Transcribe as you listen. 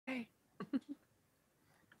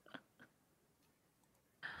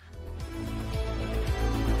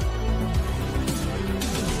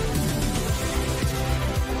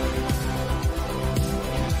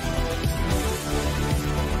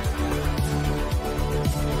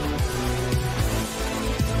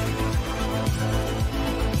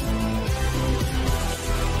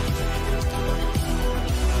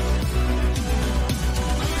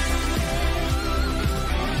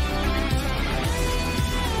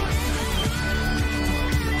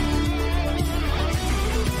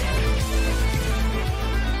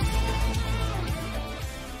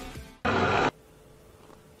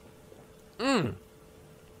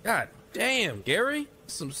Damn, Gary,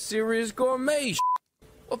 some serious gourmet.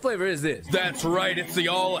 What flavor is this? That's right, it's the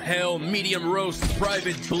all-hell medium roast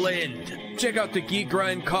private blend. Check out the Geek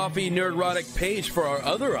Grind Coffee Nerdrotic page for our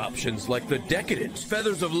other options like the Decadent,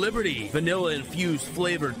 Feathers of Liberty, vanilla-infused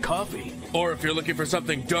flavored coffee. Or if you're looking for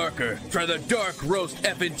something darker, try the Dark Roast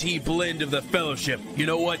F&T blend of the Fellowship. You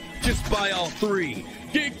know what? Just buy all three.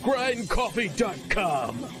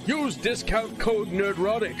 GeekGrindCoffee.com. Use discount code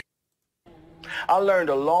Nerdrotic. I learned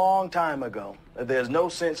a long time ago that there's no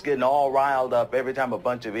sense getting all riled up every time a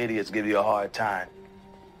bunch of idiots give you a hard time.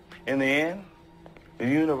 In the end, the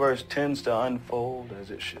universe tends to unfold as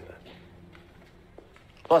it should.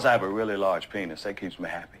 Plus, I have a really large penis. That keeps me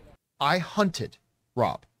happy. I hunted,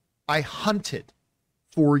 Rob. I hunted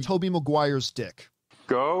for Tobey Maguire's dick.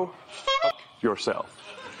 Go fuck yourself.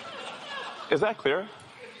 Is that clear?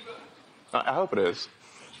 I hope it is.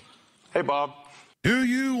 Hey, Bob. Do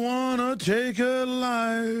you wanna take a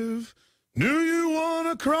life? Do you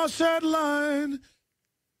wanna cross that line?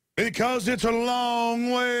 Because it's a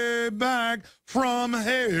long way back from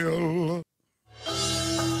hell.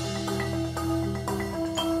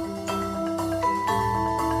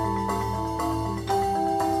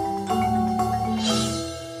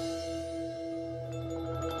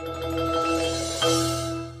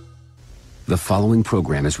 The following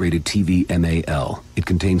program is rated TV MAL. It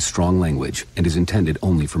contains strong language and is intended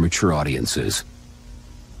only for mature audiences.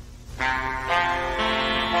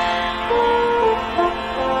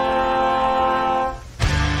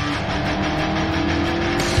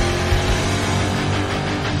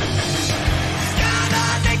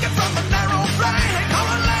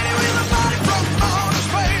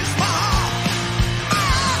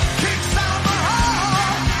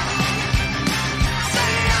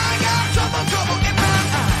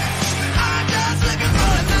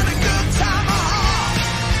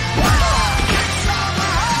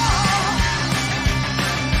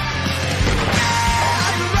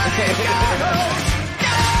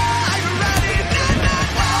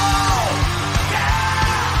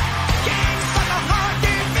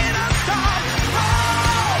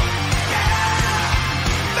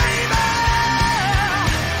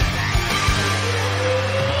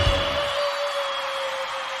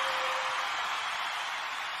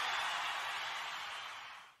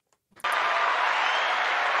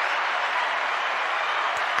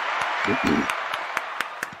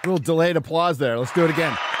 A little delayed applause there. Let's do it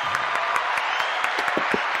again.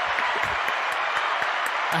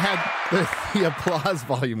 I had the applause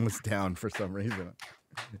volume was down for some reason.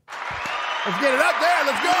 Let's get it up there.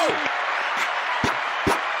 Let's go.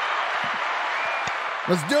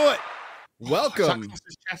 Let's do it. Welcome. This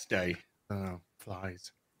is chest day.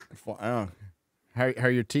 Flies. Oh. How are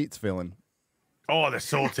your teats feeling? Oh, they're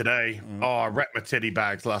sore today. Oh, I wrecked my titty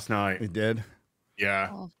bags last night. You did? Yeah.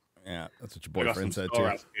 Oh. Yeah, that's what your boyfriend said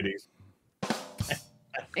too.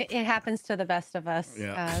 It happens to the best of us.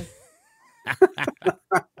 Yeah.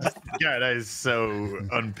 Yeah, that is so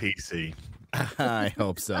un-PC. I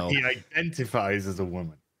hope so. He identifies as a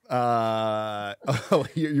woman. Oh,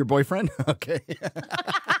 your boyfriend? Okay.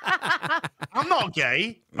 I'm not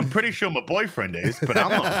gay. I'm pretty sure my boyfriend is, but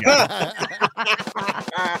I'm not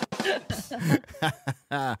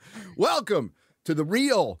gay. Welcome to the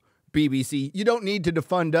real BBC. You don't need to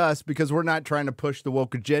defund us because we're not trying to push the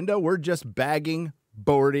woke agenda. We're just bagging,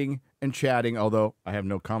 boarding, and chatting, although I have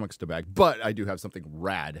no comics to bag, but I do have something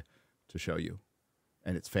rad to show you.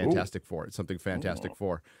 And it's Fantastic Four. It's something Fantastic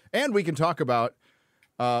Four. And we can talk about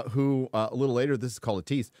who, a little later, this is called a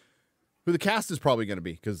tease, who the cast is probably going to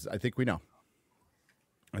be, because I think we know.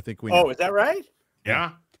 I think we know. Oh, is that right?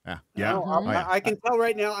 Yeah. Yeah. Yeah. No, I can tell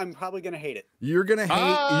right now I'm probably going to hate it. You're going to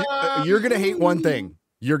hate you're going to hate one thing.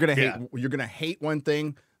 You're going to hate one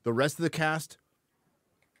thing. The rest of the cast,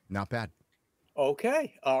 not bad.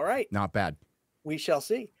 Okay. All right. Not bad. We shall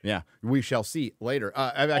see. Yeah, we shall see later.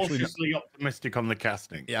 I've actually cautiously optimistic on the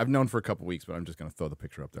casting. Yeah, I've known for a couple weeks, but I'm just going to throw the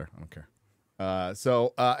picture up there. I don't care.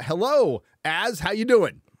 So, hello, Az. How you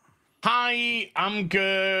doing? Hi, I'm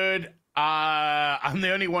good. I'm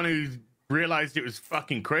the only one who realized it was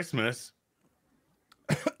fucking Christmas.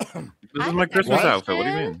 This is my Christmas outfit. What do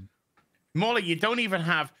you mean? Molly, you don't even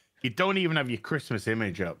have your Christmas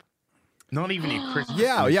image up. Not even your Christmas.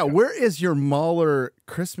 Yeah. Where is your Mahler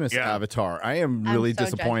Christmas avatar? I am really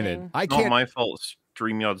disappointed. Judging. I can't. Not my fault.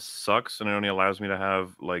 StreamYard sucks, and it only allows me to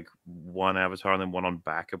have like one avatar and then one on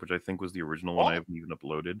backup, which I think was the original one I haven't even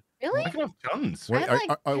uploaded. Really? I can have tons.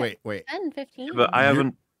 Wait, wait. 10, 15. But I haven't.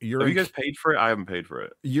 Have You're you guys paid for it? I haven't paid for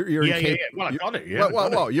it. You're Well, I got it. Yeah.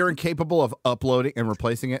 Well, you're incapable of uploading and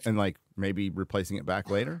replacing it, and like maybe replacing it back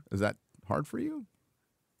later. Is that hard for you?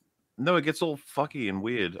 No, it gets all fucky and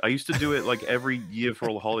weird. I used to do it like every year for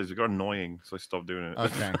all the holidays. It got annoying, so I stopped doing it.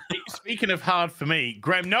 Okay. Speaking of hard for me,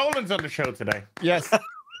 Graham Nolan's on the show today. Yes.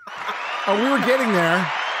 Oh, we were getting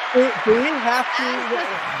there. Do we have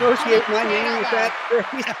to associate my name with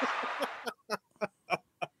that?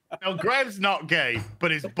 No, Graham's not gay,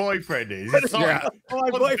 but his boyfriend is. Sorry, Yeah.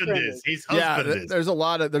 My boyfriend is. His Yeah, husband is. there's a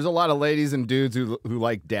lot of ladies and dudes who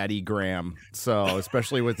like Daddy Graham. So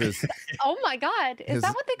especially with his, Oh my God. Is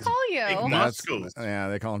that what they call you? Big muscles. yeah,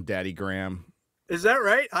 they call him Daddy Graham. Is that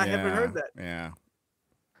right? I haven't Yeah, heard that. Yeah.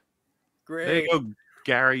 Great. There you go,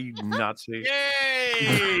 Gary Nazi.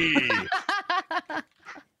 Yay!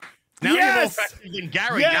 Now you're more Yes! effective than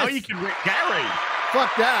Gary. Yes! Now you can rip Gary.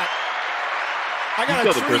 Fuck that. I You got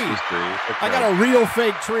got a the tree. Christmas tree. I got a real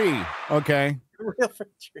fake tree. Okay. Real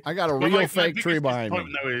tree. I got a But real my fake tree biggest behind me.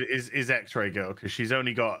 disappointment, though, is X-Ray Girl, because she's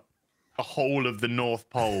only got a whole of the North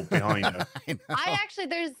Pole behind her. I actually,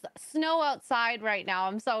 there's snow outside right now.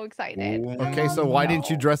 I'm so excited. Okay, so why didn't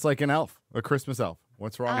you dress like an elf, a Christmas elf?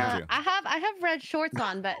 What's wrong with you? I have red shorts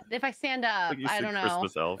on, but if I stand up, Like you I said, don't know.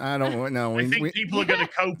 Christmas elf. I don't know. I think people are going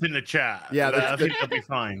to cope in the chat. Yeah, I think they'll be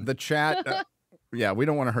fine. The chat. Yeah, we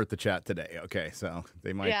don't want to hurt the chat today. Okay, so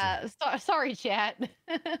they might. Yeah, sorry, chat.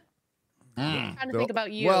 I'm trying to think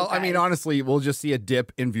about you. Well, I mean, guys. honestly, we'll just see a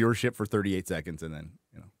dip in viewership for 38 seconds, and then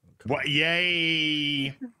What?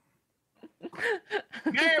 Yay!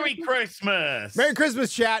 Merry Christmas! Merry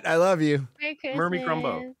Christmas, chat. I love you. Merry Christmas. Murmy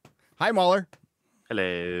Crumbo. Hi, Mahler.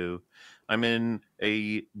 Hello. I'm in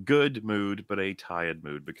a good mood, but a tired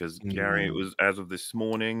mood because Gary, it was as of this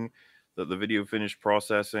morning that the video finished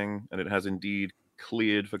processing, and it has indeed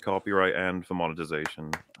cleared for copyright and for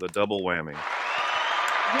monetization. The double whammy.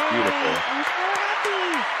 Yay, Beautiful. I'm so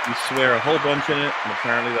happy. You swear a whole bunch in it, and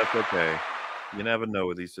apparently that's okay. You never know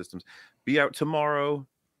with these systems. Be out tomorrow,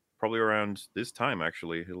 probably around this time,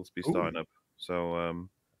 actually. It'll be starting up. So,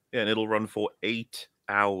 yeah, and it'll run for 8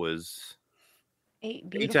 hours. 8 8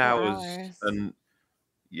 beautiful hours. And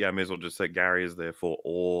yeah, I may as well just say Gary is there for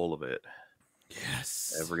all of it.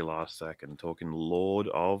 Yes. Every last second, talking Lord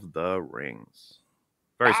of the Rings.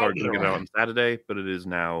 Very sorry to get it out on Saturday, but it is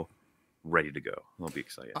now ready to go. It'll be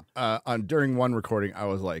exciting. During one recording, I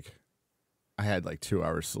was like, I had like 2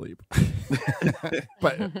 hours sleep,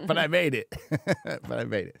 but I made it. But I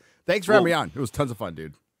made it. Thanks for having me on. It was tons of fun,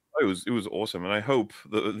 dude. It was awesome, and I hope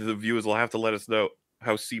the viewers will have to let us know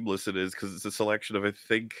how seamless it is because it's a selection of I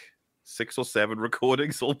think 6 or 7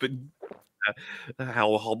 recordings all been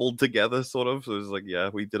how hobbled together, sort of. So it was like, yeah,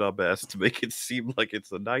 we did our best to make it seem like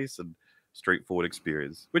it's a nice and straightforward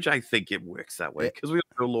experience, which I think it works that way because we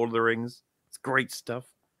know Lord of the Rings. It's great stuff.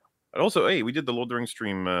 And also, hey, we did the Lord of the Rings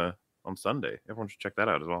stream on Sunday. Everyone should check that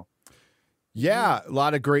out as well. Yeah, a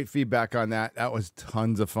lot of great feedback on that. That was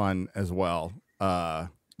tons of fun as well.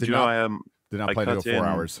 Did not play till 4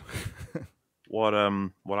 hours. What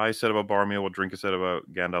I said about Boromir, what Drinker said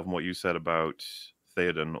about Gandalf, and what you said about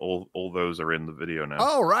Theoden, all those are in the video now.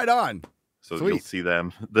 Oh, right on. So Sweet. you'll see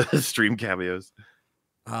them, the stream cameos.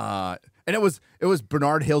 And it was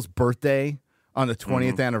Bernard Hill's birthday on the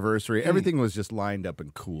 20th anniversary. Everything was just lined up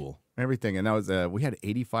and cool. Everything. And that was we had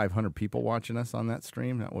 8,500 people watching us on that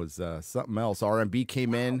stream. That was something else. RMB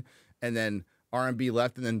came in, and then RMB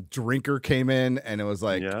left, and then Drinker came in, and it was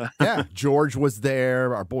like, yeah, George was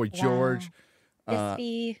there, our boy George.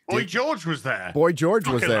 Boy George was there. Boy George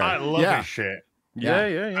was there. I love his shit. Yeah.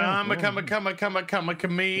 I'm a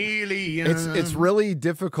chameleon. It's really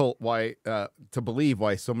difficult to believe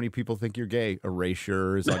why so many people think you're gay.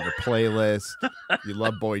 Erasure's on your playlist. You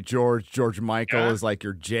love Boy George. George Michael is like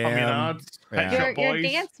your jam. Your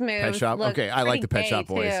dance moves. Pet Shop. Look Okay, I like the Pet Shop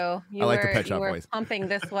too. boys. I like the Pet Shop boys. Pumping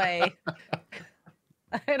this way.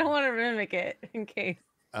 I don't want to mimic it in case.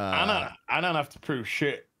 I don't have to prove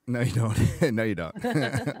shit. No, you don't. No, you don't.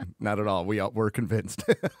 Not at all. We're convinced.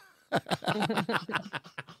 You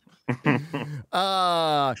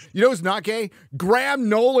know who's not gay? Graham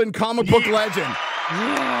Nolan, comic book legend.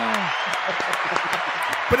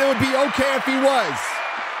 But it would be okay if he was.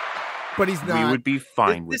 But he's not. We would be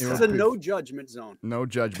fine with This that. is a no judgment zone. No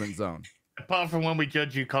judgment zone. Apart from when we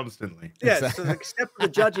judge you constantly. Yes, so except for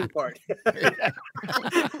the judging part.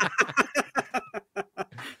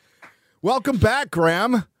 Welcome back,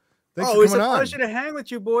 Graham. Thanks for It's a coming on. pleasure to hang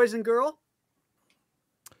with you, boys and girl.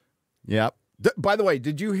 Yep. By the way,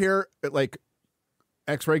 did you hear like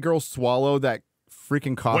X-Ray Girl swallow that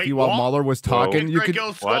freaking coffee while Mahler was talking? X-Ray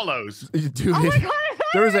Girl swallows. Dude, Oh my god!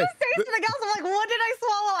 there was I was saying something else. I'm like, what did I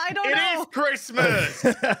swallow? I don't know. It is Christmas.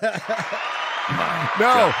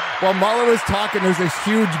 No, while Marla was talking, there's this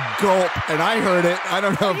huge gulp, and I heard it. I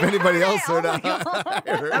don't know if anybody else heard it. I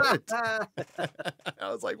heard it. I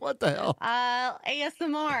was like, what the hell?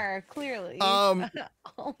 ASMR, clearly.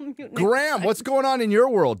 Graham, what's going on in your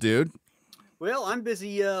world, dude? Well, I'm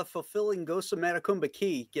busy fulfilling Ghosts of Matacumba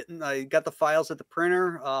Key. I got the files at the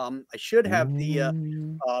printer. I should have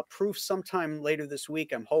the proof sometime later this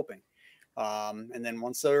week, I'm hoping. And then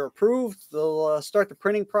once they're approved, they'll start the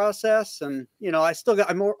printing process. And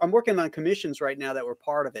I'm working on commissions right now that were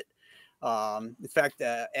part of it. In fact,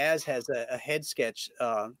 Az has a head sketch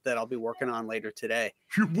that I'll be working on later today.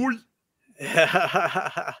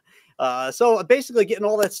 So basically getting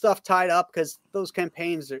all that stuff tied up, because those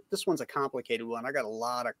campaigns, this one's a complicated one. I got a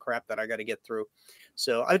lot of crap that I got to get through.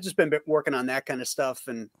 So I've just been working on that kind of stuff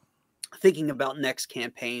and thinking about next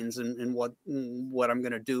campaigns and what I'm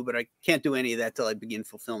going to do, but I can't do any of that till I begin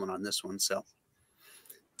fulfillment on this one. So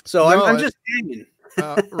I'm just hanging.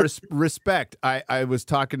 Respect. I was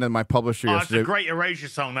talking to my publisher yesterday. It's a great Erasure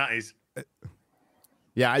song, that is.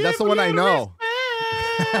 Yeah, that's the one I know.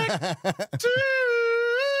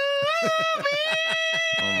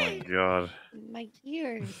 Oh my god. My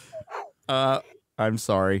ears. I'm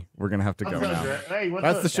sorry. We're gonna have to go now. Hey,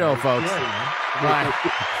 that's the show, folks. Bye.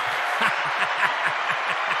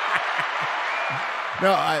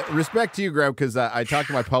 No, respect to you, Greg, because I talked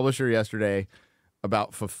to my publisher yesterday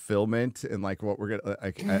about fulfillment and like what we're gonna.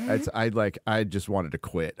 I just wanted to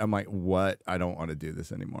quit. I'm like, what? I don't want to do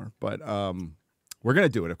this anymore. But we're gonna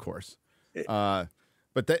do it, of course. But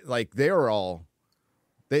they are all.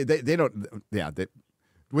 They don't. Yeah.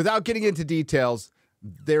 Without getting into details,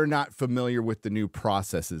 they're not familiar with the new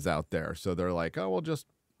processes out there. So they're like, oh, we'll just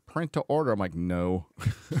print to order. I'm like, no,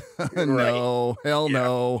 no, hell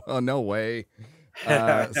no, no way.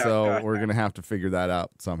 So we're going to have to figure that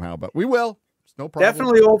out somehow, but we will. It's no problem.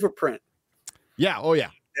 Definitely overprint. Yeah. Oh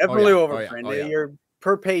yeah. Definitely overprint. Your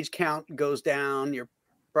per page count goes down. Your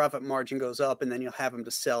profit margin goes up, and then you'll have them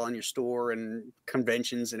to sell on your store and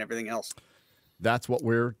conventions and everything else. That's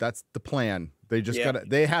the plan. They just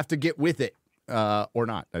they have to get with it, or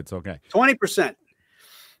not. That's okay. 20%.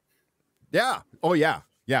 Yeah. Oh yeah.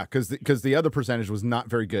 Yeah. Cause the other percentage was not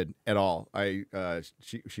very good at all. The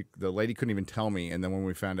lady couldn't even tell me. And then when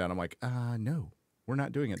we found out, I'm like, no, we're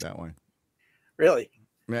not doing it that way. Really?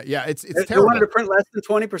 Yeah. It's they terrible. wanted to print less than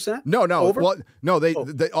 20%? No. Over? Well, no, they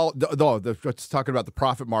all, let's talking about the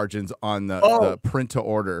profit margins on the print to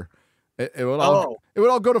order. It would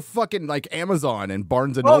all go to fucking like Amazon and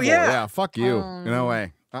Barnes and Noble. Yeah, fuck you. No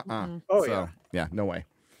way. Yeah, no way.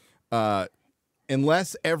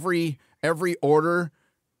 Unless every order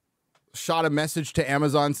shot a message to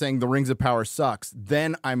Amazon saying the Rings of Power sucks,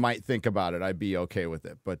 then I might think about it. I'd be okay with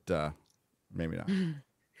it, but maybe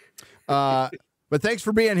not. But thanks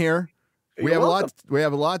for being here. We have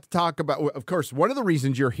a lot to talk about. Of course, one of the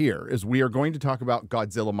reasons you're here is we are going to talk about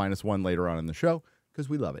Godzilla -1 later on in the show, because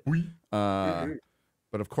we love it.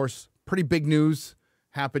 But of course, pretty big news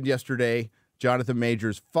happened yesterday. Jonathan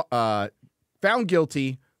Majors found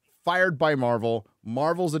guilty, fired by Marvel.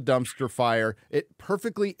 Marvel's a dumpster fire. It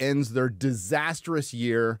perfectly ends their disastrous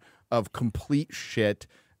year of complete shit.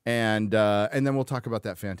 And then we'll talk about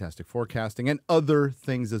that Fantastic Forecasting and other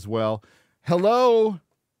things as well. Hello,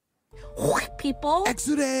 people.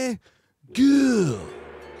 Exude. Good.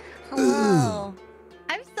 Hello.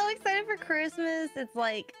 I'm so excited for Christmas. It's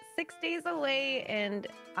like 6 days away, and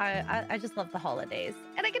I just love the holidays.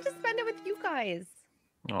 And I get to spend it with you guys.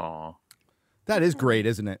 Aw. That is great,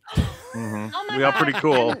 isn't it? Mm-hmm. Oh my We are God. pretty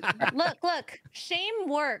cool. And look. Shame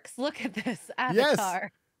works. Look at this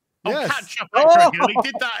avatar. Yes. Catch up,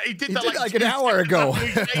 He did that like an hour ago.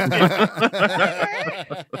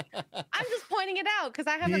 I'm just pointing it out because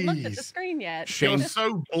I haven't looked at the screen yet. You're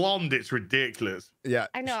so blonde, it's ridiculous. Yeah.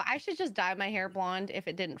 I know. I should just dye my hair blonde if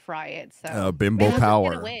it didn't fry it. So bimbo maybe I'll just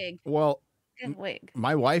power. Get a wig. Well, Get a wig.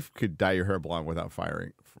 my wife could dye your hair blonde without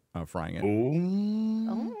frying it.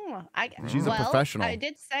 Oh, She's a professional. I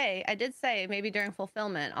did say maybe during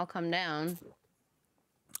fulfillment I'll come down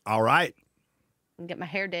All right. and get my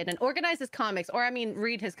hair did and organize his comics, or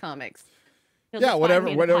read his comics. He'll Yeah, just find whatever-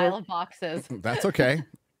 me in whatever. A pile of boxes. That's okay.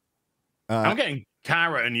 I'm getting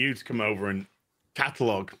Kara and you to come over and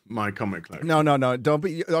catalog my comic collection. No. Don't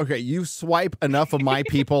be okay. You swipe enough of my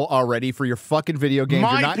people already for your fucking video games.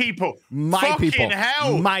 My people. My Fucking people.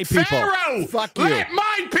 hell. My people. Pharaoh, Fuck you. let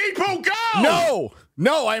my people go.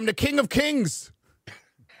 No. I am the king of kings.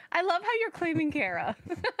 I love how you're claiming Kara.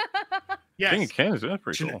 Yes. King of Kings, that's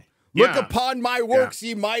pretty cool. Look upon my works,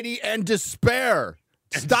 ye mighty, and despair.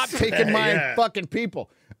 Stop taking my fucking people.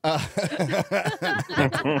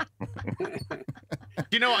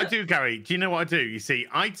 You know what I do, Gary? Do you know what I do? You see,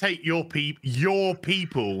 I take your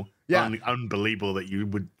people. Yeah. Unbelievable that you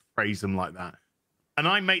would phrase them like that. And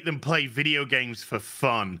I make them play video games for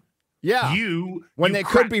fun. Yeah. When they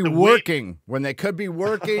could be working,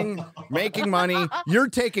 making money, you're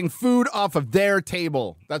taking food off of their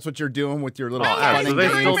table. That's what you're doing with your little funny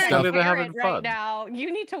game stuff. Right now,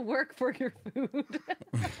 you need to work for your food.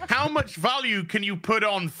 How much value can you put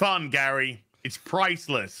on fun, Gary? It's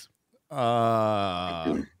priceless.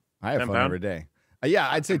 I have fun every day. Yeah,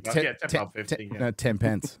 I'd say 10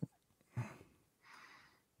 pence.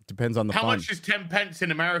 Depends on the How fun. much is 10 pence in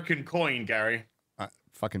American coin, Gary?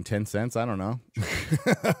 Fucking 10 cents. I don't know.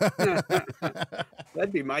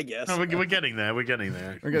 That'd be my guess. No, we're getting there. We're getting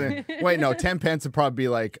there. Wait, no, 10 pence would probably be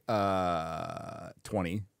like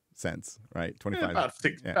 20 cents, right? 25. About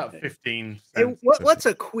 15 Hey, cents. what's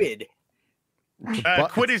a quid?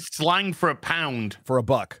 Quid is slang for a pound. For a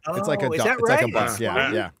buck. It's like a is that it's like a right? buck.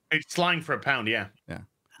 Yeah. It's slang for a pound, yeah.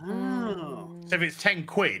 Oh. So if it's 10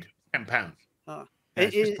 quid, 10 pounds.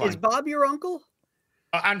 Is Bob your uncle?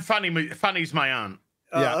 And Fanny's my aunt.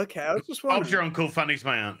 Okay. I was just wondering. Bob's your uncle, Fanny's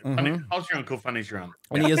my aunt. Mhm. Bob's your uncle, Fanny's your aunt.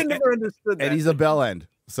 And he is, I never understood that. and he's a bell end.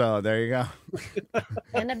 So there you go.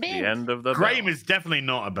 And a The bin. end of the Graham bell. is definitely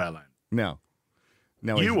not a bell end. No,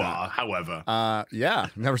 he's You not. are, however. Yeah.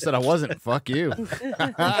 Never said I wasn't. Fuck you.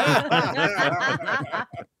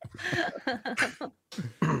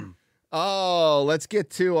 Oh, let's get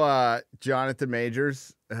to Jonathan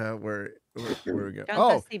Majors. Where we go?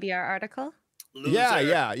 Found the CBR article.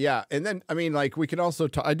 Yeah. And then, I mean, like, we can also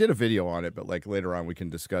talk. I did a video on it, but like later on, we can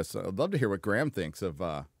discuss. I'd love to hear what Graham thinks of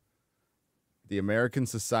the American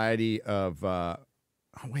Society of. Oh,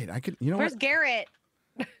 wait, I could. You know Where's what? Garrett?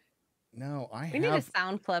 No, We need a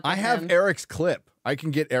sound clip. I of have him. Eric's clip. I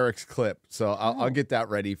can get Eric's clip, so I'll get that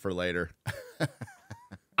ready for later.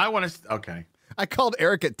 I want to. Okay. I called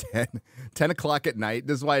Eric at 10 o'clock at night.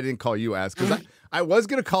 This is why I didn't call you Az, because I was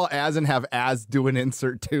going to call Az and have Az do an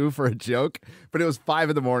insert too for a joke, but it was 5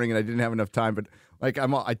 in the morning and I didn't have enough time. But like,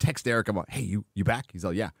 I text Eric, I'm like, hey, you back? He's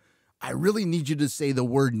like, yeah. I really need you to say the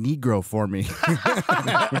word Negro for me.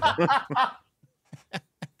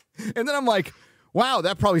 And then I'm like, wow,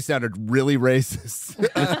 that probably sounded really racist.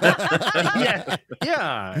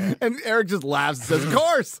 Yeah. And Eric just laughs and says, of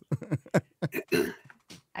course.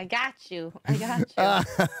 I got you.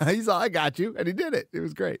 He's all, I got you. And he did it. It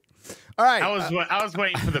was great. All right. I was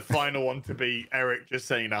waiting for the final one to be Eric just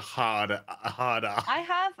saying a hard R. I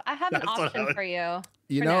have an That's what option for you.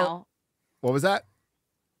 You for know, now. what was that?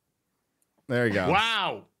 There you go.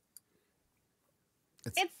 Wow.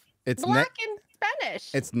 It's black in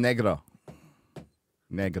Spanish. It's negro.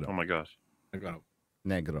 Negro. Oh my gosh.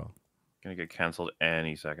 Negro. Gonna get canceled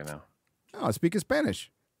any second now. Oh, I speak Spanish.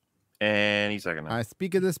 Any second now. I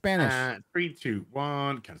speak the Spanish. 3, 2,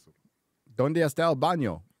 1, cancel. ¿Dónde está el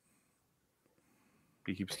baño?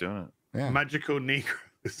 He keeps doing it. Yeah. Magical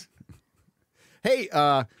Negroes. Hey,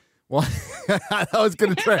 well, I was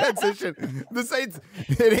going to transition.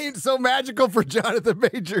 It ain't so magical for Jonathan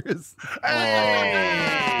Majors.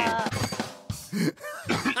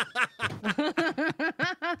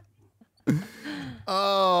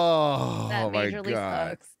 Oh, That my majorly God.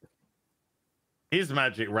 sucks. His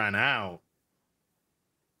magic ran out.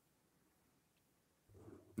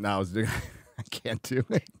 No, I can't do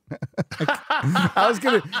it. I was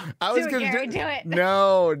gonna Gary, do it.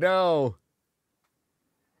 No.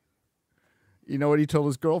 You know what he told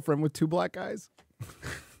his girlfriend with 2 black eyes?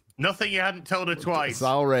 Nothing you hadn't told her twice. It's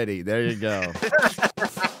already. There you go.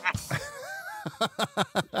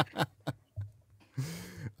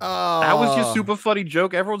 That was your super funny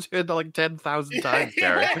joke. Everyone's heard that like 10,000 times,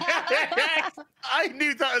 Gary. I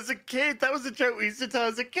knew that as a kid. That was a joke we used to tell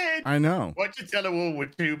as a kid. I know. Why'd you tell a woman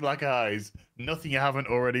with 2 black eyes? Nothing you haven't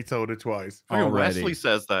already told her twice. Wesley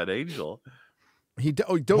says that, Angel.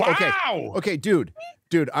 Okay. Okay, dude,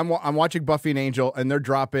 I'm watching Buffy and Angel, and they're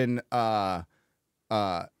dropping the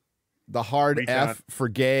hard Retard. F for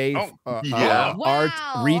gay, yeah. art Wow.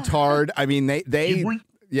 retard. I mean, they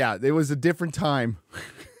yeah, it was a different time.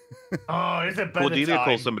 Oh, it's a better Cordelia time.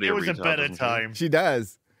 calls somebody it a was a retard, better doesn't she? time.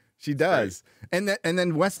 She does. And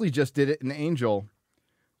then Wesley just did it in Angel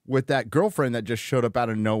with that girlfriend that just showed up out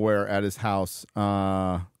of nowhere at his house.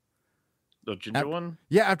 The ginger one?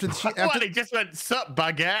 Yeah, after What, he just went, sup,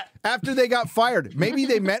 baguette? after they got fired. Maybe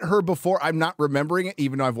they met her before. I'm not remembering it,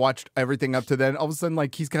 even though I've watched everything up to then. All of a sudden,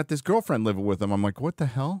 like, he's got this girlfriend living with him. I'm like, what the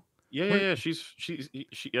hell? Yeah. She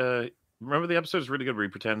remember the episode is really good where he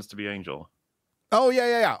pretends to be Angel. Oh,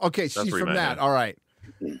 yeah. Okay, That's she's where he from met that. her. All right.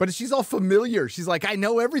 But she's all familiar. She's like, I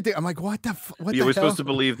know everything. I'm like, what the what Yeah, the we're hell? supposed to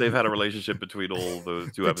believe they've had a relationship between all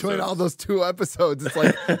those two Between episodes. all those 2 episodes, it's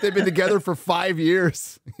like they've been together for 5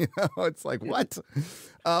 years. You know, it's like, what?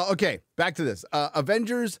 Okay, back to this.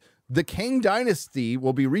 Avengers: The Kang Dynasty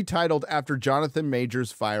will be retitled after Jonathan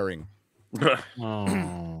Majors' firing.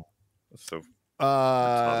 Oh. So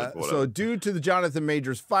So due to the Jonathan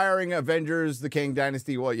Majors firing, Avengers: The Kang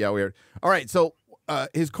Dynasty. Well, yeah, weird. All right, so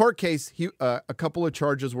his court case, a couple of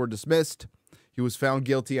charges were dismissed. He was found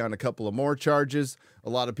guilty on a couple of more charges. A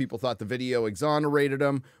lot of people thought the video exonerated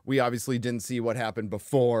him. We obviously didn't see what happened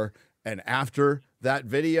before and after that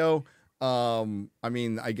video. I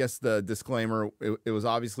mean, I guess the disclaimer, it was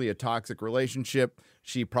obviously a toxic relationship.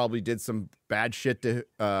 She probably did some bad shit to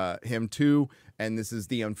him too. And this is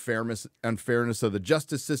the unfairness of the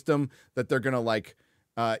justice system that they're going to like,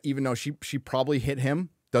 even though she probably hit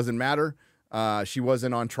him, doesn't matter. She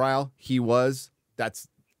wasn't on trial. He was. That's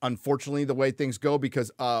unfortunately the way things go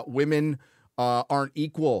because women aren't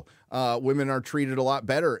equal. Women are treated a lot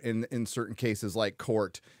better in certain cases like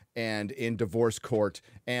court and in divorce court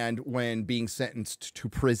and when being sentenced to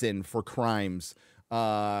prison for crimes.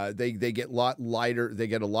 They get a lot lighter. They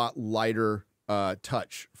get a lot lighter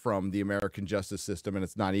touch from the American justice system, and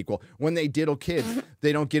it's not equal. When they diddle kids,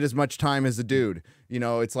 they don't get as much time as a dude. You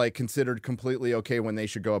know, it's like considered completely okay when they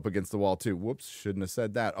should go up against the wall too. Whoops, shouldn't have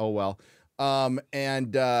said that. Oh well. So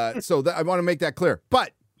I want to make that clear.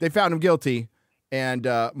 But they found him guilty, and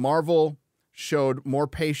Marvel showed more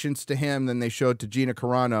patience to him than they showed to Gina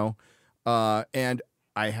Carano. And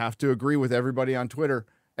I have to agree with everybody on Twitter.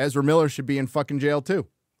 Ezra Miller should be in fucking jail too.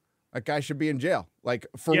 That guy should be in jail. Like,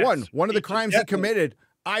 for one of the crimes he committed,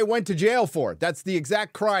 I went to jail for. That's the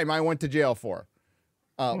exact crime I went to jail for.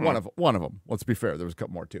 One of them. Let's be fair. There was a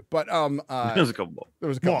couple more too. But there was a couple more. There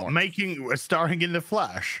was a couple more. Starring in The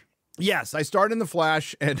Flash? Yes, I starred in The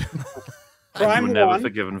Flash, and you were never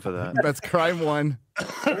forgiven for that. That's crime one.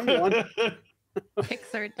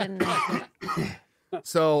 Pixar didn't.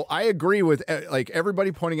 So I agree with like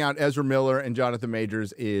everybody pointing out Ezra Miller and Jonathan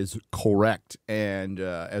Majors is correct. And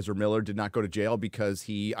Ezra Miller did not go to jail because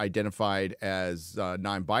he identified as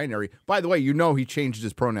non-binary. By the way, you know he changed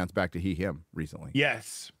his pronouns back to he, him recently.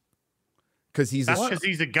 Yes. Because he's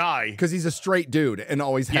a guy. Because he's a straight dude and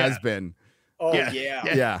always has been. Oh, yeah.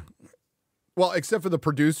 Yeah. Well, except for the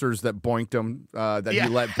producers that boinked him, he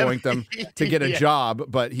let boink them to get a job,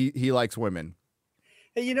 but he likes women.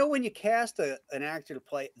 Hey, you know, when you cast an actor to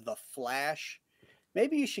play the Flash,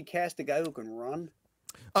 maybe you should cast a guy who can run.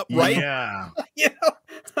 Right? Yeah. You know,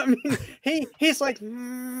 I mean, he's like.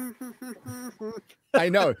 I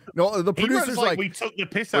know. No, the producers like we took the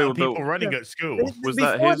piss out of people running at school. Was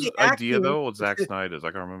that his idea though, or Zack Snyder's?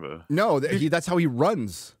 I can't remember. No, that's how he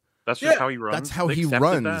runs. That's just how he runs. That's how They he accepted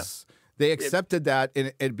runs. that? They accepted that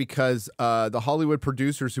and because the Hollywood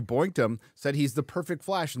producers who boinked him said he's the perfect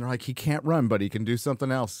Flash. And they're like, he can't run, but he can do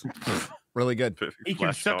something else. Really good. He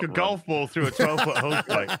can suck a golf ball through a 12-foot hose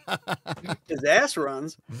pipe. His ass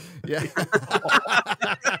runs. Yeah.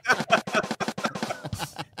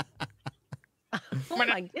 Oh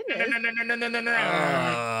my goodness.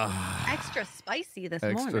 Extra spicy this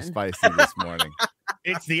morning. Extra spicy this morning.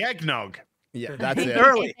 It's the eggnog. Yeah, that's it.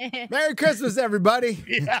 Early. Merry Christmas, everybody.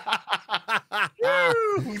 Yeah.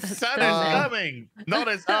 Woo, sun is coming. Not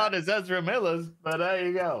as hard as Ezra Miller's, but there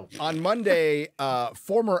you go. On Monday,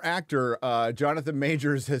 former actor Jonathan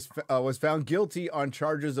Majors was found guilty on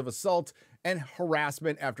charges of assault and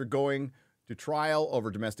harassment after going to trial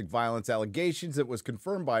over domestic violence allegations. It was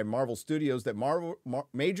confirmed by Marvel Studios that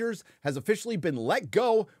Majors has officially been let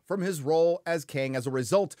go from his role as Kang. As a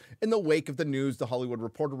result, in the wake of the news, The Hollywood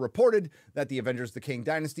Reporter reported that the Avengers: The Kang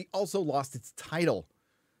Dynasty also lost its title.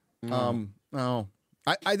 I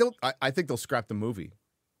think they'll scrap the movie.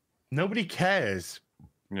 Nobody cares.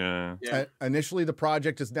 Yeah. Initially, the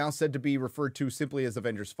project is now said to be referred to simply as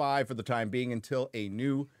Avengers 5 for the time being until a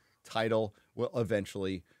new title will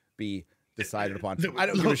eventually be decided upon. I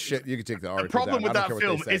don't give a shit. You can take the article. The problem with that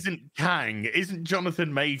film isn't isn't Kang, isn't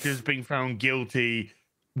Jonathan Majors being found guilty,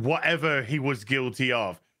 whatever he was guilty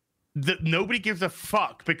of. That nobody gives a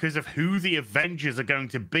fuck because of who the Avengers are going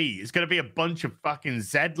to be. It's going to be a bunch of fucking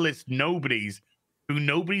Z-list nobodies who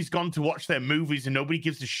nobody's gone to watch their movies and nobody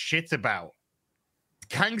gives a shit about.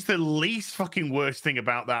 Kang's the least fucking worst thing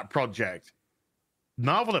about that project.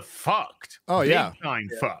 Marvel are fucked. Oh, yeah. Big time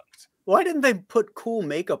fucked. Why didn't they put cool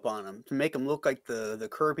makeup on him to make him look like the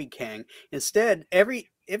Kirby Kang? Instead, every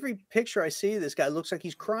picture I see, this guy looks like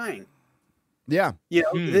he's crying. Yeah. You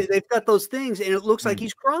know, they've got those things, and it looks like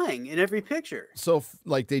he's crying in every picture. So,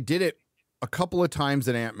 like, they did it a couple of times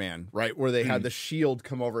in Ant-Man, right, where they had the shield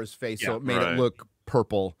come over his face, so it made it look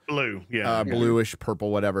purple, blue, yeah, bluish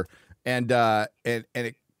purple, whatever, and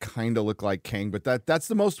it kind of looked like Kang, but that's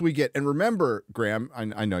the most we get. And remember, Graham,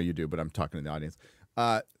 I know you do, but I'm talking to the audience.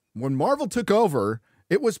 When Marvel took over,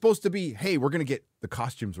 it was supposed to be, hey, we're gonna get the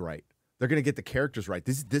costumes right. They're gonna get the characters right.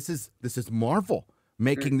 This is Marvel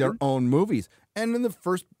making their own movies, and in the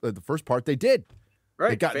first part, they did.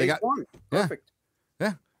 Right, they got one. Perfect.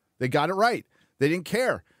 Yeah, they got it right. They didn't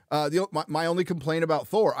care. My only complaint about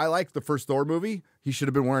Thor, I liked the first Thor movie. He should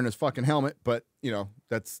have been wearing his fucking helmet, but you know,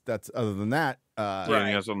 that's other than that. Yeah,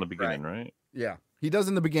 he has on the beginning, right? Yeah, he does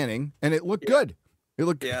in the beginning, and it looked good. It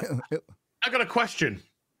looked. Yeah. I got a question.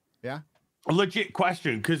 Yeah, a legit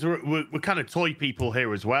question, because we're kind of toy people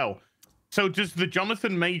here as well. So does the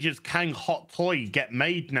Jonathan Majors Kang hot toy get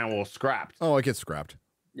made now or scrapped? Oh, it gets scrapped.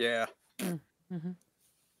 Yeah.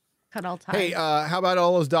 Cut all time. Hey, how about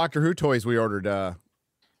all those Doctor Who toys we ordered? That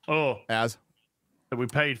we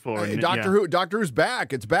paid for. Hey, Doctor Who's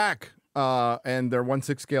back. It's back. And their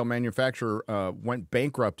 1/6 scale manufacturer went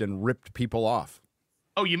bankrupt and ripped people off.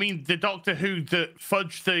 Oh, you mean the Doctor Who that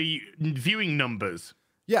fudged the viewing numbers?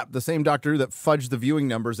 Yeah, the same Doctor Who that fudged the viewing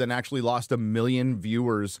numbers and actually lost 1 million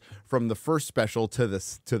viewers from the first special to the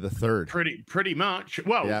third. Pretty much.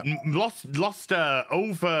 Well, yeah. lost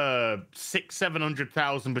over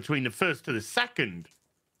 600,000-700,000 between the first to the second,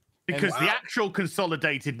 because the actual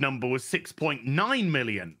consolidated number was 6.9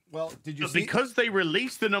 million. Well, did you but see? Because they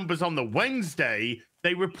released the numbers on the Wednesday,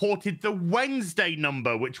 they reported the Wednesday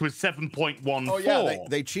number, which was 7.14. Oh yeah,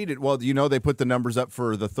 they cheated. Well, you know, they put the numbers up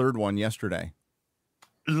for the third one yesterday.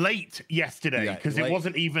 Late yesterday, because Yeah, it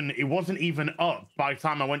wasn't even up by the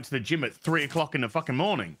time I went to the gym at 3 o'clock in the fucking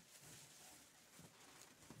morning.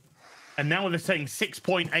 And now they're saying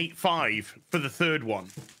 6.85 for the third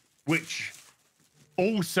one, which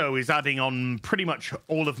also is adding on pretty much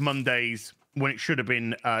all of Mondays when it should have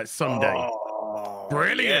been Sunday. Oh,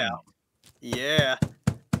 brilliant! Yeah.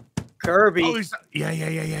 Kirby. Oh,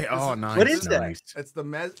 yeah. Oh, nice. What is that? Nice. It's the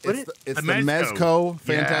the Mezco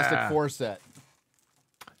Fantastic Four set.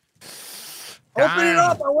 Open it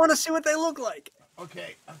up. I want to see what they look like.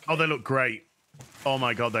 Okay. Oh, they look great. Oh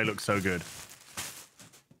my god, they look so good.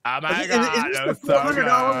 Oh my Is god, this they the look so $400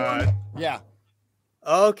 good. one? Yeah.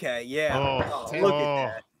 Okay, yeah. Look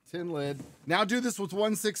at that. Tin lid. Now do this with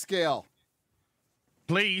 1/6 scale.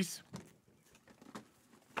 Please.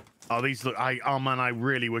 Oh, these look. Oh man, I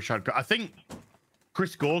really wish I'd got. I think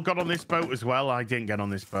Chris Gore got on this boat as well. I didn't get on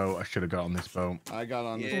this boat. I should have got on this boat. I got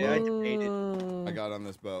on this Yeah, I boat. debated. I got on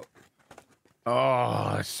this boat.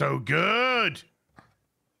 Oh, it's so good.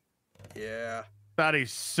 Yeah. That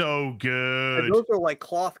is so good. And those are like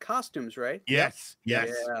cloth costumes, right? Yes. Yes.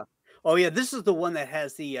 Yeah. Oh yeah, this is the one that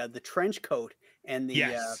has the trench coat and the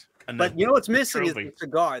Yes. And but the you know what's missing trophy. is the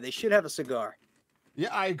cigar. They should have a cigar.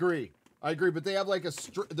 Yeah, I agree. But they have like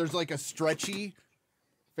there's like a stretchy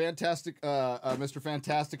Fantastic Mr.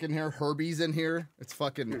 Fantastic in here. Herbie's in here. It's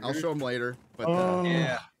fucking I'll show them later. But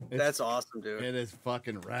yeah. That's awesome, dude. It is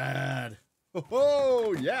fucking rad.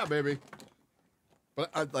 Oh, yeah, baby. But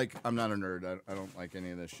I'm not a nerd. I don't like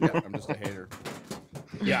any of this shit. I'm just a hater.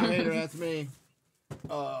 Yeah, hater, that's me.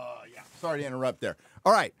 Yeah. Sorry to interrupt there.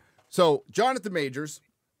 All right. So Jonathan Majors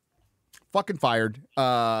fucking fired.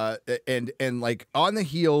 And like on the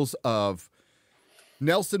heels of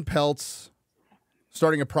Nelson Peltz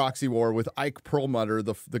starting a proxy war with Ike Perlmutter,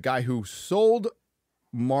 the guy who sold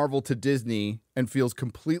Marvel to Disney and feels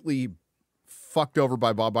completely fucked over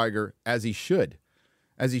by Bob Iger, as he should.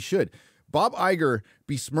 Bob Iger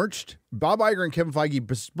and Kevin Feige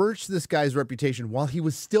besmirched this guy's reputation while he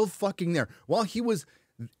was still fucking there, while he was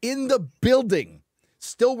in the building,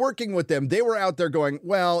 still working with them. They were out there going,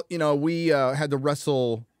 well, you know, we had to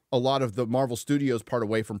wrestle a lot of the Marvel Studios part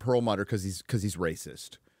away from Perlmutter because he's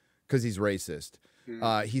racist.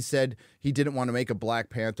 He said he didn't want to make a Black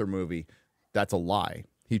Panther movie. That's a lie.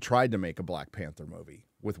 He tried to make a Black Panther movie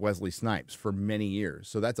with Wesley Snipes for many years.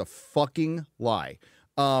 So that's a fucking lie.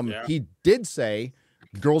 He did say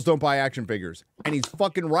girls don't buy action figures, and he's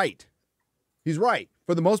fucking right. He's right.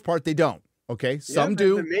 For the most part, they don't. Okay, some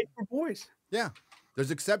do. They're made for boys. Yeah,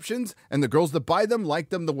 there's exceptions, and the girls that buy them like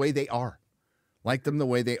them the way they are.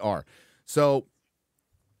 So,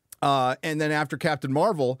 and then after Captain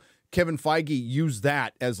Marvel, Kevin Feige used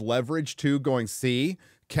that as leverage too, going, see,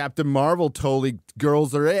 Captain Marvel totally,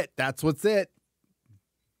 girls are it. That's what's it.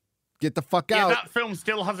 Get the fuck out. That film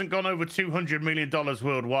still hasn't gone over $200 million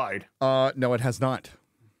worldwide. No, it has not.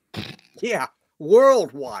 Yeah,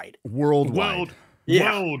 worldwide. Worldwide.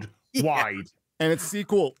 Worldwide. And its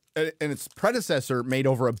sequel and its predecessor made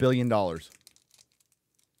over $1 billion.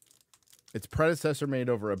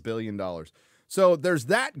 So there's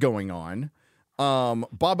that going on.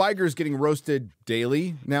 Bob Iger is getting roasted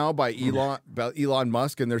daily now by Elon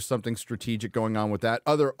Musk, and there's something strategic going on with that.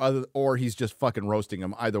 Or he's just fucking roasting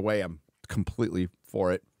him. Either way, I'm completely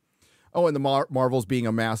for it. Oh, and the Marvels being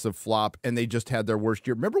a massive flop, and they just had their worst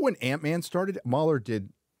year. Remember when Ant-Man started? Mahler did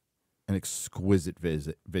an exquisite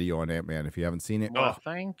video on Ant-Man. If you haven't seen it, Oh,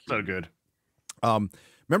 thank you. So good.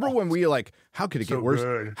 Remember when we were like, how could it get worse?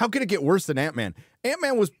 Good. How could it get worse than Ant-Man?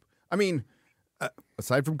 Ant-Man was, I mean,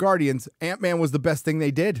 aside from Guardians, Ant-Man was the best thing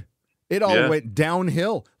they did. It all went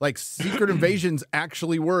downhill. Like Secret Invasion's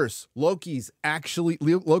actually worse. Loki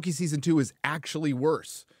season 2 is actually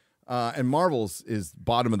worse. And Marvel's is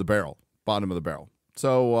bottom of the barrel.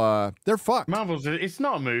 So they're fucked. Marvel's, it's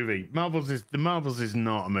not a movie. Marvel's is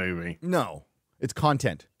not a movie. No, it's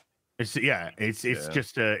content. It's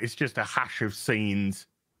just a hash of scenes.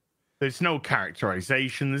 There's no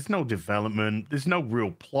characterization. There's no development. There's no real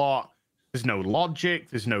plot. There's no logic.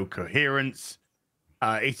 There's no coherence.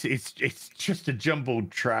 It's just a jumbled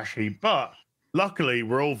trash heap. But luckily,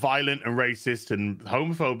 we're all violent and racist and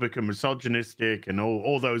homophobic and misogynistic and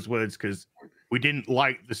all those words because we didn't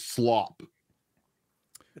like the slop.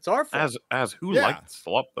 It's our fault. As who liked the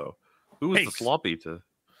slop though? Who was the sloppy to?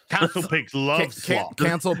 Cancel pigs love slop.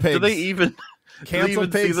 Cancel pigs. Do they even? Cancel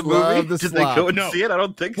pigs see the love movie? the Did slop. They go and see it? I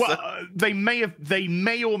don't think so. They may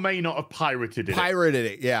or may not have pirated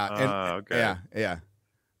it. Yeah. Okay. Yeah.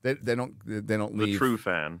 They don't leave. The true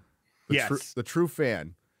fan. The true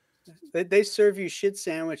fan. They serve you shit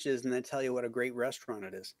sandwiches and then tell you what a great restaurant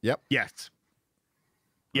it is. Yep. Yes.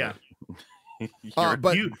 Yeah.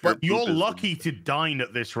 But you're lucky to dine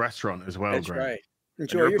at this restaurant as well. That's Greg. right.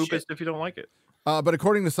 Enjoy You're a your poopist shit. if you don't like it. But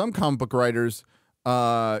according to some comic book writers,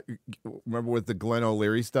 remember with the Glenn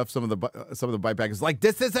O'Leary stuff, some of the bite back is like,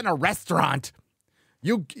 this isn't a restaurant.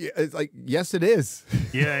 It's like, yes, it is.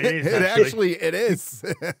 Yeah, it is. It is.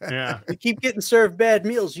 Yeah. You keep getting served bad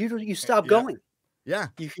meals. You stop going. Yeah.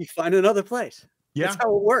 You find another place. Yeah. That's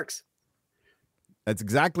how it works. That's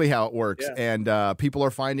exactly how it works. Yeah. And people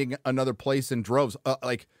are finding another place in droves.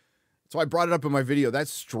 So I brought it up in my video. That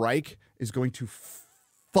strike is going to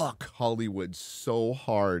fuck Hollywood so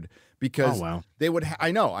hard because they would.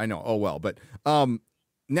 I know. Oh well, but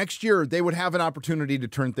next year they would have an opportunity to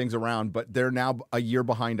turn things around, but they're now a year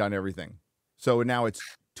behind on everything. So now it's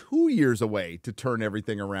 2 years away to turn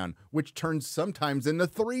everything around, which turns sometimes into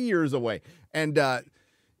 3 years away, and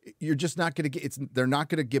you're just not going to get. They're not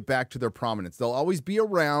going to get back to their prominence. They'll always be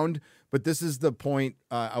around, but this is the point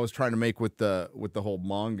I was trying to make with the whole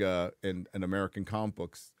manga and American comic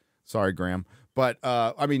books. Sorry, Graham. But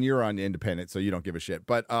I mean, you're on independent, so you don't give a shit.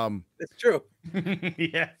 But it's true.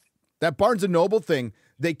 Yeah. That Barnes and Noble thing,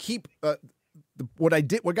 they keep what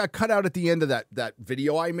got cut out at the end of that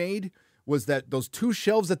video I made was that those two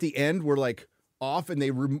shelves at the end were like off, and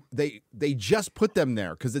they just put them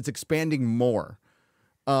there because it's expanding more.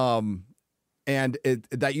 And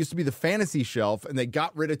that used to be the fantasy shelf, and they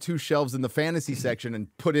got rid of two shelves in the fantasy section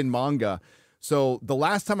and put in manga. So the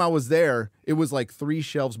last time I was there, it was like 3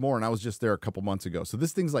 shelves more, and I was just there a couple months ago. So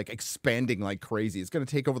this thing's like expanding like crazy. It's going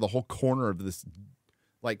to take over the whole corner of this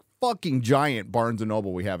like fucking giant Barnes &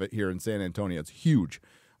 Noble we have it here in San Antonio. It's huge.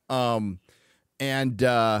 And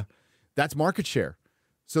that's market share.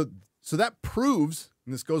 So that proves,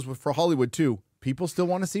 and this goes for Hollywood too, people still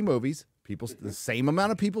want to see movies. The same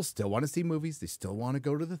amount of people still want to see movies. They still want to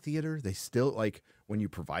go to the theater. They still, like, when you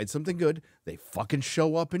provide something good, they fucking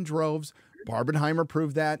show up in droves. Barbenheimer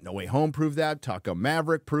proved that. No Way Home proved that. Top Gun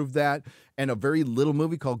Maverick proved that. And a very little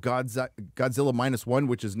movie called Godzilla -1,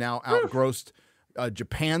 which is now outgrossed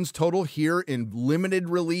Japan's total here in limited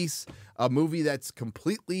release. A movie that's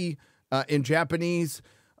completely in Japanese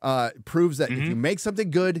proves that if you make something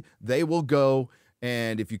good, they will go.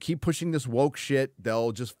 And if you keep pushing this woke shit,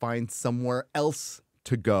 they'll just find somewhere else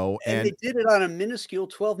to go. And they did it on a minuscule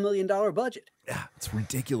 $12 million budget. Yeah, it's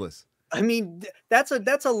ridiculous. I mean, that's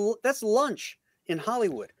lunch in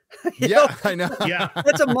Hollywood. I know. Yeah,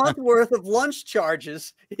 that's a month worth of lunch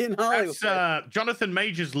charges in Hollywood. That's Jonathan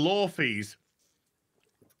Major's law fees.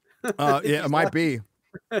 Yeah, it might be.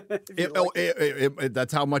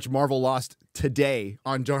 That's how much Marvel lost today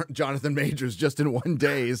on Jonathan Majors just in one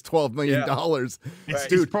day is $12 million.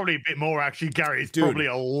 It's probably a bit more actually, Gary. It's probably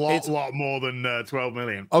a lot more than 12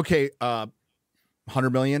 million. Okay, 100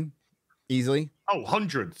 million easily. Oh,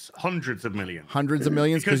 hundreds of millions. Hundreds of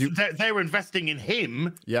millions because they were investing in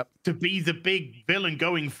him. Yep. To be the big villain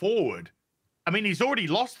going forward. I mean, he's already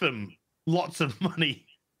lost them lots of money.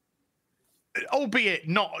 Albeit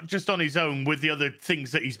not just on his own with the other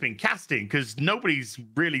things that he's been casting, because nobody's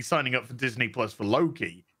really signing up for Disney Plus for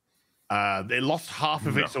Loki. They lost half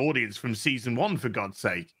of its audience from season 1, for God's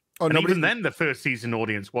sake. Oh, and even then, the first season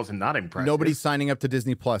audience wasn't that impressive. Nobody's signing up to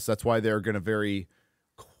Disney Plus. That's why they're going to very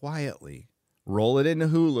quietly roll it into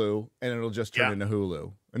Hulu, and it'll just turn into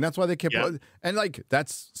Hulu. And that's why they kept and like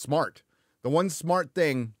that's smart. The one smart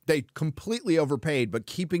thing, they completely overpaid, but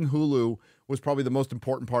keeping Hulu was probably the most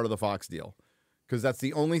important part of the Fox deal, because that's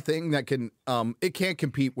the only thing that can it can't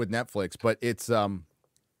compete with Netflix, but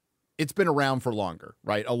it's been around for longer,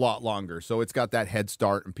 right? A lot longer. So it's got that head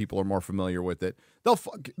start, and people are more familiar with it.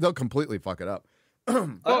 They'll completely fuck it up.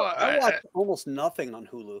 I watch almost nothing on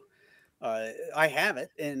Hulu. I have it,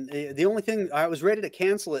 and the only thing I was ready to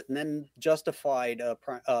cancel it, and then Justified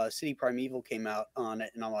City Primeval came out on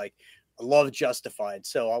it, and I'm like, I love Justified,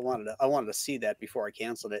 so I wanted to see that before I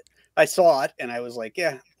canceled it. I saw it, and I was like,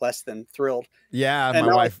 yeah, less than thrilled. Yeah, and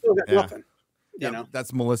my now wife. I still got nothing. Yeah, You know,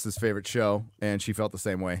 that's Melissa's favorite show, and she felt the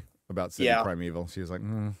same way about City Primeval. She was like,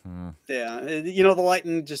 yeah, you know, the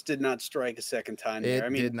lightning just did not strike a second time there.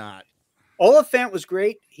 It did not. Oliphant was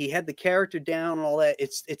great. He had the character down and all that.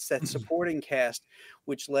 It's that supporting cast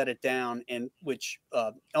which let it down, and which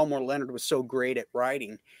Elmore Leonard was so great at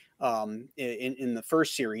writing in the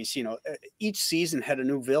first series. You know, each season had a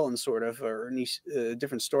new villain, sort of, or a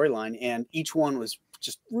different storyline, and each one was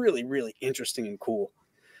just really, really interesting and cool.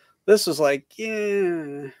 This was like,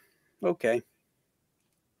 yeah, okay.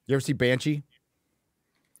 You ever see Banshee?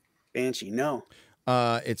 Banshee, no.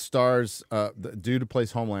 It stars the dude who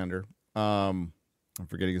plays Homelander. I'm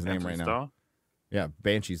forgetting his name right now. Yeah,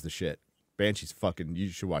 Banshee's the shit. Banshee's fucking. You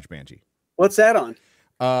should watch Banshee. What's that on?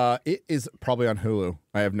 It is probably on Hulu.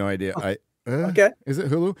 I have no idea. Okay. Is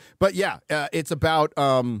it Hulu? But yeah, it's about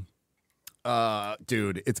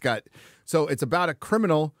dude. It's about a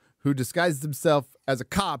criminal who disguises himself as a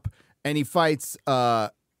cop, and he fights.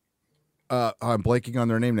 I'm blanking on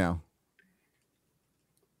their name now.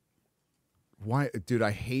 Why, dude?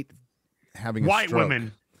 I hate having white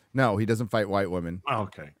women. No, he doesn't fight white women. Oh,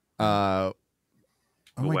 okay. Oh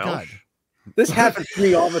my god, this happens to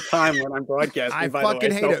me all the time when I'm broadcasting. I by fucking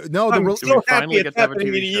the way, hate so it. No, I'm so happy it's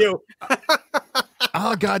happening to you.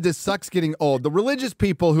 Oh god, this sucks getting old. The religious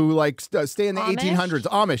people who like stay in the 1800s,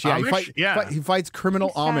 Amish. Yeah, he fights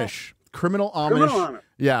criminal Amish. Criminal Amish.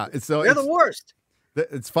 Yeah, they're the worst.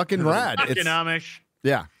 It's fucking rad. Fucking Amish.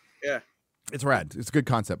 Yeah. Yeah. It's rad. It's a good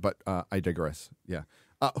concept, but I digress. Yeah.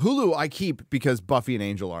 Hulu I keep because Buffy and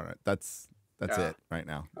Angel are on it. That's it right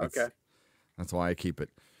now. That's why I keep it.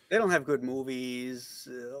 They don't have good movies,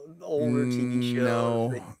 older TV shows.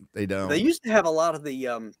 No, they don't. They used to have a lot of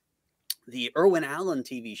the Irwin Allen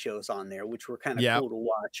TV shows on there, which were kind of cool to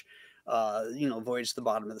watch. You know, Voyage to the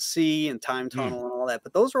Bottom of the Sea and Time Tunnel and all that.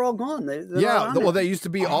 But those are all gone. They used to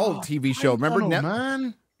be all TV show. Remember,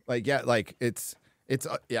 man? It's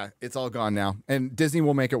all gone now. And Disney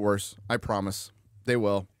will make it worse. I promise. They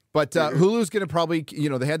will. But Hulu's going to probably,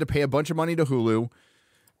 they had to pay a bunch of money to Hulu.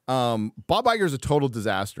 Bob Iger's a total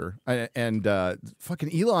disaster. And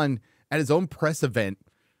fucking Elon at his own press event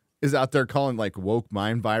is out there calling like woke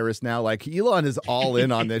mind virus now. Like Elon is all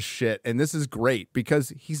in on this shit. And this is great because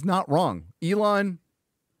he's not wrong. Elon,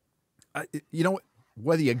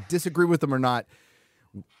 whether you disagree with him or not,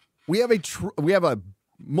 we have a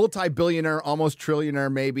multi-billionaire, almost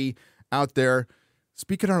trillionaire maybe out there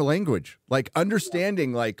speaking our language, like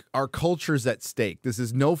understanding like our culture's at stake. This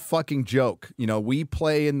is no fucking joke. We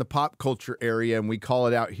play in the pop culture area and we call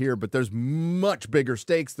it out here, but there's much bigger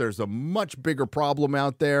stakes. There's a much bigger problem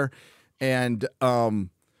out there. And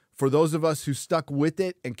for those of us who stuck with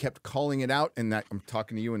it and kept calling it out, and that I'm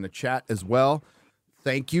talking to you in the chat as well,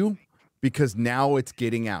 thank you. Because now it's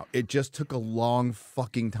getting out. It just took a long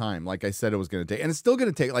fucking time, like I said it was going to take. And it's still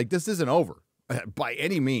going to take, like, this isn't over by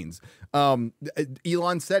any means.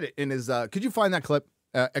 Elon said it in his, could you find that clip,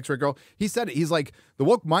 X-Ray Girl? He said it. He's like, the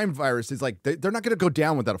woke mind virus is like, they're not going to go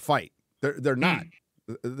down without a fight. They're not.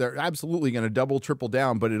 They're absolutely going to double, triple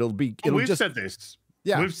down, but we've said this.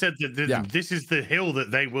 Yeah. We've said that this is the hill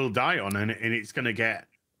that they will die on, and it's going to get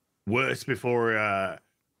worse before...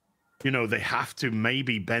 they have to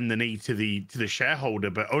maybe bend the knee to the shareholder,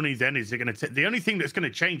 but only then is it going to. The only thing that's going to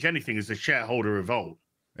change anything is the shareholder revolt.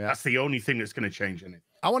 Yeah. That's the only thing that's going to change anything.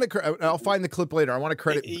 I'll find the clip later. I want to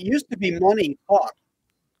credit. It used to be money talked.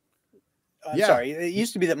 Sorry, it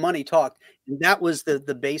used to be that money talked, and that was the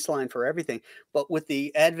baseline for everything. But with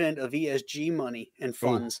the advent of ESG money and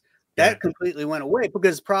funds, that completely went away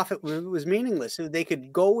because profit was meaningless. So they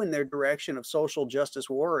could go in their direction of social justice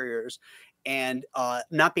warriors and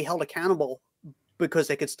not be held accountable because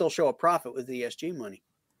they could still show a profit with the ESG money.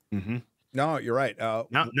 Mm-hmm. No, you're right.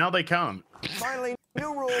 Now they can't. Finally,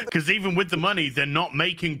 new rule. Because even with the money, they're not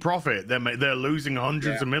making profit. They're losing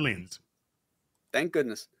hundreds of millions. Thank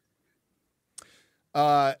goodness.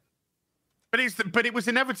 But it was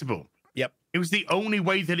inevitable. Yep. It was the only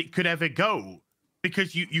way that it could ever go,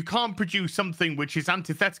 because you can't produce something which is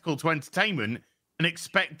antithetical to entertainment and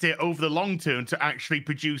expect it over the long term to actually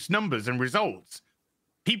produce numbers and results.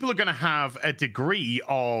 People are going to have a degree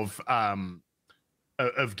of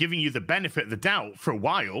giving you the benefit of the doubt for a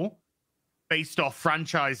while, based off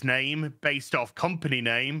franchise name, based off company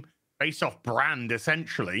name, based off brand,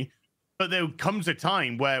 essentially. But there comes a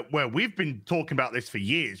time where we've been talking about this for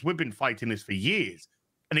years. We've been fighting this for years.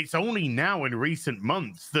 And it's only now in recent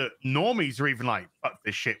months that normies are even like, fuck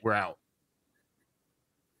this shit, we're out.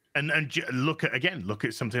 And look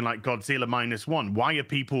at something like Godzilla -1. Why are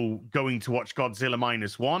people going to watch Godzilla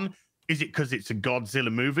 -1? Is it because it's a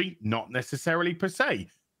Godzilla movie? Not necessarily per se.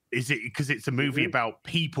 Is it because it's a movie about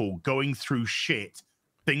people going through shit,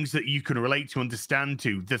 things that you can relate to, understand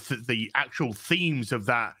to, the actual themes of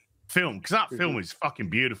that film? Because that film is fucking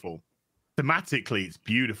beautiful. Thematically, it's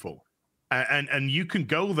beautiful. And you can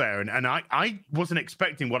go there. And I wasn't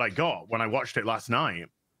expecting what I got when I watched it last night.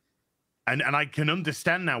 And I can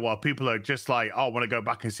understand now why people are just like, oh, I want to go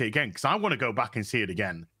back and see it again. Because I want to go back and see it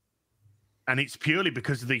again. And it's purely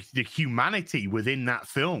because of the humanity within that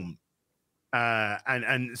film.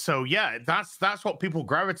 And so, yeah, that's what people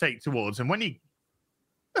gravitate towards. And when you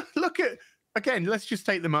look at, again, let's just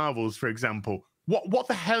take the Marvels, for example. What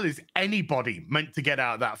the hell is anybody meant to get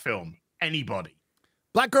out of that film? Anybody.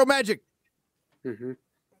 Black Girl Magic.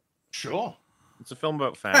 Sure. It's a film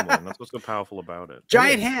about family, and that's what's so powerful about it.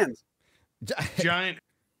 Giant hands. Giant.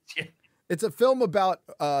 It's a film about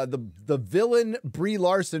the villain Brie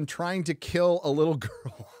Larson trying to kill a little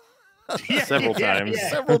girl. Several times.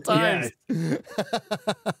 Several times.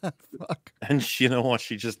 Fuck. And you know what?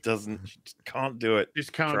 She just can't do it.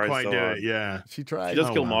 Just can't Tries quite so do hard. it. Yeah. She tried. She does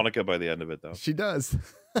kill Monica by the end of it, though. She does.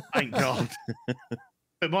 Thank God.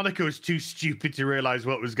 But Monica was too stupid to realize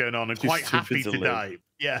what was going on and quite happy to die.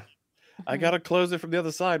 Yeah. I gotta close it from the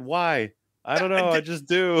other side. Why? I don't know. I just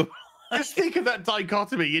do. Just think of that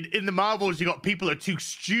dichotomy. In the Marvels, you got people who are too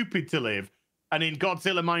stupid to live. And in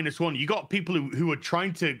Godzilla -1, you got people who are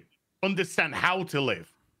trying to understand how to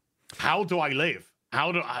live. How do I live?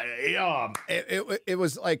 How do I? It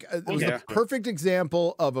was like the perfect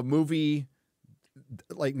example of a movie,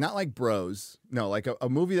 like not like Bros, no, like a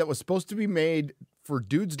movie that was supposed to be made for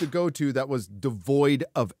dudes to go to that was devoid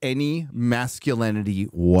of any masculinity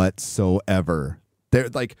whatsoever. They're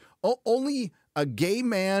like only a gay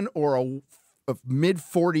man or a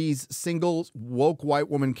mid-40s single woke white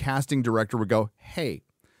woman casting director would go, hey,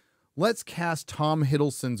 let's cast Tom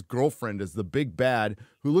Hiddleston's girlfriend as the big bad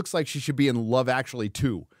who looks like she should be in Love Actually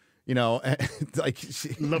 2. You know, like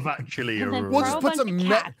Love Actually. We'll just put some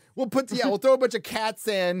we'll throw a bunch of cats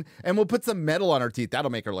in and we'll put some metal on her teeth.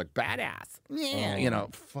 That'll make her look badass. Yeah, you know,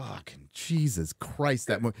 fucking Jesus Christ,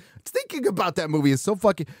 that movie. Thinking about that movie is so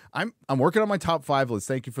fucking. I'm working on my top 5 list.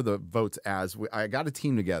 Thank you for the votes. I got a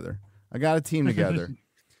team together.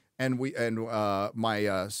 And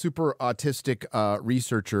my super autistic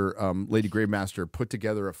researcher, Lady Gravemaster, put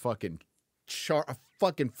together a fucking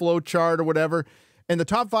flow chart or whatever. And the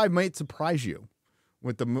top 5 might surprise you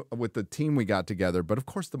with the team we got together. But of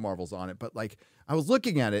course the Marvel's on it. But like I was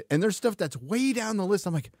looking at it and there's stuff that's way down the list.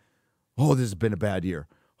 I'm like, oh, this has been a bad year.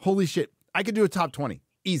 Holy shit. I could do a top 20.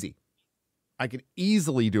 Easy. I could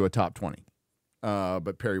easily do a top 20.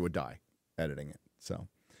 But Perry would die editing it. So,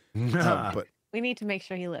 but we need to make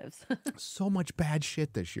sure he lives. so much bad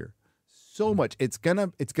shit this year. So much. It's gonna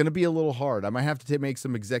be a little hard. I might have to make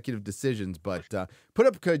some executive decisions, but put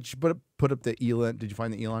up the Elon. Did you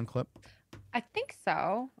find the Elon clip? I think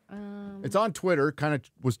so. It's on Twitter. Kind of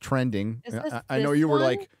was trending. Is this I know you were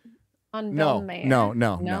like, on no. Oh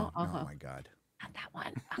my God, not that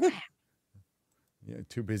one. Okay. Yeah,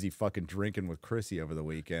 too busy fucking drinking with Chrissy over the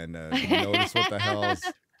weekend. Didn't notice what the hell's.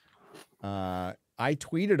 I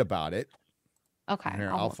tweeted about it. Okay.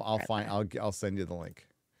 Here, I'll send you the link.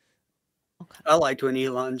 Okay. I liked when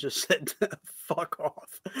Elon just said, fuck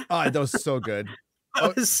off. Oh, that was so good.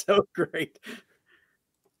 That was so great.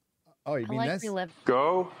 Oh, you mean that's...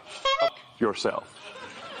 Go fuck yourself.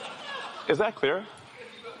 Is that clear?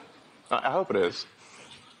 I hope it is.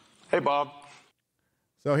 Hey, Bob.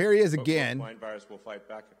 So here he is again.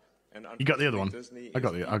 You got the other one. I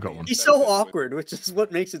got one. He's so awkward, which is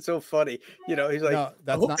what makes it so funny. You know, he's like, No,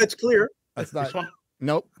 I hope that's clear. That's not.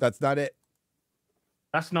 Nope, that's not it.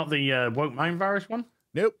 That's not the woke mind virus one?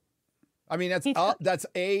 Nope. I mean, that's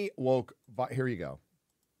a woke. Here you go.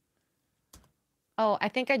 Oh, I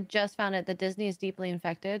think I just found it. The Disney is deeply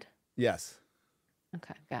infected. Yes.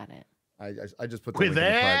 Okay, got it. I just put the link in the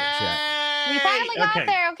private chat. We finally got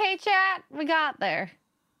there. Okay, chat. We got there.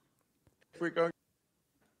 If we go.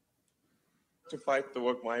 to fight the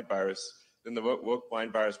woke mind virus, then the woke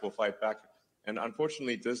mind virus will fight back. And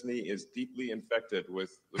unfortunately, Disney is deeply infected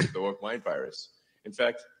with the woke mind virus. In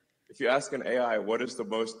fact, if you ask an AI, what is the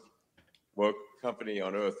most woke company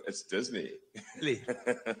on earth, it's Disney. Really?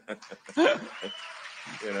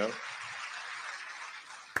 You know?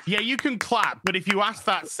 Yeah, you can clap, but if you ask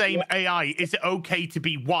that same AI, is it okay to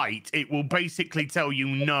be white? It will basically tell you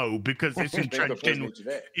no, because it's entrenched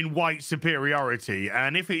in white superiority.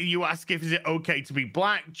 And if you ask if is it okay to be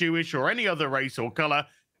black, Jewish, or any other race or color,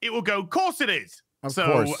 it will go, of course it is. Of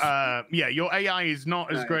course. Yeah, your AI is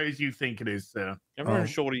not as great as you think it is, sir. I'm not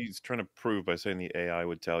sure what he's trying to prove by saying the AI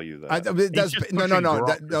would tell you that.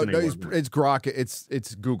 It's Grok.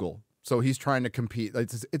 It's Google. So he's trying to compete.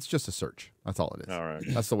 It's just a search. That's all it is. All right.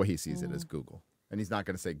 That's the way he sees it, as Google. And he's not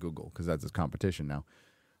going to say Google because that's his competition now.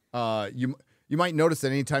 You might notice that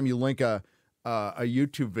anytime you link a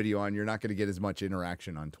YouTube video on, you're not going to get as much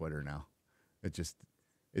interaction on Twitter now. It's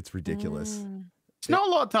ridiculous. It's not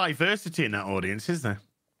a lot of diversity in that audience, is there?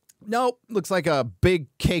 Nope. Looks like a big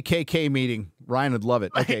KKK meeting. Ryan would love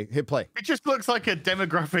it. Okay, hit play. It just looks like a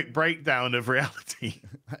demographic breakdown of reality.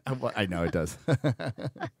 I know it does.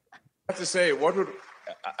 I have to say,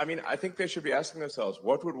 I think they should be asking themselves,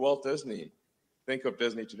 what would Walt Disney think of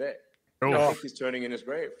Disney today? Oh. I think he's turning in his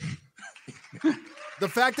grave. The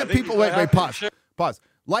fact that people wait, pause.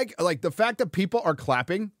 Like the fact that people are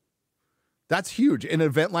clapping, that's huge. An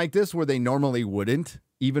event like this where they normally wouldn't,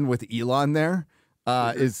 even with Elon there,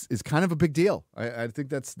 is kind of a big deal. I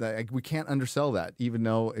think we can't undersell that, even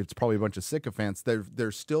though it's probably a bunch of sycophants.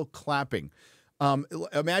 They're still clapping.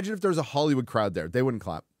 Imagine if there's a Hollywood crowd there. They wouldn't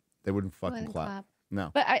clap. They wouldn't fucking clap.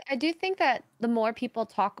 No. But I do think that the more people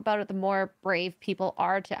talk about it, the more brave people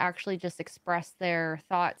are to actually just express their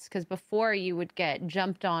thoughts. Because before you would get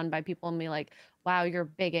jumped on by people and be like, wow, you're a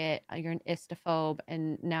bigot, you're an istophobe.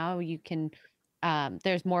 And now you can,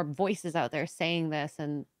 there's more voices out there saying this.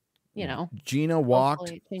 And, you know. Gina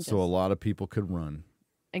walked so a lot of people could run.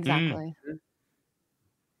 Exactly.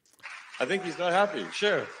 I think he's not happy.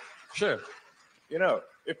 Sure. You know,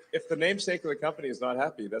 if the namesake of the company is not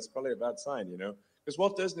happy, that's probably a bad sign, you know? Because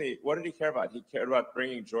Walt Disney, what did he care about? He cared about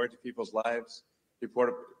bringing joy to people's lives. He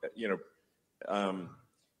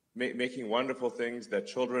making wonderful things that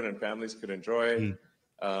children and families could enjoy. He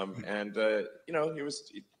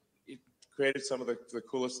created some of the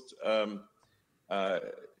coolest, art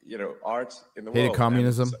in the world. Hated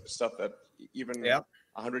communism. Stuff that even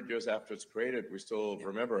 100 years after it's created, we still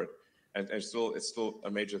remember it. And it's still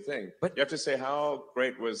a major thing. But you have to say, how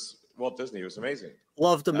great was Walt Disney? It was amazing.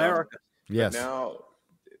 Loved America. Yes. But now,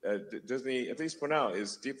 Disney, at least for now,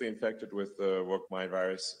 is deeply infected with the woke mind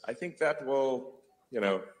virus. I think that will,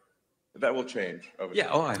 that will change. Over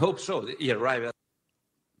time. I hope so. Yeah, right.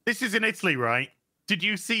 This is in Italy, right? Did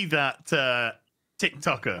you see that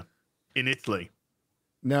TikToker in Italy?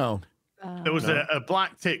 No. There was a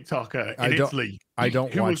black TikToker in Italy. I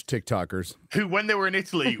don't watch TikTokers. Who, when they were in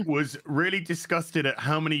Italy, was really disgusted at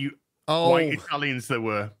how many white Italians there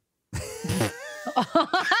were.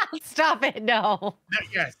 Stop it! No.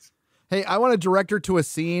 Yes. Hey, I want to direct her to a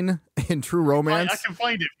scene in True Romance. I can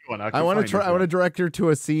find it if you want. I want to direct her to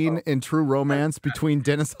a scene in True Romance between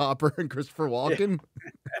Dennis Hopper and Christopher Walken.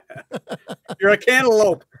 You're a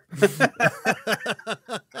cantaloupe.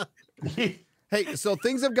 Hey, so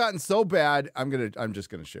things have gotten so bad. I'm just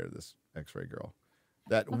gonna share this X-ray girl,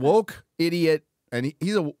 that woke idiot, and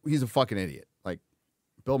he's a fucking idiot. Like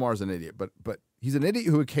Bill Maher's an idiot, but he's an idiot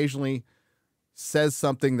who occasionally says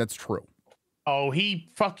something that's true. Oh, he's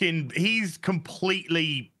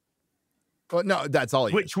completely. Well, no, that's all.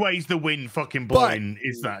 Which way's the wind fucking blowing?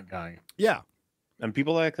 Is that guy? Yeah. And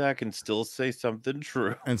people like that can still say something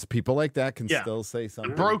true. And people like that can still say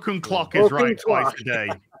something. A broken clock true. is right twice a day.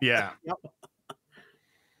 Yeah.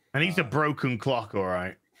 And he's a broken clock, all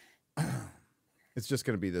right. It's just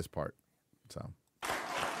going to be this part. So.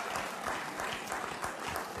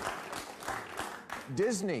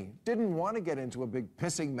 Disney didn't want to get into a big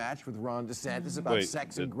pissing match with Ron DeSantis about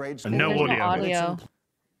sex in grade school. No audio.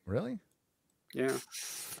 Really? Yeah.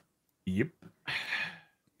 Yep.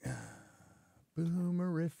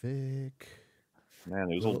 Boomerific.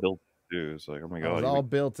 Man, it was all built too. It's like, oh my god. It was all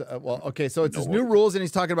built. Well, okay, so it's his new rules, and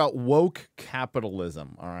he's talking about woke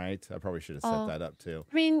capitalism. All right, I probably should have set that up too.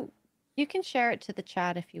 I mean, you can share it to the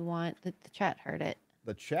chat if you want. The chat heard it.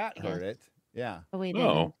 The chat heard it. Yeah. But we didn't.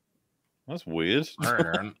 Oh, that's weird.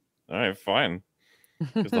 All right, fine.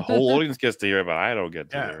 Because the whole audience gets to hear it, but I don't get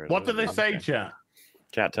to hear it. What do they say, chat?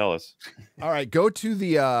 Chat, tell us. All right, go to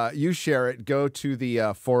the you share it. Go to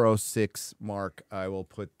the 406 mark. I will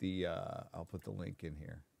put the I'll put the link in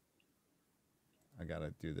here. I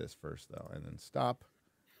gotta do this first though, and then stop.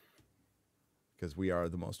 Because we are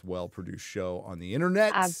the most well-produced show on the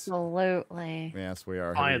internet. Absolutely. Yes, we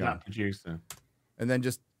are. Fire that producer. And then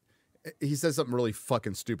he says something really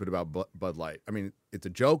fucking stupid about Bud Light. I mean, it's a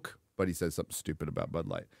joke, but he says something stupid about Bud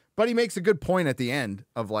Light. But he makes a good point at the end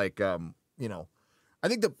of like, you know, I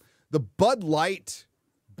think the Bud Light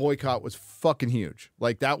boycott was fucking huge.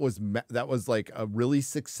 Like that was like a really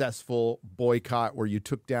successful boycott where you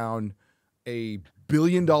took down a $1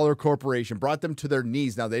 billion corporation, brought them to their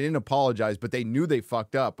knees. Now they didn't apologize, but they knew they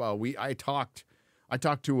fucked up. I talked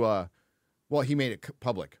to well, he made it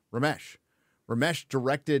public. Ramesh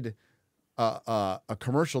directed a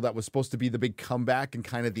commercial that was supposed to be the big comeback and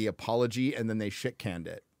kind of the apology, and then they shit canned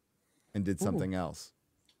it and did something else.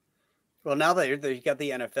 Well, now they've got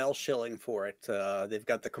the NFL shilling for it. They've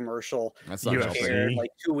got the commercial aired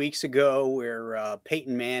like 2 weeks ago where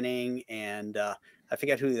Peyton Manning and I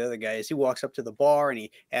forget who the other guy is. He walks up to the bar and he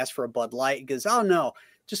asks for a Bud Light. He goes, "Oh no,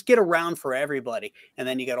 just get around for everybody." And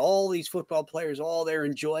then you got all these football players all there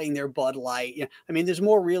enjoying their Bud Light. You know, I mean, there's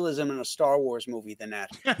more realism in a Star Wars movie than that.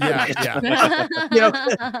 Yeah. You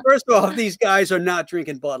know, first of all, these guys are not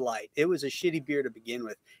drinking Bud Light. It was a shitty beer to begin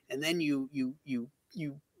with, and then you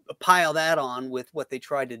pile that on with what they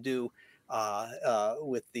tried to do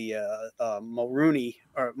with the Mulvaney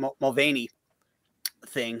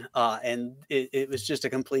thing, and it was just a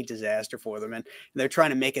complete disaster for them. And they're trying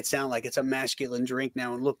to make it sound like it's a masculine drink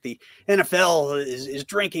now. And look, the NFL is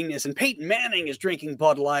drinking this, and Peyton Manning is drinking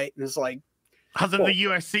Bud Light, and it's like, hasn't the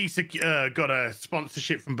USC got a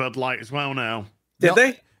sponsorship from Bud Light as well now? Did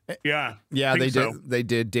they? Yeah, they did. They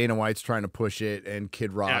did. Dana White's trying to push it, and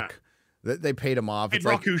Kid Rock. Yeah. They paid him off. Kid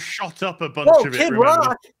Rock, who shot up a bunch of it. Kid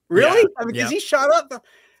Rock, really? Yeah. I mean, because he shot up.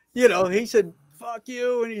 You know, he said, "Fuck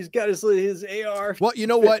you," and he's got his AR. Well, you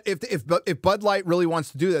know what? If Bud Light really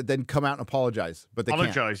wants to do that, then come out and apologize. But they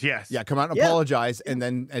apologize, can't. Yes. Yeah, come out and apologize, and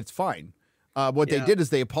then it's fine. What they did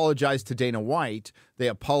is they apologized to Dana White, they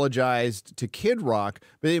apologized to Kid Rock,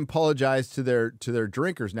 but they apologized to their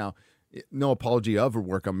drinkers. Now, no apology ever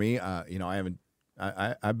work on me. You know,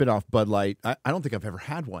 I've been off Bud Light. I don't think I've ever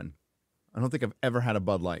had one. I don't think I've ever had a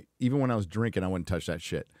Bud Light. Even when I was drinking, I wouldn't touch that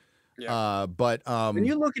shit. Yeah. But when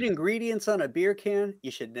you look at ingredients on a beer can,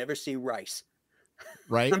 you should never see rice.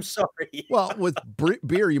 Right? I'm sorry. Well, with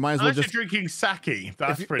beer, you might as well just drinking sake.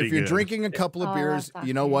 That's pretty good. If you're good. drinking a couple of beers,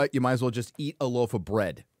 you know what? You might as well just eat a loaf of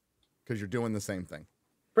bread because you're doing the same thing.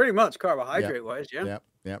 Pretty much carbohydrate wise, yeah.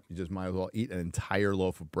 Yep. You just might as well eat an entire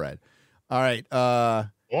loaf of bread. All right.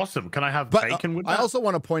 Awesome. Can I have bacon with that? I also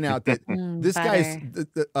want to point out that this guy's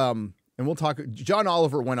and we'll talk. John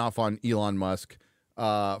Oliver went off on Elon Musk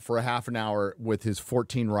for a half an hour with his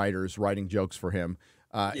 14 writers writing jokes for him.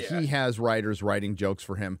 He has writers writing jokes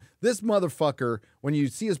for him. This motherfucker, when you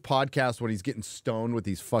see his podcast when he's getting stoned with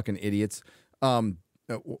these fucking idiots,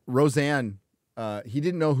 Roseanne, he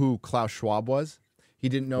didn't know who Klaus Schwab was. He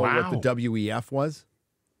didn't know what the WEF was.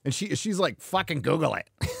 And she's like, fucking Google it.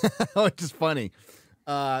 Which is funny.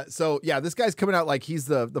 So yeah, this guy's coming out like he's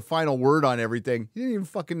the final word on everything. He didn't even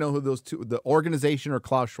fucking know who the organization or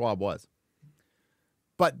Klaus Schwab was.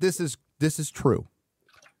 But this is true.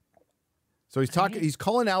 So he's talking. He's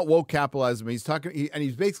calling out woke capitalism. He's talking, and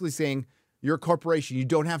he's basically saying, "You're a corporation. You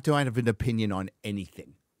don't have to have an opinion on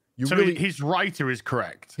anything." His writer is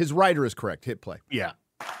correct. His writer is correct. Hit play. Yeah.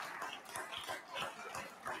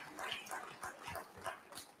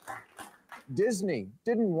 Disney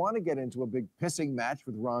didn't want to get into a big pissing match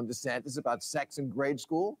with Ron DeSantis about sex in grade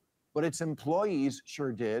school, but its employees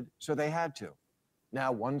sure did, so they had to.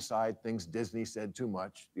 Now, one side thinks Disney said too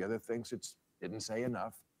much. The other thinks it didn't say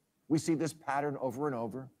enough. We see this pattern over and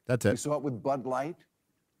over. That's it. We saw it with Bud Light.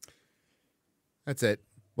 That's it.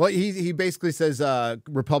 Well, he basically says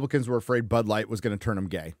Republicans were afraid Bud Light was going to turn them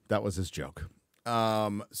gay. That was his joke.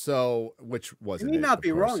 So, which wasn't. You may not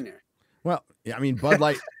be wrong there. Well, yeah, I mean, Bud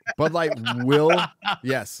Light will.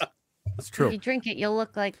 Yes, it's true. If you drink it, you'll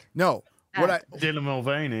look like Dylan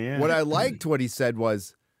Mulvaney. Yeah. What I liked what he said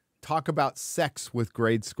was talk about sex with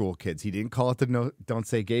grade school kids. He didn't call it the Don't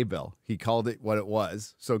Say Gay bill. He called it what it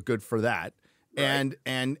was. So good for that. Right.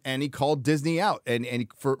 And he called Disney out and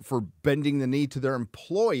for bending the knee to their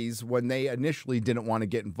employees when they initially didn't want to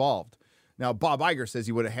get involved. Now, Bob Iger says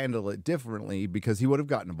he would have handled it differently because he would have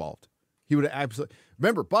gotten involved. He would have absolutely.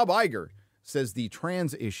 Remember, Bob Iger says the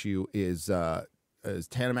trans issue is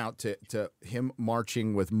tantamount to him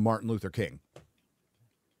marching with Martin Luther King.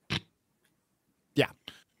 Yeah.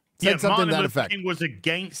 Said something Martin to that Luther effect. King was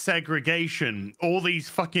against segregation. All these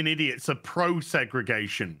fucking idiots are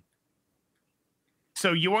pro-segregation.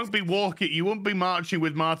 So you won't be marching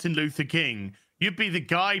with Martin Luther King. You'd be the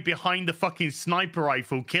guy behind the fucking sniper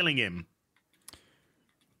rifle killing him.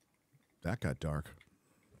 That got dark.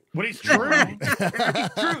 Well, it's true.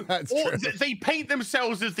 It's true. That's Or true. they paint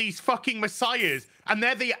themselves as these fucking messiahs, and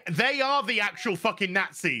they are the actual fucking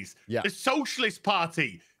Nazis. Yeah. The Socialist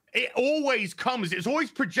Party. It always comes. It's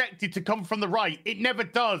always projected to come from the right. It never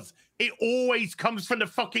does. It always comes from the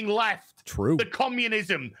fucking left. True. The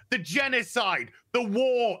communism, the genocide, the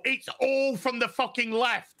war. It's all from the fucking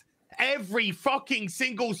left. Every fucking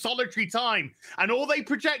single solitary time. And all they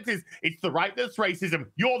project is, it's the right that's racism.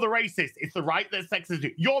 You're the racist. It's the right that's sexist.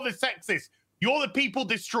 You're the sexist. You're the people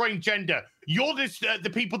destroying gender. You're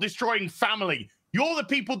the people destroying family. You're the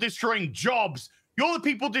people destroying jobs. You're the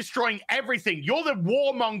people destroying everything. You're the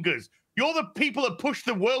warmongers. You're the people that push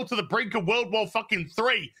the world to the brink of World War fucking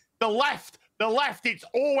III. The left, it's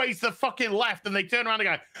always the fucking left. And they turn around and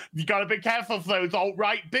go, you got to be careful for those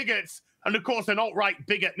alt-right bigots. And of course, an alt-right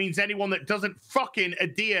bigot means anyone that doesn't fucking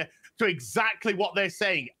adhere to exactly what they're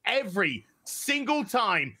saying. Every single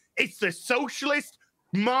time, it's the socialist,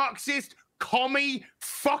 Marxist, commie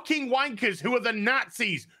fucking wankers who are the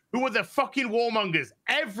Nazis, who are the fucking warmongers.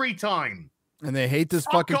 Every time. And they hate this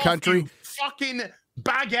Fuck fucking off, country. you fucking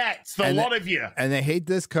baguettes, the lot of you. And they hate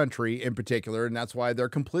this country in particular, and that's why they're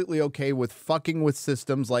completely okay with fucking with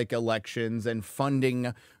systems like elections and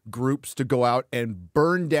funding groups to go out and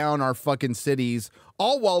burn down our fucking cities,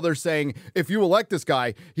 all while they're saying, if you elect this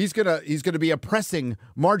guy, he's gonna be oppressing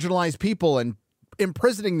marginalized people and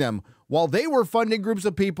imprisoning them. While they were funding groups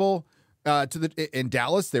of people in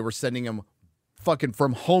Dallas, they were sending them fucking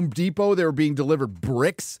from Home Depot. They were being delivered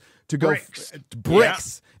bricks to go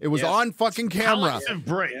bricks. Yeah. It was on fucking camera. Pallets of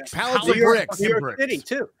bricks. Pallets of bricks. New York City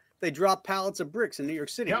too. They dropped pallets of bricks in New York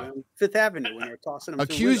City on Fifth Avenue when they were tossing them.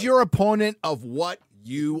 Accuse your opponent of what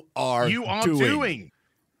you are doing.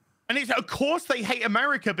 And it's, of course they hate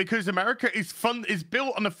America because America is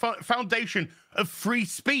built on the foundation of free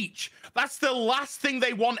speech. That's the last thing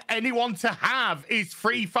they want anyone to have is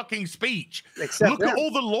free fucking speech. Look at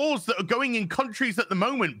all the laws that are going in countries at the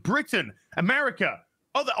moment. Britain, America,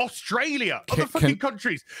 Australia, other fucking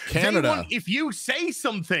countries. Canada. If you say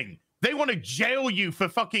something, they want to jail you for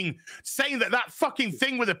fucking saying that fucking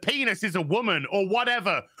thing with a penis is a woman or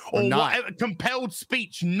whatever. Or whatever compelled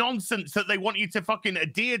speech nonsense that they want you to fucking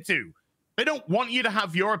adhere to. They don't want you to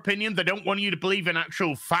have your opinion. They don't want you to believe in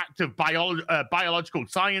actual fact of biological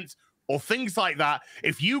science or things like that.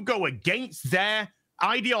 If you go against their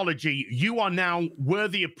ideology, you are now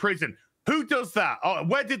worthy of prison. Who does that? Oh,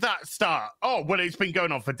 where did that start? Oh, well, it's been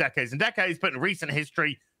going on for decades and decades, but in recent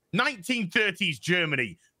history, 1930s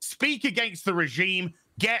Germany. Speak against the regime,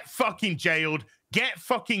 get fucking jailed, get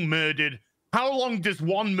fucking murdered. How long does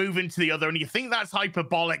one move into the other? And you think that's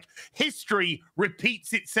hyperbolic? History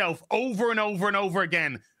repeats itself over and over and over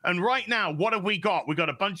again. And right now, what have we got? We got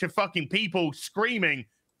a bunch of fucking people screaming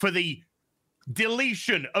for the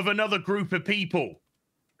deletion of another group of people.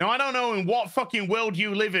 Now, I don't know in what fucking world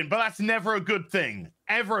you live in, but that's never a good thing.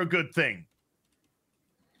 Ever a good thing.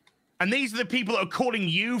 And these are the people that are calling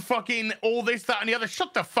you fucking all this, that, and the other.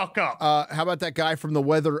 Shut the fuck up. How about that guy from the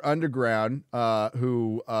Weather Underground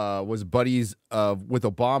who was buddies with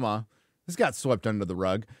Obama? This got swept under the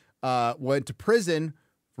rug. Went to prison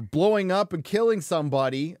for blowing up and killing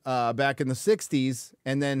somebody back in the 60s,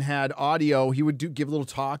 and then had audio. He would give little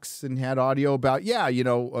talks and had audio about,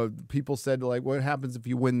 people said, like, what happens if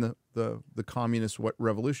you win the communist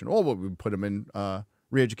revolution? Oh, well, we put him in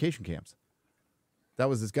re-education camps. That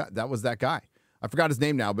was this guy. That was that guy. I forgot his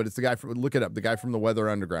name now, but it's the guy from, look it up, the guy from the Weather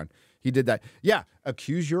Underground. He did that. Yeah,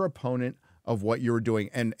 accuse your opponent of what you were doing.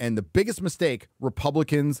 And the biggest mistake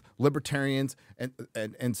Republicans, libertarians, and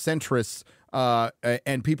centrists,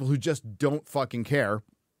 and people who just don't fucking care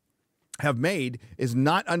have made is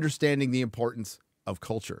not understanding the importance of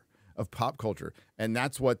culture, of pop culture. And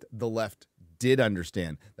that's what the left did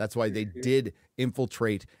understand. That's why they did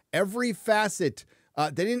infiltrate every facet.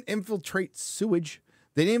 They didn't infiltrate sewage.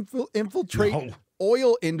 They didn't infiltrate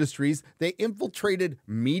oil industries. They infiltrated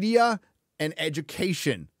media and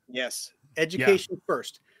education. Yes, education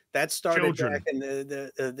first. That started back in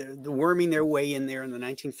the worming their way in there in the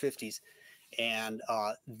 1950s. And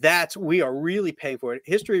we are really paying for it.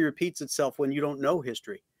 History repeats itself when you don't know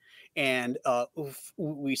history. And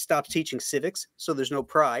we stopped teaching civics, so there's no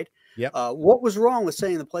pride. Yep. What was wrong with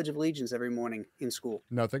saying the Pledge of Allegiance every morning in school?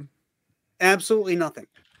 Nothing. Absolutely nothing.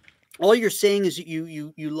 All you're saying is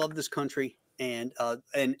you love this country and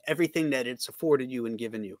everything that it's afforded you and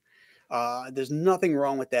given you. There's nothing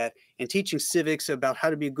wrong with that. And teaching civics about how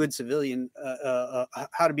to be a good civilian,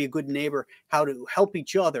 how to be a good neighbor, how to help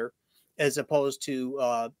each other as opposed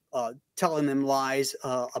to telling them lies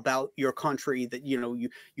about your country, that you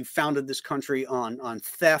founded this country on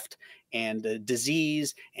theft and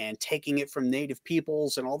disease and taking it from native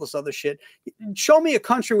peoples and all this other shit. Show me a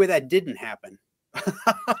country where that didn't happen.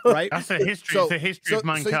 Right? That's a history. It's the history of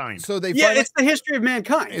mankind. So they it's the history of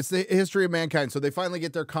mankind. It's the history of mankind. So they finally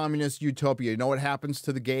get their communist utopia. You know what happens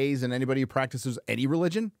to the gays and anybody who practices any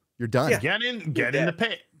religion? You're done. Yeah. Get in the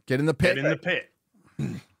pit. Get in the pit. Get in the pit.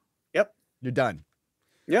 Yep. You're done.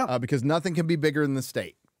 Yeah. Because nothing can be bigger than the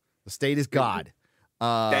state. The state is God.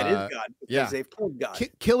 That is God. Because yeah. they've told God.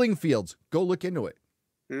 Killing Fields. Go look into it.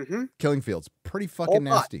 Mm-hmm. Killing Fields. Pretty fucking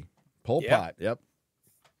nasty. Pol Yep. Pot. Yep.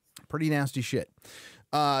 Pretty nasty shit.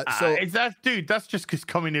 Is that, dude? That's just because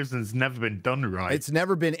communism's never been done right. It's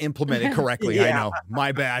never been implemented correctly. I know.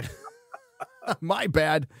 My bad. My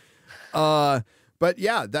bad. But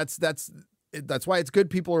yeah, that's why it's good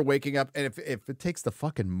people are waking up. And if it takes the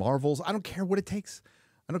fucking Marvels, I don't care what it takes.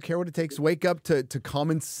 I don't care what it takes. Wake up to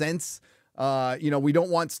common sense. We don't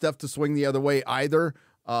want stuff to swing the other way either.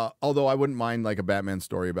 Although I wouldn't mind like a Batman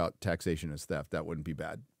story about taxation as theft. That wouldn't be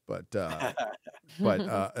bad. But other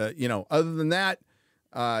than that,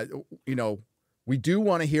 we do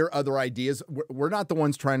want to hear other ideas. We're not the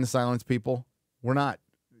ones trying to silence people. We're not.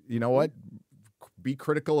 You know what? Be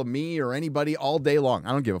critical of me or anybody all day long.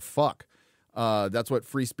 I don't give a fuck. That's what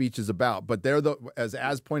free speech is about. But they're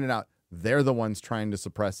as pointed out, they're the ones trying to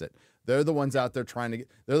suppress it. They're the ones out there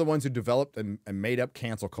they're the ones who developed and made up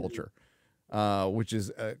cancel culture, which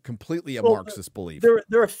is completely a Marxist belief.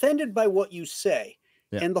 They're offended by what you say.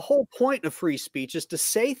 Yeah. And the whole point of free speech is to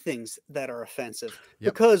say things that are offensive.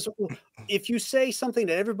 Yep. Because if you say something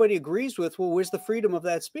that everybody agrees with, well, where's the freedom of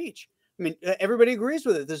that speech? I mean, everybody agrees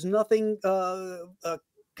with it. There's nothing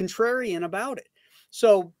contrarian about it.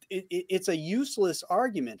 So it's a useless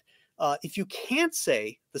argument if you can't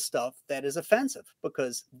say the stuff that is offensive,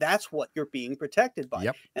 because that's what you're being protected by.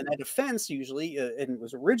 Yep. And that offense usually, and it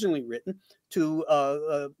was originally written to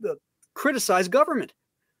criticize government,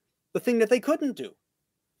 the thing that they couldn't do.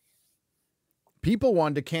 People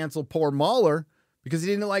wanted to cancel poor Mahler because he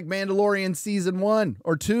didn't like Mandalorian season 1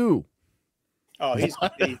 or 2. Oh, he's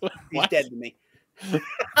dead to me.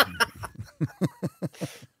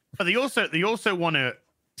 But they also want to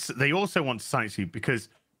silence you because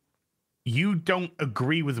you don't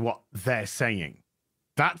agree with what they're saying.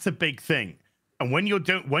 That's a big thing. And when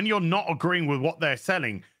you're not agreeing with what they're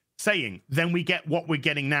saying, then we get what we're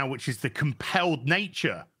getting now, which is the compelled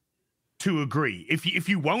nature to agree. If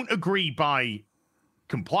you won't agree by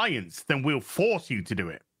compliance, then we'll force you to do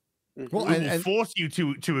it. Well, we will force you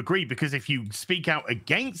to agree, because if you speak out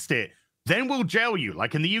against it, then we'll jail you.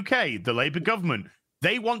 Like in the UK, the Labour government,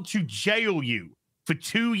 they want to jail you for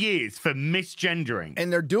 2 years for misgendering.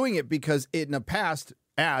 And they're doing it because in the past,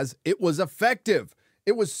 as it was effective.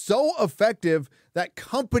 It was so effective that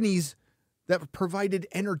companies that provided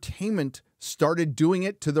entertainment started doing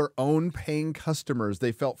it to their own paying customers.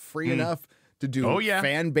 They felt free enough to do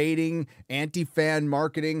fan baiting, anti-fan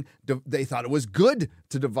marketing. They thought it was good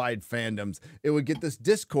to divide fandoms. It would get this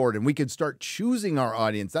discord and we could start choosing our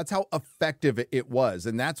audience. That's how effective it was.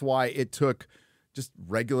 And that's why it took just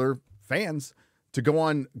regular fans to go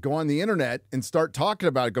on the internet and start talking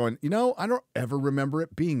about it, going, I don't ever remember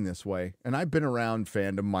it being this way. And I've been around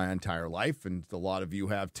fandom my entire life, and a lot of you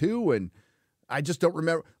have too. And I just don't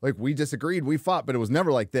remember, like, we disagreed, we fought, but it was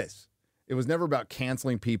never like this. It was never about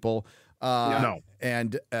canceling people. No.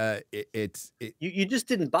 And you just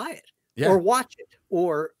didn't buy it or watch it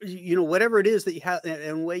or, whatever it is that you have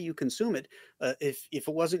and way you consume it. If it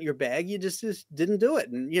wasn't your bag, you just didn't do it.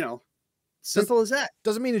 And, simple as that.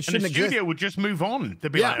 Doesn't mean it shouldn't exist. The studio would just move on.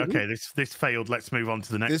 They'd be like, okay, this failed. Let's move on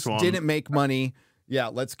to the next one. This didn't make money. Yeah,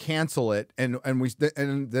 let's cancel it. And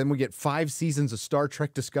then we get 5 seasons of Star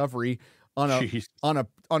Trek Discovery on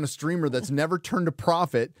a streamer that's never turned a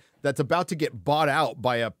profit, that's about to get bought out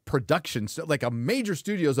by a production, like a major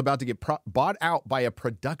studio is about to get bought out by a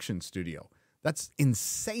production studio. That's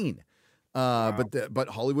insane. Wow. But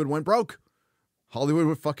Hollywood went broke.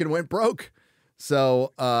 Hollywood fucking went broke.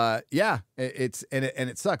 So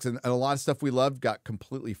it sucks, and a lot of stuff we loved got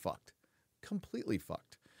completely fucked.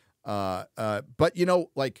 But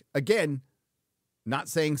like, again, not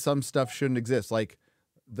saying some stuff shouldn't exist, like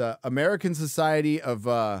the American Society of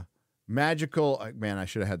Magical. Man, I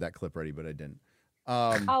should have had that clip ready, but I didn't.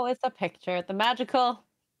 It's a picture. The magical.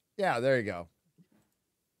 Yeah, there you go.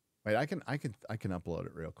 Wait, I can upload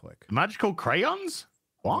it real quick. Magical crayons?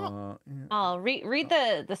 What? Read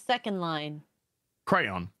the second line.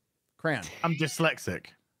 Crayon. I'm dyslexic.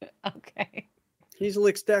 Okay. He's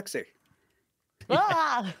dyslexic.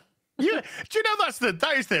 Yeah, do you know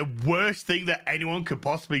that is the worst thing that anyone could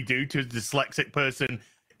possibly do to a dyslexic person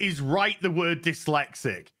is write the word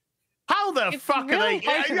dyslexic. How the fuck really are they?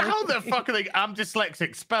 hard to How the read. fuck are they? I'm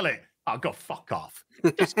dyslexic. Spell it. Oh, go fuck off.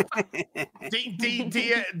 The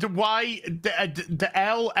Y, the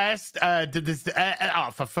L S. Oh,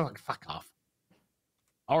 for fuck off.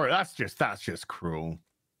 All right, that's just cruel.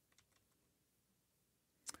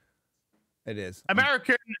 It is.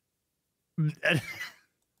 American.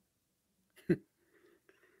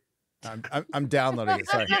 I'm downloading it.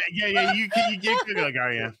 Sorry. Yeah. You can go,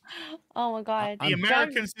 yeah. Oh my god. The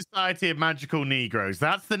American Society of Magical Negroes.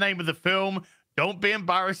 That's the name of the film. Don't be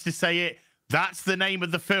embarrassed to say it. That's the name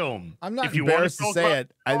of the film. I'm not If you embarrassed to talk say about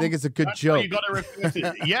it. I think it's a good that's joke. what you got to refer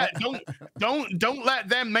to. Yeah, don't let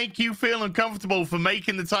them make you feel uncomfortable for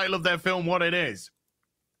making the title of their film what it is.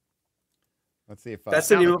 Let's see if That's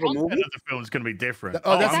the name the of a content movie. of the film is going to be different.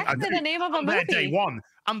 That's actually the name of a I'm there day movie. one.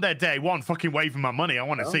 I'm there day one, fucking waving my money. I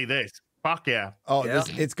want to see this. Fuck yeah. Oh, Yeah.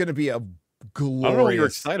 it's going to be a glorious. I don't know what you're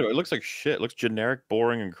excited about. It looks like shit. It looks generic,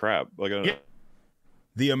 boring, and crap. Like Yeah.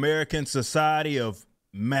 The American Society of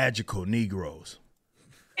Magical Negroes.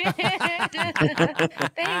 Thanks, Grandpa.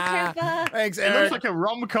 Thanks, It Eric. looks like a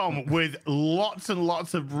rom-com with lots and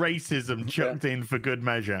lots of racism chucked in for good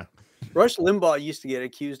measure. Rush Limbaugh used to get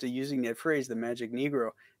accused of using that phrase, the magic Negro,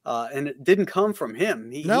 and it didn't come from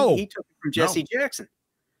him. He took it from Jesse Jackson.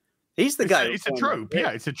 He's the guy. It's a trope. Yeah,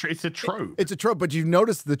 it's a trope. It's a trope, but you've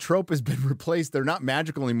noticed the trope has been replaced. They're not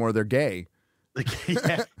magical anymore. They're gay.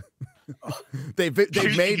 Yeah. They've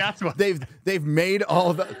made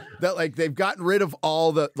all that like they've gotten rid of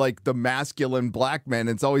all the like the masculine black men.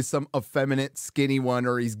 It's always some effeminate skinny one,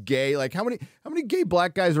 or he's gay. Like how many gay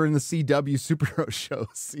black guys are in the CW superhero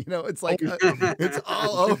shows? You know, it's like it's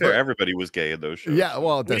all To be fair, over. everybody was gay in those shows. Yeah,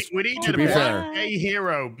 well, that's, we need to a be black fair. gay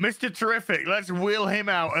hero, Mr. Terrific. Let's wheel him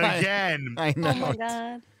out again. I know. Oh my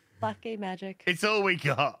god. Black gay magic. It's all we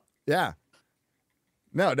got. Yeah.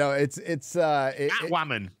 No, it's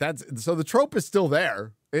Catwoman. That's so the trope is still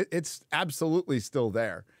there. It's absolutely still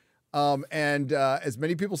there. And as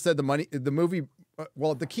many people said, the movie,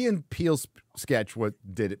 the Key and Peele sketch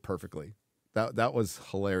did it perfectly. That was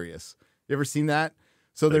hilarious. You ever seen that?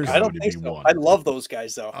 So there's I don't think so. I love those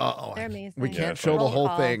guys though. They're amazing. we can't show the whole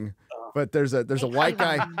thing. But there's a white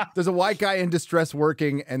guy. There's a white guy in distress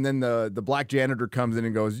working, and then the black janitor comes in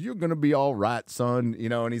and goes, "You're gonna be all right, son," you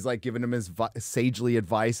know, and he's like giving him his sagely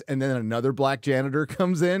advice. And then another black janitor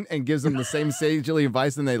comes in and gives him the same sagely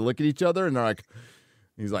advice, and they look at each other and they're like,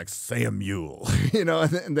 he's like Samuel, you know,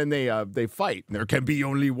 and then they fight. There can be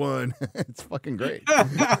only one. It's fucking great.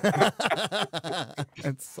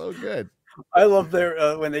 It's so good. I love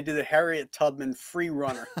their when they did the Harriet Tubman free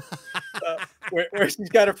runner, where she's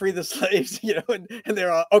got to free the slaves, you know, and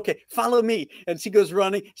they're all, okay, follow me. And she goes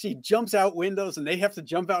running. She jumps out windows, and they have to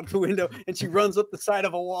jump out the window, and she runs up the side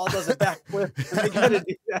of a wall, does a backflip, and they got to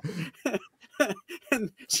do that. And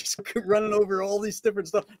she's running over all these different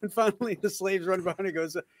stuff. And finally, the slaves run behind her and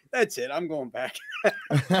goes, "That's it. I'm going back."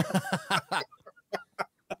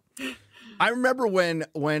 I remember when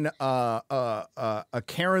a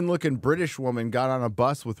Karen-looking British woman got on a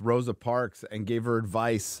bus with Rosa Parks and gave her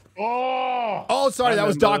advice. Oh, sorry, that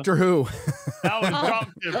was Doctor Who. That was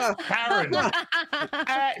Dr. Karen.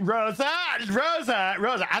 Rosa,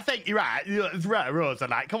 I think you're right. Rosa,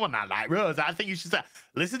 like, come on now, like, Rosa, I think you should say,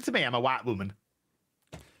 listen to me, I'm a white woman.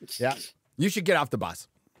 Yeah, you should get off the bus,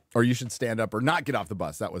 or you should stand up, or not get off the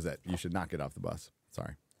bus. That was it. You should not get off the bus.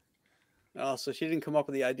 Sorry. Oh, so she didn't come up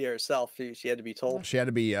with the idea herself. She had to be told. She had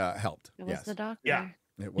to be helped. It was the doctor. Yeah.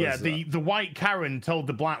 It was, Yeah, the white Karen told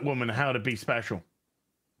the black woman how to be special.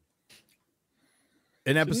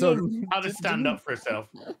 An episode. How to stand up for herself.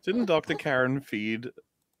 Didn't Dr. Karen feed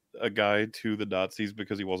a guy to the Nazis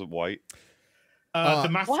because he wasn't white? The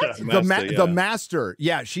master. What? The master.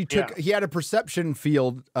 Yeah, she took. He had a perception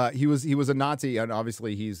field. He was a Nazi, and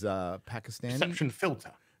obviously he's Pakistani. Perception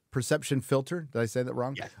filter. Perception filter. Did I say that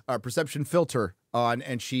wrong? Yeah. Perception filter on,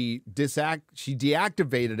 and she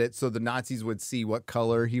deactivated it so the Nazis would see what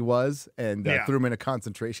color he was, and threw him in a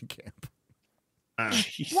concentration camp.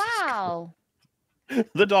 Wow.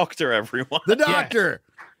 The doctor, everyone. The doctor.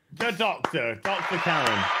 The doctor. Dr.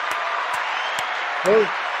 Karen. Those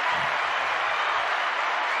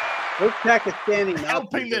Pakistani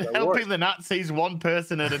Helping the Nazis one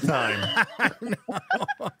person at a time.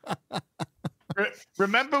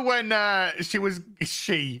 Remember when she was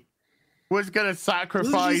going to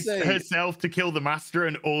sacrifice herself to kill the master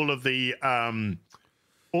and all of the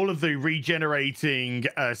regenerating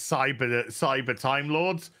cyber time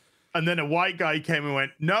lords, and then a white guy came and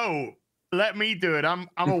went, "No, Let me do it. I'm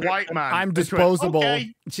a white man. I'm And she went, disposable.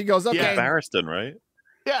 "Okay." She goes, okay. Yeah, Barristan, right?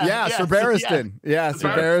 Yeah, Sir Barristan. Yeah, Sir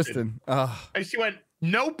Barristan. And she went,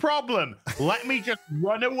 "No problem. Let me just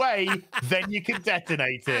run away. Then you can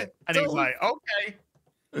detonate it." And he's like, "Okay."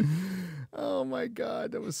 Oh my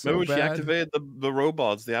God, that was so Remember when she bad. activated the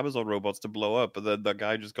robots, the Amazon robots, to blow up, but then the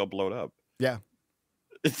guy just got blown up. Yeah.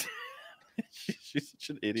 She's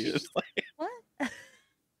such an idiot. What?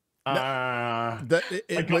 I got I'm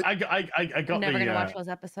never the, gonna watch those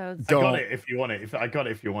episodes. I got it if you want it. I got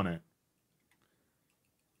it if you want it.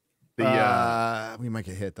 The we might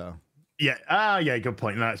get hit though. Yeah. Yeah. Good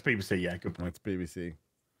point. No, it's BBC. Yeah. Good point. It's BBC.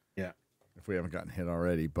 Yeah. If we haven't gotten hit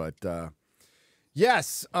already, but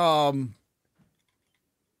yes.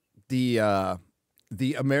 Wait,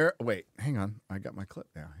 hang on. I got my clip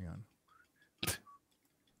now. Hang on.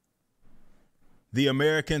 The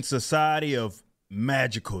American Society of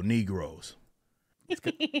Magical Negroes. You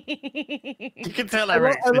can tell I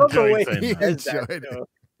Eric's love the way enjoying he that. says that, though.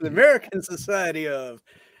 The American Society of.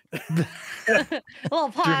 Little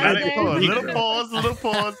pause Dramatic there. pause. Little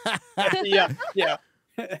pause. Yeah.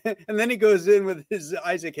 And then he goes in with his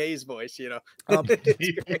Isaac Hayes voice, you know.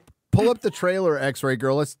 It's great. Pull up the trailer, X-Ray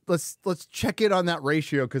Girl. Let's check in on that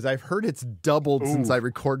ratio because I've heard it's doubled since I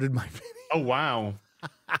recorded my video. Oh wow.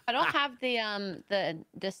 I don't have the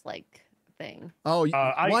dislike thing. Oh, what?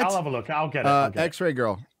 I'll have a look. I'll get it. X-Ray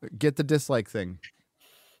Girl, get the dislike thing.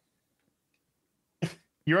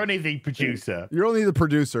 You're only the producer. You're only the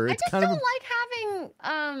producer. I It's just kind don't of like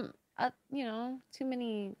having too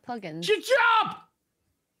many plugins. Good job.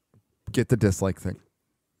 get the dislike thing.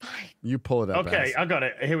 You pull it up. Okay, Ass. I got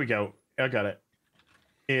it. Here we go. I got it.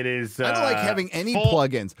 It is. I don't like having any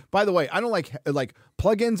plugins. By the way, I don't like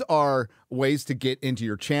plugins are ways to get into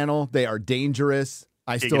your channel. They are dangerous.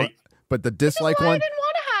 But the dislike one. I didn't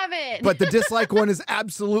want to have it. But the dislike one is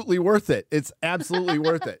absolutely worth it. It's absolutely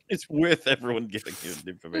worth it. It's worth everyone giving you the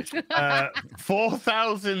information.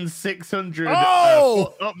 4,600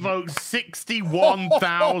 upvotes,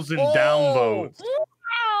 61,000 downvotes.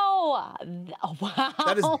 Wow. Wow.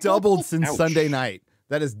 That is doubled since Sunday night.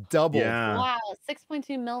 That is doubled. Yeah. Wow.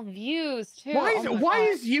 6.2 mil views too. Why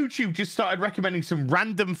is YouTube just started recommending some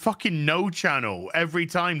random fucking no channel every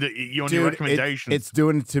time that you're on your recommendations? It's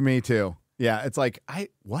doing it to me too. Yeah, it's like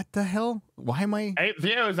what the hell? Why am I 8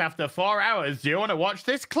 views after 4 hours? Do you want to watch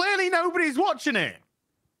this? Clearly nobody's watching it.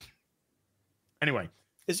 Anyway.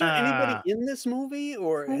 Is there anybody in this movie,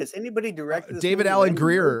 or has anybody directed this David movie? Allen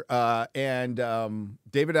Greer and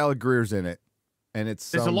David Allen Greer's in it. And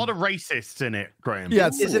There's a lot of racists in it, Graham. Yeah,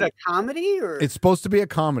 Is it a comedy or? It's supposed to be a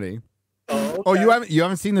comedy. Oh, okay. Oh, you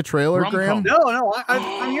haven't seen the trailer, Graham? No.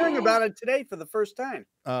 I'm hearing about it today for the first time.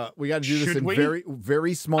 We got to do this Should in we? very,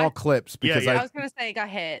 very small clips because I was gonna say it got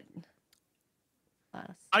hit.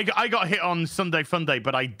 I got hit on Sunday Funday,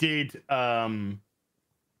 but I did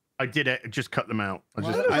just cut them out.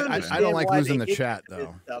 I don't like losing the chat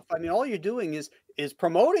though. Stuff. I mean, all you're doing is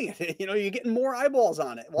promoting it. You know, you're getting more eyeballs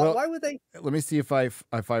on it. Why would they? Let me see if I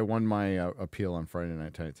won my appeal on Friday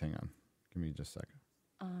Night Tights. Hang on, give me just a second.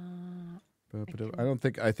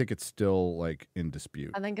 I think it's still like in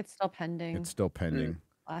dispute. I think it's still pending. It's still pending.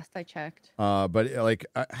 Last I checked. But like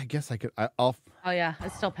I guess I could. I'll. Oh yeah,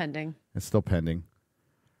 it's still pending. It's still pending.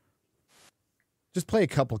 Just play a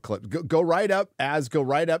couple clips. Go right up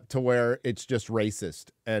to where it's just racist,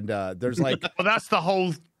 and there's like. Well, that's the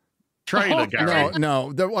whole trailer, Gary.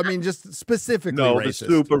 No. I mean, just specifically No, racist. the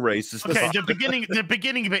super racist. Okay, the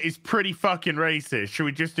beginning bit is pretty fucking racist. Should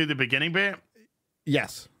we just do the beginning bit?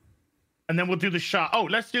 Yes. And then we'll do the shark. Oh,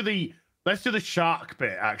 let's do the shark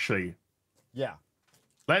bit actually. Yeah.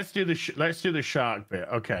 Let's do the shark bit.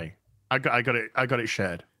 Okay. I got it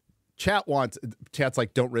shared. Chat's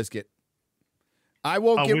like, don't risk it. I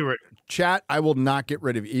won't chat. I will not get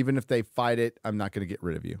rid of you. Even if they fight it, I'm not going to get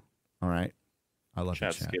rid of you. All right. I love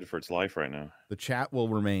Chat's the chat. scared for its life right now. The chat will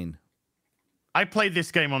remain. I played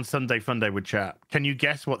this game on Sunday Funday with chat. Can you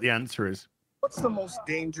guess what the answer is? What's the most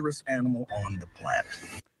dangerous animal on the planet?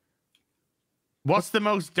 What's the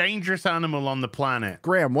most dangerous animal on the planet?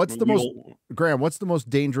 Graham, what's the most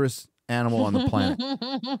dangerous animal on the planet?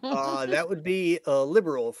 That would be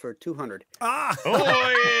liberal for 200. Oh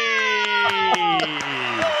my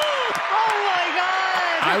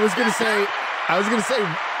god! I was gonna say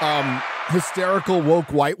hysterical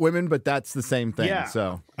woke white women, but that's the same thing. Yeah.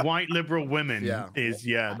 So white liberal women is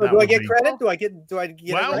So do I get credit? Do I get it right?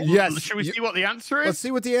 yes. Should we see what the answer is? Let's see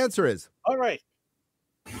what the answer is. All right.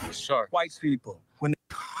 Sure. White people.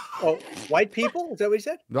 Oh, white people? Is that what he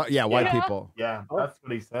said? Yeah, white people. Yeah, that's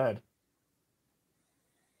what he said.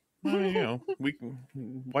 Well, you know,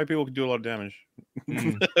 white people can do a lot of damage.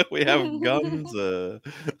 We have guns,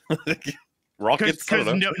 rockets.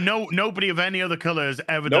 Because nobody of any other color has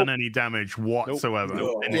ever done any damage whatsoever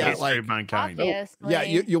in the history of mankind. Yeah,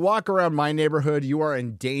 you walk around my neighborhood, you are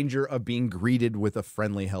in danger of being greeted with a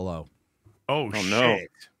friendly hello. Oh no.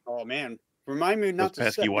 shit. Oh man, remind me not to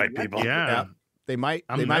pesky set white my people. neck. Yeah. They might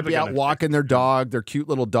I'm they might never be out gonna walking their dog, their cute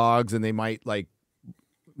little dogs, and they might like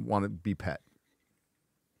want to be pet.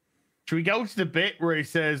 Should we go to the bit where he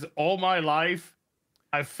says, "All my life,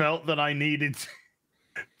 I felt that I needed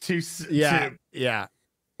to." Yeah.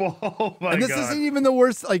 Oh my And this god! isn't even the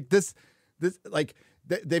worst. Like this like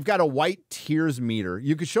they've got a white tears meter.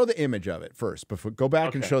 You could show the image of it first. Before go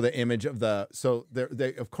back and Okay. show the image of the. So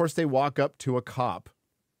they of course they walk up to a cop,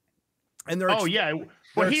 and they're Oh yeah. Well,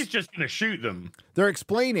 they're he's just gonna shoot them. They're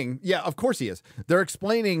explaining. Yeah, of course he is. They're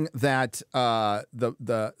explaining that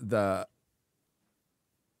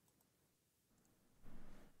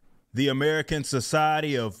the American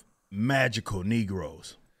Society of Magical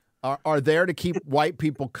Negroes are there to keep white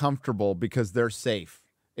people comfortable because they're safe.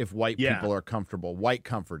 If white Yeah. people are comfortable, white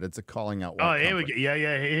comfort. It's a calling out. Oh, White here we comfort. go.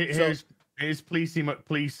 Yeah. So- Here's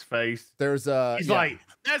police face. There's a. He's yeah. like,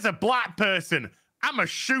 "There's a black person. I'ma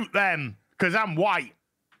shoot them because I'm white."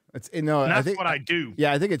 It's no. And I that's think what I do.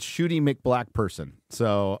 Yeah, I think it's Shooty McBlack person.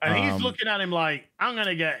 So And he's looking at him like, "I'm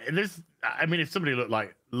gonna get this." I mean, if somebody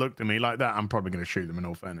looked at me like that, I'm probably gonna shoot them. In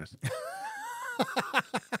all fairness,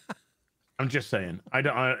 I'm just saying.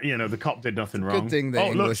 The cop did nothing wrong. Good thing the Oh,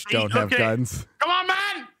 look, English see, don't have look at- guns. Come on,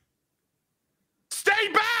 man! Stay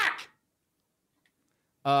back!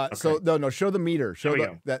 So no, show the meter. Show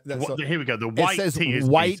Here we the go. so Here we go. The it white says tears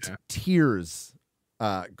white meter. tears.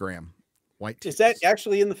 Graham, white. Tears. Is that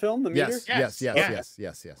actually in the film? The meter? Yes.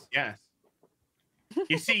 Yes.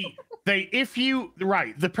 You see,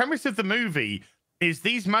 the premise of the movie is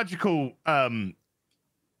these magical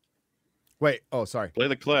Wait. Oh, sorry. Play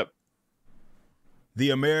the clip.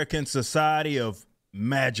 the American Society of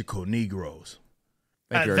Magical Negroes.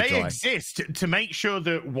 Thank you, they Joy. exist to make sure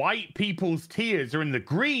that white people's tears are in the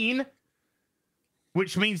green,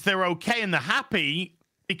 which means they're okay and they're happy,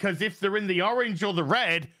 because if they're in the orange or the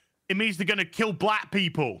red, it means they're going to kill black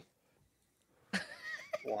people.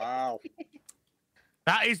 Wow.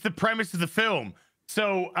 That is the premise of the film.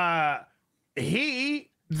 So the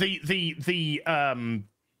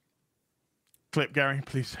clip, Gary,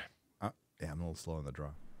 please. Yeah, I'm a little slow on the draw.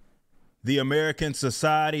 The American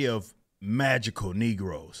Society of Magical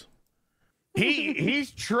Negroes.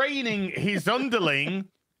 He's training his underling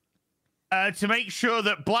to make sure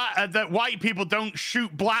that that white people don't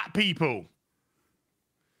shoot black people.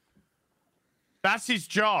 That's his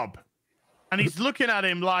job, and he's looking at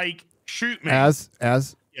him like, "Shoot me." As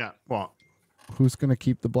Yeah. What? who's gonna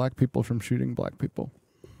keep the black people from shooting black people?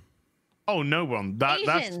 Oh, no one.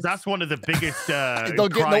 That's one of the biggest They'll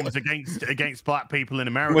get crimes against black people in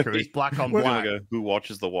America. Is black on black. Who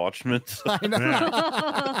watches The Watchmen? I know.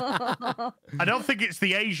 Yeah. I don't think it's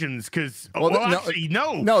the Asians because. Well, actually,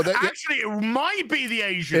 no. Actually, it might be the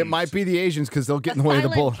Asians. It might be the Asians because they'll get in the way of the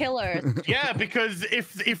bull. Killers. Yeah, because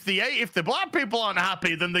if the black people aren't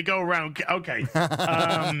happy, then they go around. Okay.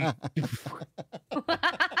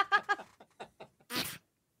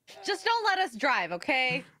 Just don't let us drive,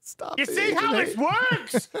 okay? Stop. You see how this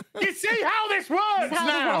works? You see how this works This is how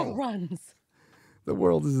now? the world runs. The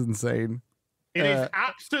world is insane. It is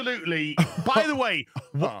absolutely. By the way,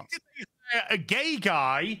 why did they hire a gay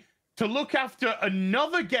guy to look after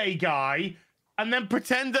another gay guy and then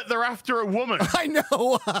pretend that they're after a woman? I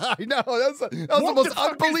know. I know. That was the most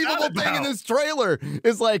unbelievable thing in this trailer.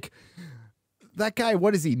 Is like that guy.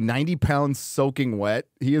 What is he? 90 pounds soaking wet.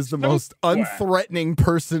 He is the most unthreatening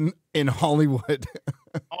person in Hollywood.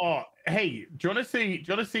 Oh, hey, do you want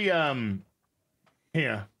to see?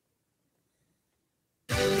 Here.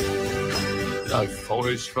 I've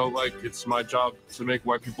always felt like it's my job to make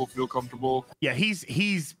white people feel comfortable. Yeah,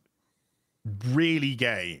 he's really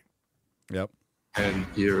gay. Yep. And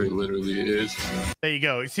here it literally is. There you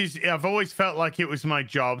go. I've always felt like it was my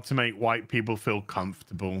job to make white people feel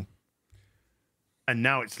comfortable. And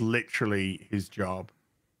now it's literally his job.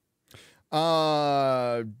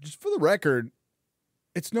 Just for the record,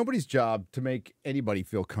 it's nobody's job to make anybody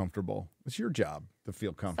feel comfortable. It's your job to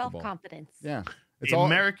feel comfortable. Self-confidence. Yeah. It's The all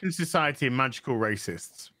American Society of Magical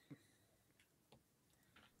Racists.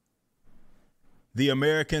 The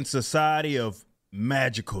American Society of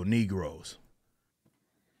Magical Negroes.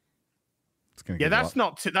 Yeah, that's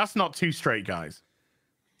not two straight guys.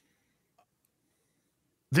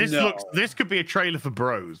 This could be a trailer for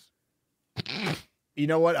Bros. You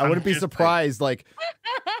know what? I wouldn't be surprised. Like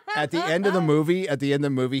at the end of the movie,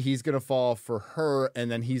 he's gonna fall for her,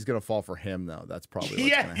 and then he's gonna fall for him. Though that's probably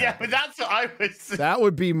what's gonna happen. but that's what I was. That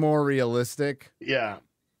would be more realistic. Yeah.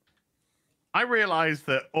 I realized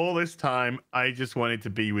that all this time I just wanted to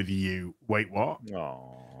be with you. Wait, what?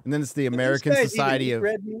 And then it's the American Society of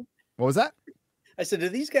red meat? What was that? I said, do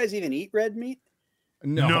these guys even eat red meat?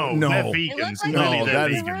 No, they're vegans. No, They're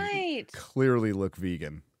that is vegan. Right. clearly look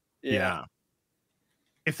vegan. Yeah.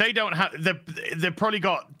 If they don't have, they've probably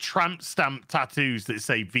got tramp stamp tattoos that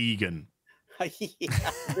say vegan. Yeah,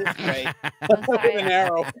 that's right. With an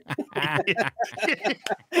arrow.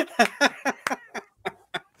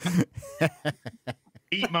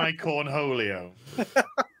 Eat my cornholio.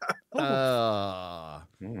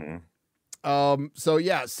 So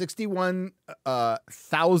yeah,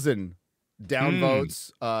 61,000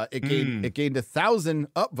 downvotes. It gained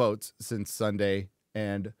 1,000 upvotes since Sunday,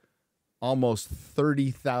 and almost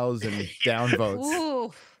 30,000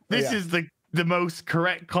 downvotes. This is the most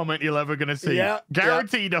correct comment you're ever going to see. Yeah,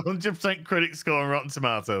 Guaranteed 100% critic score on Rotten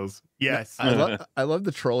Tomatoes. Yes. I love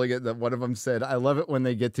the trolling it that one of them said. I love it when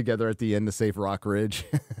they get together at the end to save Rock Ridge.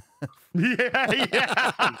 Yeah.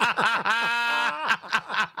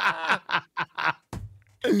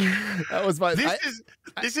 That was my.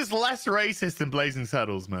 This is less racist than Blazing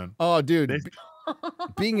Saddles, man. Oh, dude.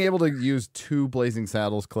 Being able to use 2 Blazing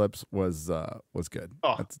Saddles clips was good.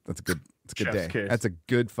 Oh, that's a good day. Kiss. That's a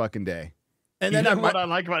good fucking day. And And then then what I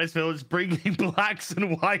like about this film is bringing blacks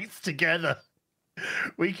and whites together.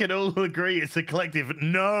 We can all agree it's a collective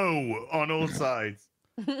no on all sides.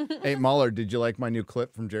 Hey, Mahler, did you like my new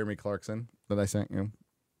clip from Jeremy Clarkson that I sent you?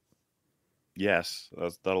 Yes,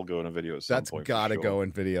 that'll go in a video at some point. That's gotta for sure. go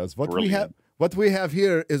in videos. What Brilliant. we have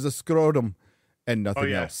here is a scrotum and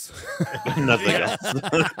nothing else. Nothing else.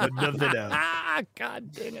 Nothing else.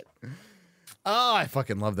 God dang it. Oh, I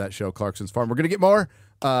fucking love that show, Clarkson's Farm. We're gonna get more.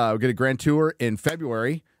 We're gonna grand tour in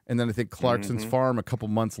February, and then I think Clarkson's Farm a couple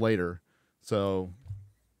months later. So,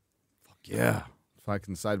 fuck yeah, if I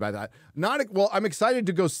can decide by that. I'm excited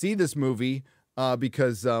to go see this movie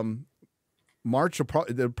because March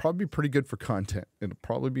it'll probably be pretty good for content. It'll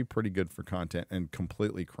probably be pretty good for content and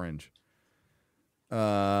completely cringe.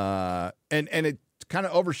 And it kind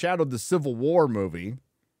of overshadowed the Civil War movie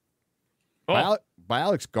by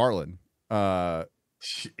Alex Garland. It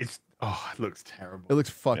looks terrible. It looks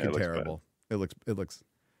fucking Yeah, it looks terrible. It looks,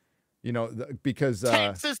 because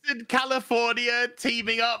Texas and California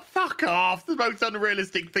teaming up. Fuck off. The most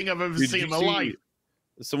unrealistic thing I've ever Did seen you in my see life.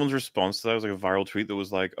 Someone's response to that was like a viral tweet that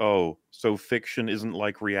was like, "Oh, so fiction isn't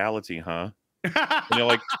like reality, huh?" And you're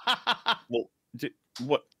like, "Well,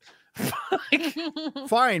 what?"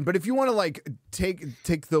 Fine, but if you want to like take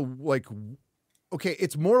the okay,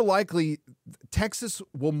 it's more likely Texas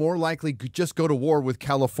will more likely just go to war with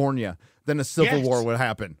California than a civil war would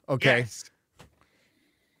happen. Okay. Yes.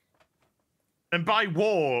 And by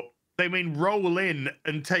war, they mean roll in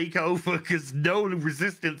and take over because no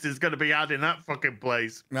resistance is going to be had in that fucking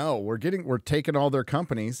place. No, we're taking all their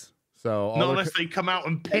companies. So Not unless they come out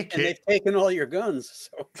and pick And it. they've taken all your guns.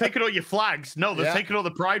 So. Taking all your flags. No, they're taking all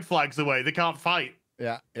the pride flags away. They can't fight.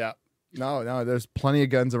 Yeah. No, there's plenty of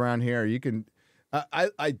guns around here. You can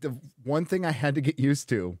the one thing I had to get used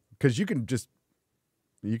to, because you could just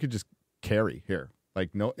carry here.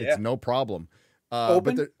 Like it's no problem.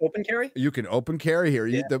 Open carry? You can open carry here.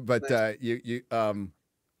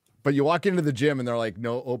 But you walk into the gym and they're like,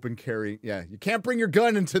 no open carry. Yeah, you can't bring your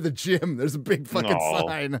gun into the gym. There's a big fucking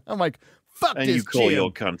sign. I'm like, fuck and this you call gym.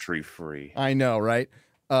 your country free. I know, right?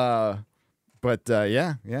 Yeah.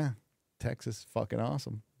 Texas, fucking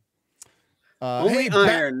awesome. Only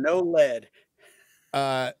iron, no lead.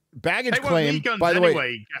 Baggage They won't claim. need guns By the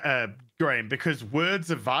way, anyway, Graham, because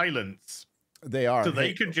words are violence. they are. So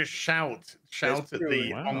they could just shout at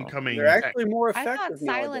the oncoming. They're actually more I effective. thought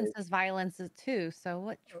silence is violence too. So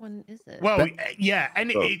which one is it? Well, yeah,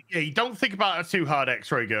 and don't think about it too hard,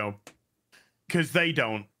 X-Ray Girl, because they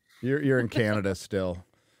don't. You're in Canada still.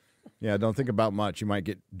 Yeah, don't think about much. You might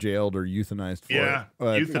get jailed or euthanized for it.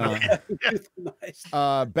 Euthanized.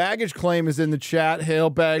 Baggage claim is in the chat. Hail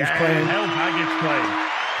baggage claim. Hail baggage claim.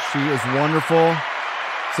 She is wonderful.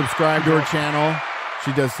 Subscribe to her channel.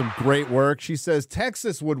 She does some great work. She says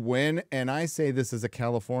Texas would win, and I say this is a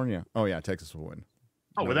California. Oh yeah, Texas will win.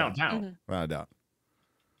 Oh, without doubt. Without a doubt.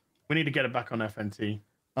 We need to get it back on FNT.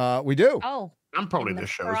 We do. Oh, I'm probably in the this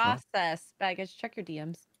show as well. process. Baggage. Check your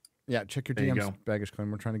DMs. Yeah, check your There you DMs. go. Baggage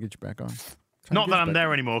claim. We're trying to get you back on. Not that I'm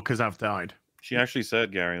there anymore because I've died. She actually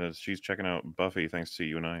said, Gary, that she's checking out Buffy thanks to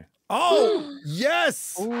you and I. Oh,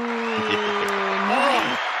 yes.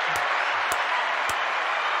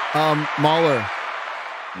 Mahler.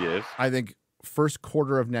 Yes. I think first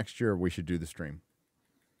quarter of next year we should do the stream.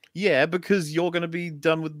 Yeah, because you're going to be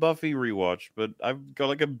done with Buffy rewatch, but I've got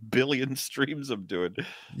like a billion streams I'm doing.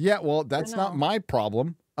 Yeah, well, that's not my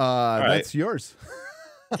problem. right. That's yours.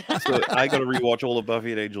 So I got to rewatch all of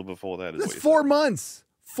Buffy and Angel before that. That's 4 months.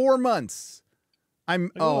 4 months. I'm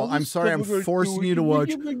sorry. I'm forcing you to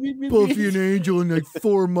watch Buffy and Angel in like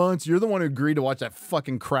 4 months. You're the one who agreed to watch that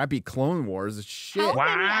fucking crappy Clone Wars. Shit. How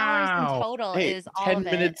many hours in total Hey, is all 10 of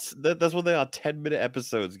it? minutes. That's what they are. 10-minute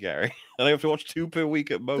episodes, Gary. And I have to watch 2 per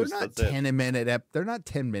week at most. They're not That's it. 10-minute. They're not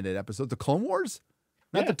 10-minute episodes. The Clone Wars,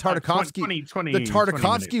 not Yeah, the Tartakovsky. 20 the 20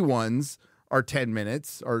 Tartakovsky ones are 10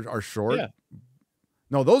 minutes. Are short. Yeah.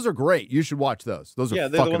 No, those are great. You should watch those. Those are Yeah,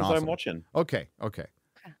 they're the fucking ones awesome. I'm watching. Okay.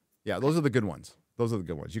 Yeah, those are the good ones. Those are the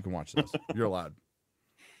good ones. You can watch those. You're allowed.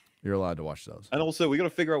 You're allowed to watch those. And also, we got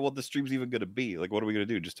to figure out what the stream's even going to be. Like, what are we going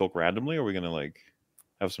to do? Just talk randomly, or are we going to like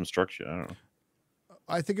have some structure? I don't know.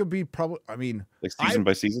 I think it'd be probably. I mean, Like season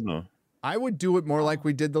by season, or I would do it more like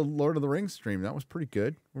we did the Lord of the Rings stream. That was pretty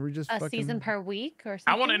good. Where we just A fucking... season per week or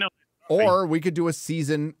something? I want to know. Or we could do a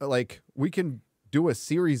season, like we can do a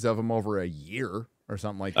series of them over a year or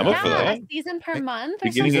something like that. I'm up for that. A season per month or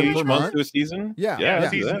beginning something of each like month to a season. Yeah, yeah.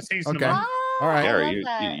 Season, that. season Okay. a month. All right. Gary,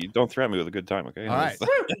 that. you don't threaten me with a good time, okay? All right.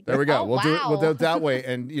 There we go. Oh, We'll do it. We'll do wow. it that way.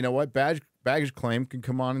 And you know what? Baggage Claim can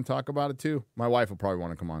come on and talk about it too. My wife will probably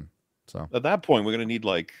want to come on. So At that point, we're going to need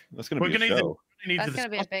like that's going to be a Need show. That's gonna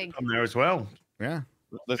be a big. on there as well. yeah,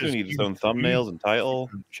 That's going to need its own thumbnails and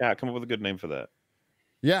title. Chat, come up with a good name for that.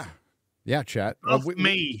 yeah, chat. Of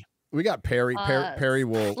me. We got Perry. Perry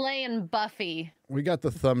will. Slaying Buffy. We got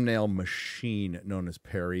the thumbnail machine known as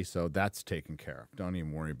Perry, so that's taken care of. Don't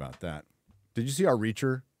even worry about that. Did you see our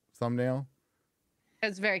Reacher thumbnail?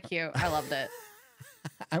 It's very cute. I loved it.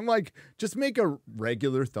 I'm like, just make a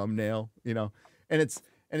regular thumbnail, you know, and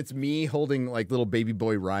it's me holding like little baby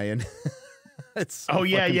boy Ryan. It's so Oh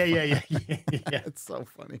yeah, fucking yeah. funny. It's so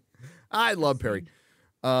funny. I love Perry.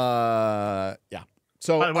 Yeah.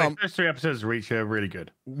 So By the way, first 3 episodes of Reach are really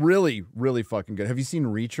good. really, really fucking good. Have you seen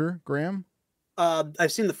Reacher, Graham?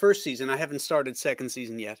 I've seen the first season. I haven't started second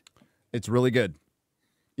season yet. It's really good.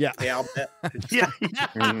 Yeah. Yeah, I'll bet.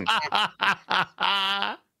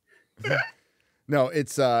 No,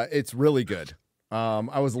 it's really good.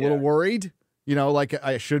 I was a little worried, you know, like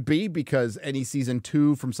I should be, because any season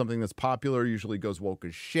 2 from something that's popular usually goes woke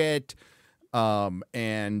as shit. And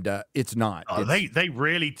it's not. Oh, they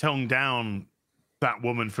really toned down that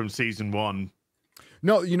woman from season 1.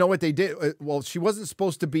 No, you know what they did? Well, she wasn't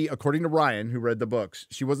supposed to be, according to Ryan, who read the books.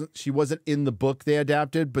 She wasn't in the book they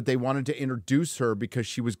adapted, but they wanted to introduce her because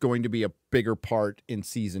she was going to be a bigger part in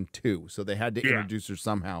season 2. So they had to introduce her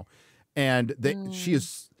somehow. And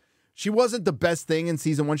she wasn't the best thing in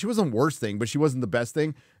season 1. She wasn't the worst thing, but she wasn't the best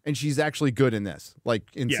thing. And she's actually good in this, like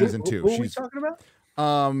in season 2. Who are we talking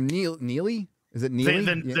about? Neely? Is it Neely?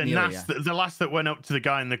 The last that went up to the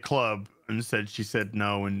guy in the club and she said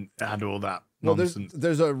no and had all that Well, nonsense.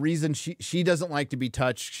 there's a reason she doesn't like to be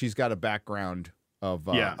touched. She's got a background of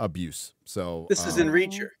abuse. So This is in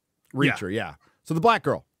Reacher. Reacher, yeah. So the black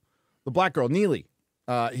girl, Neely,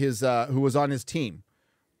 who was on his team.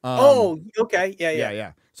 Okay,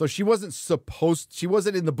 yeah. So she wasn't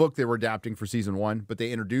in the book they were adapting for season 1, but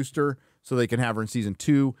they introduced her so they can have her in season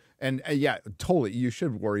 2. And yeah, totally, you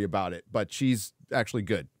should worry about it. But she's actually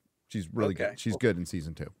good. She's really good. She's good in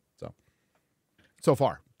season 2. So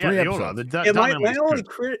far. 3 episodes. My only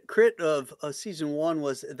crit of season 1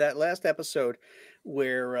 was that last episode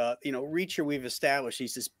where Reacher, we've established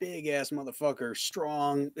he's this big ass motherfucker,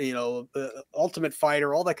 strong, ultimate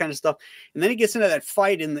fighter, all that kind of stuff, and then he gets into that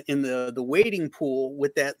fight in the wading pool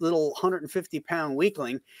with that little 150-pound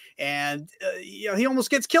weakling, and he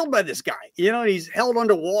almost gets killed by this guy. He's held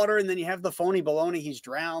underwater, and then you have the phony baloney. He's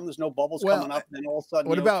drowned. There's no bubbles coming up, and then all of a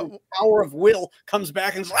sudden, the power of will comes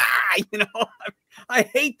back and I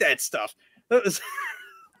hate that stuff.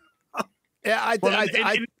 Yeah, I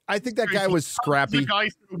think that guy was scrappy. The guy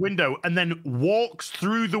through the window and then walks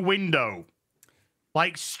through the window,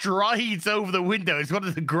 like strides over the window. It's one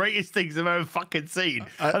of the greatest things I've ever fucking seen.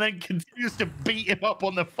 And then continues to beat him up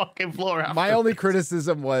on the fucking floor. My only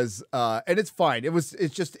criticism was, and it's fine.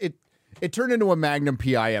 It turned into a Magnum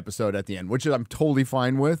PI episode at the end, which I'm totally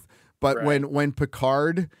fine with. But when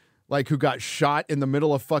Picard, who got shot in the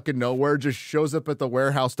middle of fucking nowhere, just shows up at the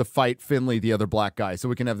warehouse to fight Finley, the other black guy, so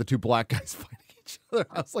we can have the 2 black guys fighting each other.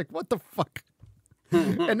 I was like, what the fuck?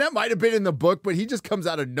 And that might have been in the book, but he just comes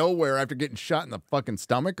out of nowhere after getting shot in the fucking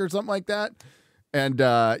stomach or something like that. And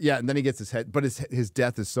and then he gets his head, but his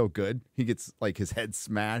death is so good. He gets his head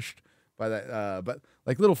smashed by that. But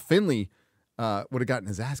little Finley would have gotten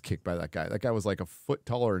his ass kicked by that guy. That guy was like a foot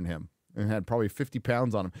taller than him. and had probably 50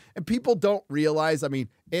 pounds on him. And people don't realize, I mean,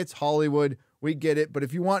 it's Hollywood. We get it. But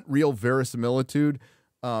if you want real verisimilitude,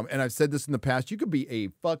 and I've said this in the past, you could be a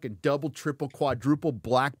fucking double, triple, quadruple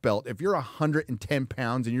black belt. If you're 110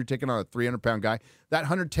 pounds and you're taking on a 300-pound guy, that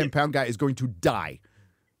 110-pound guy is going to die.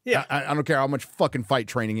 Yeah. I don't care how much fucking fight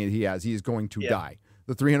training he has. He is going to die.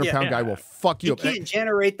 The 300-pound guy will fuck you You up. can't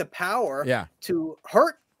generate the power to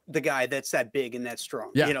hurt the guy that's that big and that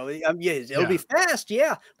strong. Yeah. You know, it'll be fast,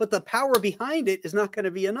 but the power behind it is not going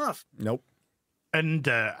to be enough. Nope. And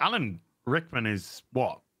Alan Rickman is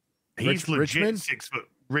what? He's legit Richmond? 6 foot.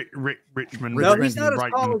 Richmond. No, he's not as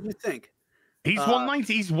right, tall as you think. He's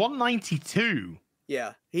 190. He's 192.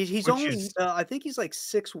 Yeah, he's Which only. is- I think he's like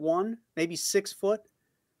 6'1", maybe 6 foot.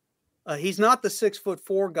 He's not the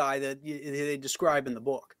 6'4" guy that they describe in the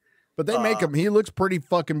book. But they make him. He looks pretty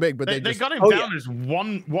fucking big. But They they just got him down as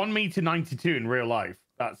 1 meter 92 in real life.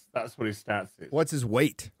 That's what his stats is. What's his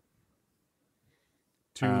weight?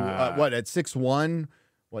 What at 6'1"?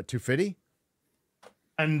 What 250?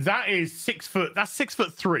 And that is 6 foot. That's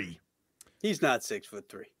 6'3". He's not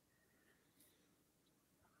 6'3".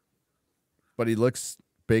 But he looks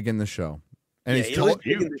big in the show. And Yeah, he's he looks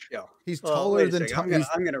big in the show. He's Well, taller wait a than second. Tom.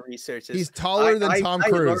 I'm gonna research this. He's taller than Tom I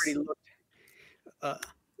have Cruise. already looked.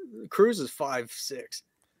 Cruise is 5'6".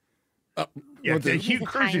 Yeah, What the- Hugh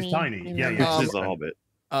Cruise is tiny. Yeah, This is a hobbit.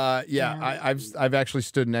 I've actually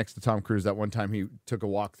stood next to Tom Cruise that one time he took a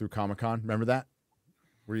walk through Comic-Con. Remember that?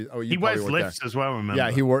 You He probably wears weren't lifts there. as well. Remember?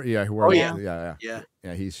 Yeah, he wore. Yeah, he wore. Oh, yeah.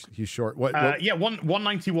 Yeah. He's short. What? Yeah,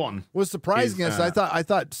 191. was surprising is, us? I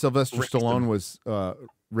thought Sylvester Stallone was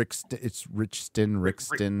it's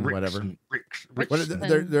Rickston, whatever.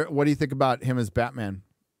 What do you think about him as Batman?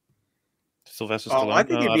 Sylvester Oh, Stallone. I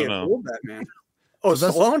think he'd I be a don't know. cool Batman. Oh,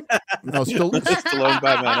 Sylvester- Stallone? No, Stallone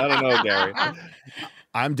Batman. I don't know, Gary.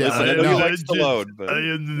 I'm Listen, I down. know you No, like Stallone, but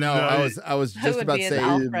no, I was Who just would about be to his say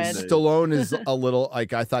Alfred? Stallone is a little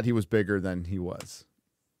like I thought he was bigger than he was.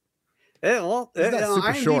 Yeah, well, He's not super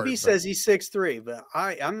IMDb short, but- says he's 6'3", but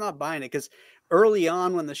I'm not buying it because early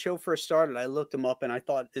on when the show first started, I looked him up and I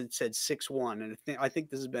thought it said 6'1", and I think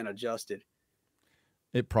this has been adjusted.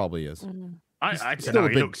 It probably is. I still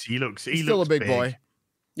don't know. a big- He still a looks big boy.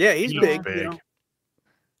 Yeah, he's He looks big. big. You know?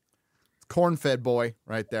 Corn-fed boy,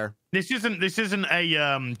 right there. This isn't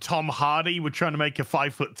a Tom Hardy. We're trying to make a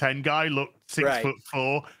 5'10" guy look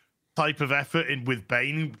 6'4" type of effort in with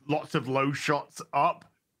Bane. Lots of low shots up.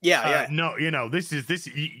 Yeah. No, this.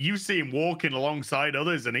 You see him walking alongside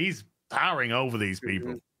others, and he's towering over these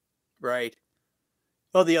people. Right.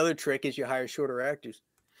 Well, the other trick is you hire shorter actors.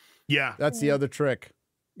 Yeah, That's the other trick.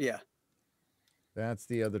 Yeah. That's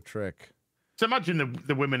the other trick. so imagine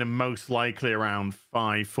the women are most likely around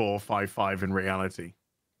 5'4", 5'5" in reality.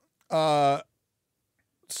 I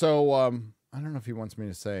don't know if he wants me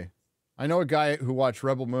to say. I know a guy who watched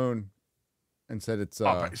Rebel Moon and said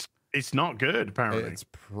But it's not good. Apparently, it's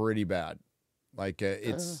pretty bad. Like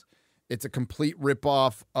it's a complete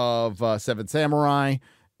ripoff of Seven Samurai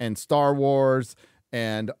and Star Wars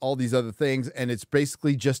and all these other things, and it's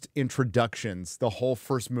basically just introductions. The whole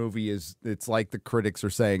first movie it's like the critics are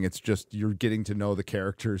saying, it's just you're getting to know the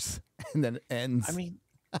characters, and then it ends. I mean,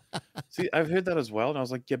 see, I've heard that as well, and I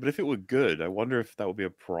was like, yeah, but if it were good, I wonder if that would be a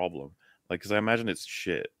problem. Like, because I imagine it's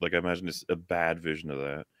shit. Like, I imagine it's a bad vision of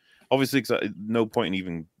that. Obviously, no point in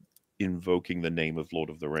even invoking the name of Lord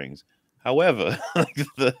of the Rings. However, like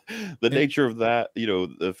the nature of that,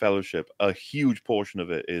 the Fellowship, a huge portion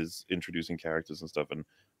of it is introducing characters and stuff, and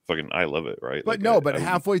fucking, I love it, right? But like,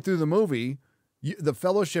 halfway through the movie, the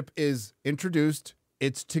Fellowship is introduced.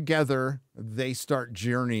 It's together. They start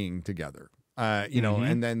journeying together.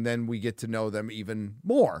 And then we get to know them even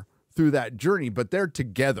more through that journey. But they're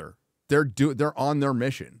together. They're on their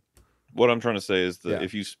mission. What I'm trying to say is that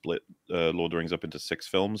if you split Lord of the Rings up into 6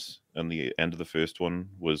 films, and the end of the first one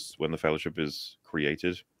was when the Fellowship is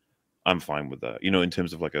created, I'm fine with that. In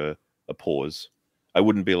terms of like a pause, I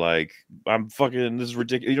wouldn't be like, I'm fucking, this is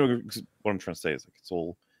ridiculous. What I'm trying to say is like it's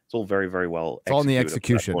all very, very well. It's all in the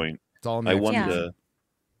executed up to that execution. point. It's all in the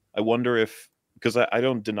I wonder if, because I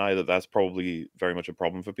don't deny that that's probably very much a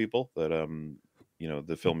problem for people, that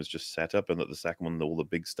the film is just set up, and that the second one, all the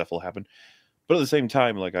big stuff will happen. But at the same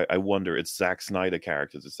time, like I wonder, it's Zack Snyder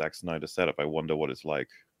characters, it's Zack Snyder setup. I wonder what it's like.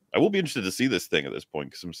 I will be interested to see this thing at this point,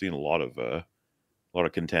 because I'm seeing a lot of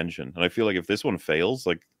contention, and I feel like if this one fails,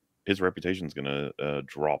 like his reputation's gonna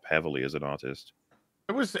drop heavily as an artist.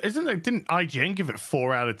 Didn't IGN give it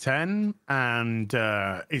 4 out of 10, and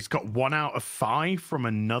it's got 1 out of 5 from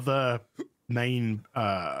another main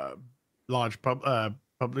large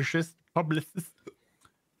publicist.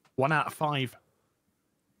 1 out of 5.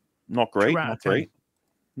 Not great. 2 out of Not 10. great.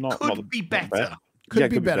 could be better. Could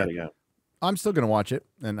be better. Yeah. I'm still gonna watch it,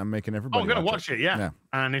 and I'm making everybody. I'm gonna watch it. Yeah.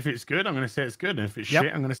 And if it's good, I'm gonna say it's good. And if it's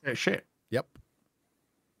shit, I'm gonna say it's shit. Yep.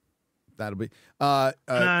 That'll be. But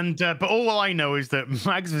all I know is that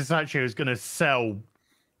Max Versace is gonna sell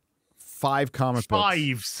 5 comic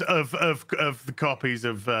books. of the copies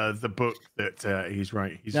of the book that he's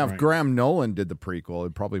right. Now, if Graham Nolan did the prequel,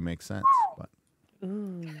 it'd probably make sense. But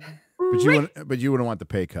you wouldn't want the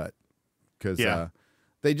pay cut because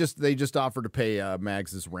they just offered to pay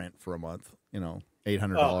Mags's rent for a month. You know,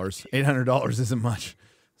 $800. $800 isn't much.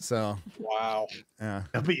 So wow. Yeah.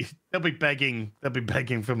 They'll be begging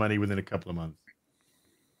for money within a couple of months.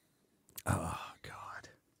 Oh God.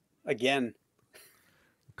 Again.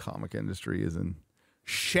 Comic industry is in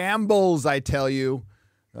shambles, I tell you.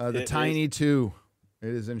 The Tiny too. It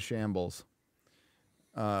is in shambles.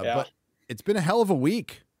 But it's been a hell of a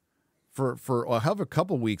week for a hell of a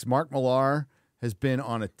couple weeks. Mark Millar has been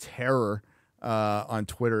on a terror on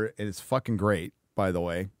Twitter, and it's fucking great, by the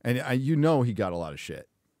way. And he got a lot of shit.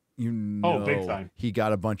 Big time. He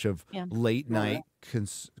got a bunch of late night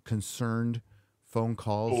concerned phone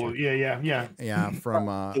calls. Oh, yeah. From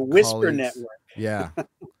the Whisper colleagues. Network. Yeah.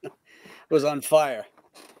 Was on fire.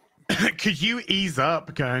 Could you ease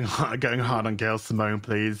up going hard on Gail Simone,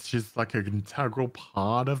 please? She's like an integral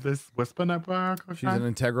part of this Whisper Network. Okay? She's an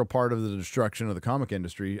integral part of the destruction of the comic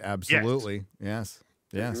industry. Absolutely. Yes.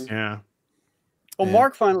 Yeah. Well,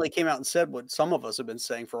 Mark finally came out and said what some of us have been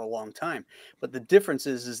saying for a long time. But the difference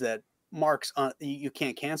is that Mark's you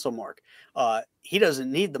can't cancel Mark. He doesn't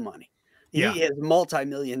need the money. He has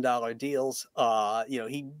multi-million-dollar deals.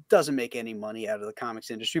 He doesn't make any money out of the comics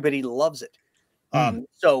industry, but he loves it.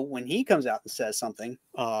 So when he comes out and says something,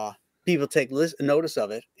 people take notice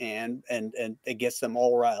of it, and it gets them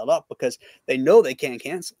all riled up because they know they can't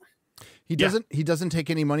cancel. He doesn't take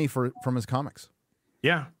any money from his comics.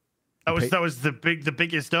 Yeah. That was the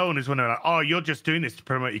biggest own is when they're like, oh, you're just doing this to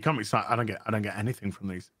promote your comics. Like, I don't get anything from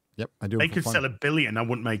these. Yep, I do. They could sell $1 billion. I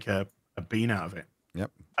wouldn't make a bean out of it. Yep.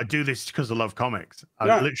 I do this because I love comics.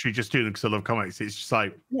 I literally just do them because I love comics. It's just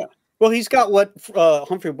like Well, he's got what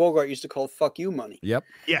Humphrey Bogart used to call "fuck you" money. Yep.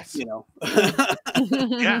 Yes.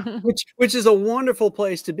 Which is a wonderful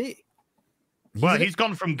place to be.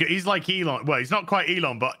 He's like Elon. Well, he's not quite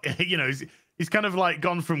Elon, but he's kind of like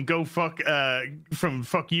gone from from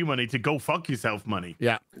fuck you money to go fuck yourself money.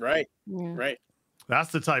 Yeah. Right. Right.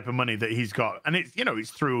 That's the type of money that he's got, and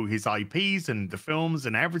it's through his IPs and the films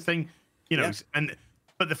and everything.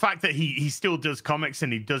 But the fact that he still does comics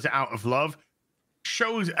and he does it out of love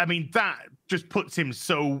shows. I mean, that just puts him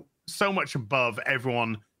so much above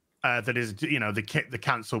everyone that is the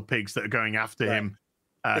cancel pigs that are going after him,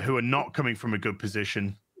 who are not coming from a good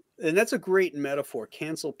position. And that's a great metaphor.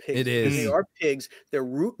 Cancel pigs. It is. They are pigs. They're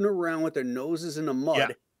rooting around with their noses in the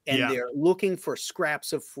mud, and they're looking for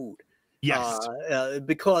scraps of food. Yes.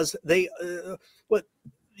 Because they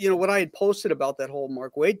what I had posted about that whole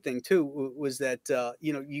Mark Waid thing too was that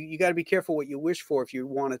you got to be careful what you wish for if you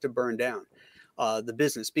want it to burn down the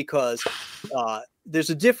business, because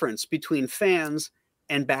there's a difference between fans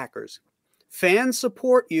and backers. Fans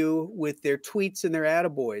support you with their tweets and their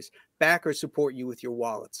attaboys. Backers support you with your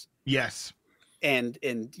wallets. Yes. And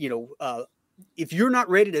if you're not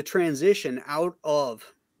ready to transition out of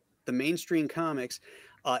the mainstream comics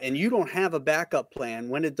and you don't have a backup plan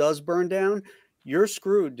when it does burn down, you're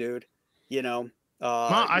screwed, dude.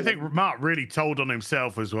 I think Mark really told on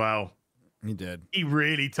himself as well. He did. He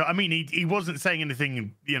really I mean, he wasn't saying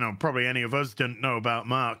anything, probably any of us didn't know about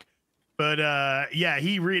Mark. But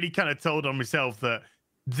he really kind of told on himself that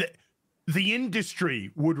the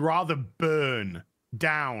industry would rather burn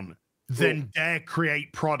down than dare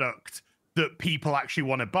create product that people actually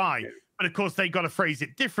want to buy. But of course, they got to phrase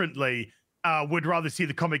it differently. Would rather see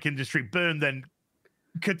the comic industry burn than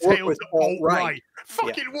curtail to alt-right.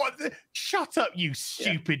 Fucking what? Shut up, you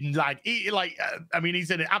stupid lad. I mean,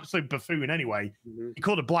 he's an absolute buffoon anyway. He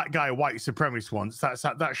called a black guy a white supremacist once.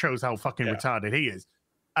 That shows how fucking retarded he is.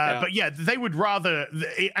 But they would rather,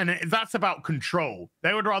 and that's about control.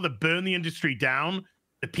 They would rather burn the industry down,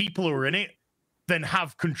 the people who are in it, than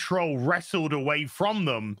have control wrestled away from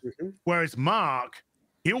them. Whereas Mark,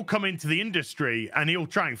 he'll come into the industry and he'll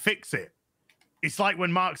try and fix it. It's like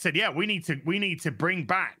when Mark said, we need to bring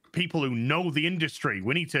back people who know the industry.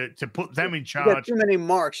 We need to put them in charge. You got too many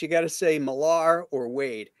Marks. You got to say Millar or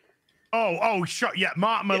Waid. Sure. Yeah,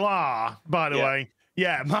 Mark Millar, by the way.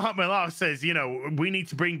 Yeah, Mark Millar says, we need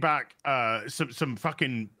to bring back some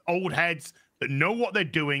fucking old heads that know what they're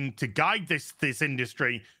doing to guide this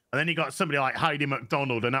industry. And then you got somebody like Heidi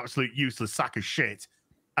McDonald, an absolute useless sack of shit,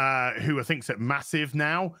 who I think's at Massive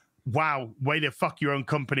now. wow, way to fuck your own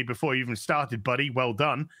company before you even started, buddy. Well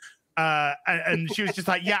done. And she was just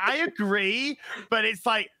like, yeah, I agree. But it's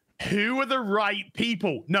like, who are the right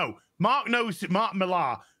people? No, Mark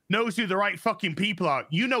Millar knows who the right fucking people are.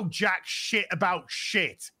 You know jack shit about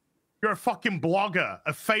shit. You're a fucking blogger,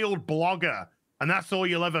 a failed blogger. And that's all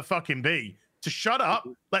you'll ever fucking be. To shut up,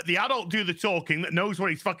 let the adult do the talking that knows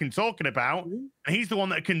what he's fucking talking about. And he's the one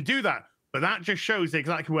that can do that. But that just shows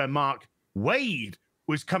exactly where Mark Wade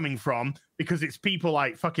was coming from, because it's people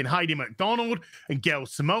like fucking Heidi McDonald and Gail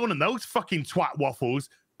Simone and those fucking twat waffles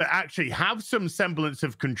that actually have some semblance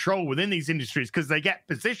of control within these industries, because they get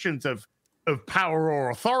positions of power or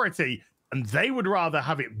authority, and they would rather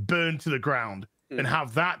have it burned to the ground than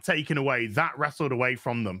have that taken away, that wrestled away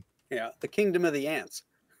from them. Yeah, the kingdom of the ants.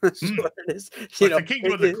 That's what it is. The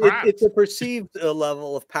kingdom of the crabs. It's a perceived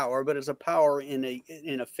level of power, but it's a power in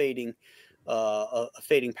a fading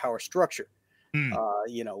power structure.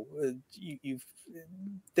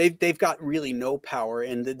 They've got really no power,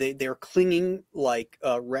 and they're clinging like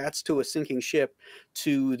rats to a sinking ship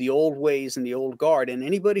to the old ways and the old guard. And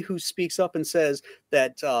anybody who speaks up and says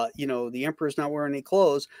that the emperor's not wearing any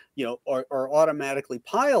clothes, are automatically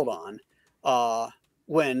piled on.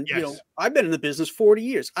 When I've been in the business 40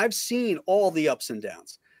 years, I've seen all the ups and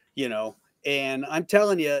downs, and I'm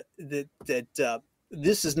telling you that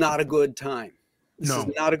this is not a good time. This is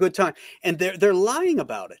not a good time, and they're lying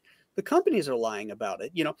about it. The companies are lying about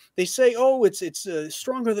it. They say, "Oh, it's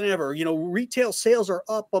stronger than ever." Retail sales are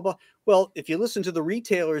up. Blah blah. Well, if you listen to the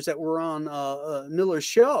retailers that were on Miller's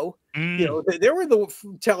show, they were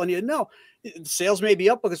telling you, no, sales may be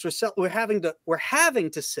up because we're having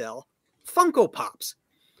to sell Funko Pops.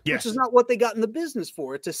 Which is not what they got in the business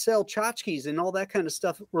for. To sell tchotchkes and all that kind of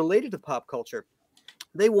stuff related to pop culture.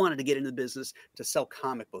 They wanted to get into the business to sell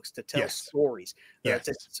comic books, to tell stories,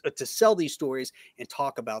 to sell these stories and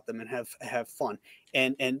talk about them and have fun.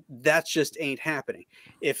 And that just ain't happening.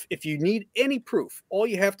 If you need any proof, all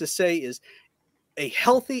you have to say is a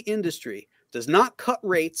healthy industry does not cut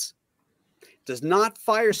rates, does not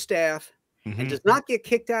fire staff, and does not get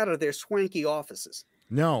kicked out of their swanky offices.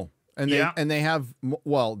 No. And they have,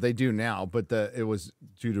 well, they do now, but it was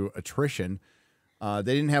due to attrition. They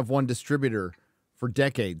didn't have one distributor for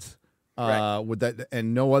decades, with that,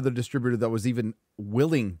 and no other distributor that was even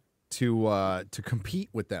willing to compete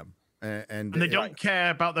with them. And they don't care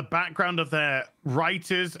about the background of their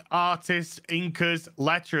writers, artists, inkers,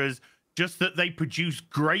 letterers, just that they produce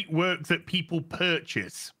great work that people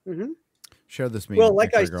purchase. Share this meme. Well,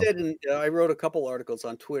 like I said, I wrote a couple articles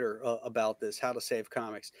on Twitter about this, how to save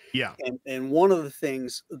comics. Yeah. And one of the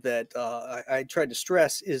things that I tried to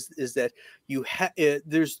stress is that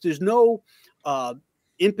there's no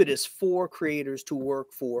impetus for creators to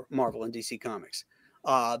work for Marvel and DC Comics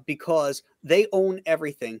because they own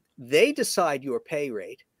everything. They decide your pay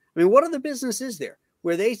rate. I mean, what other business is there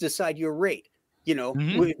where they decide your rate?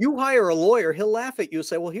 If you hire a lawyer, he'll laugh at you and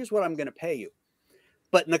say, well, here's what I'm going to pay you.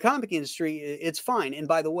 But in the comic industry, it's fine. And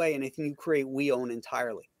by the way, anything you create, we own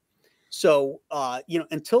entirely. So,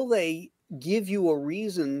 until they give you a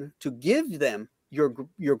reason to give them your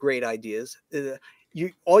great ideas,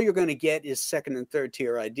 all you're going to get is second and third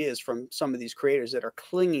tier ideas from some of these creators that are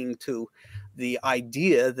clinging to the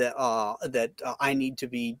idea that I need to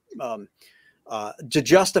be to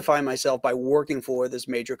justify myself by working for this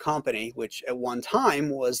major company, which at one time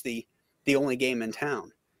was the only game in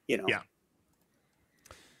town. Yeah.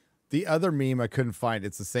 The other meme I couldn't find,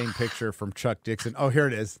 it's the same picture from Chuck Dixon. Oh, here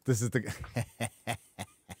it is. This is the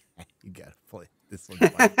you gotta play this one.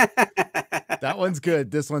 That one's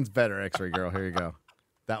good. This one's better, X-Ray Girl. Here you go.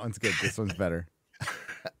 That one's good. This one's better.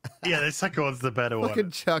 Yeah, the second one's the better one. Look at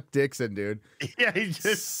Chuck Dixon, dude. Yeah, he's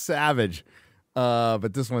just savage.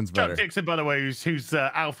 But this one's better. Chuck Dixon, by the way, whose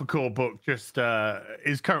Alpha Core book just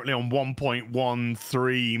is currently on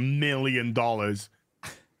 $1.13 million.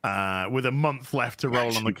 With a month left to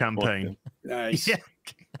roll on the campaign. Nice. Yeah.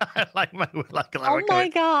 Oh my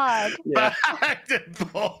God. Yeah. Chuck!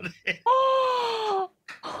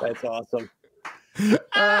 That's awesome.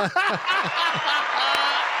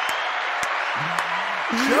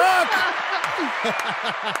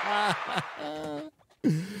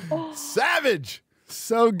 Savage.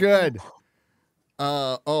 So good.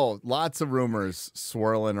 Lots of rumors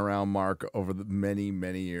swirling around Mark over the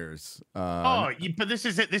many years. But this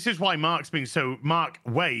is it. This is why Mark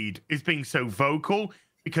Wade is being so vocal,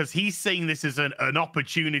 because he's seeing this as an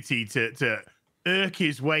opportunity to irk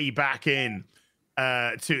his way back in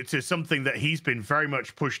to something that he's been very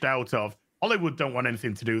much pushed out of. Hollywood don't want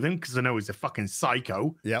anything to do with him because they know he's a fucking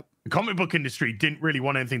psycho. Yep. The comic book industry didn't really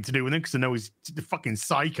want anything to do with him because they know he's a fucking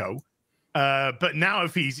psycho. But now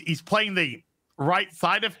if he's playing the right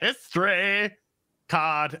side of history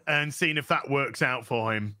card and seeing if that works out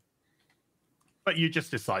for him. But you're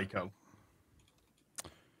just a psycho.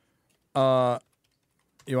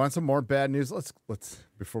 You want some more bad news? Let's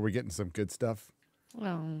before we get into some good stuff.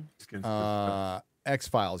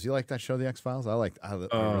 X-Files. You like that show, The X-Files? I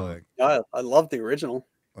really like. I love the original.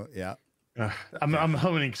 Yeah. I'm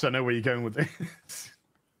humming because I know where you're going with this.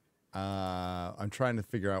 I'm trying to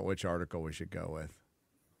figure out which article we should go with.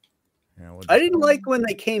 Yeah, I didn't like when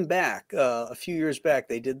they came back a few years back.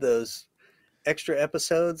 They did those extra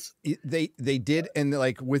episodes. They did, and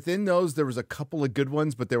like within those, there was a couple of good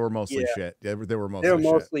ones, but they were mostly shit. They were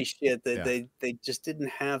mostly shit. They just didn't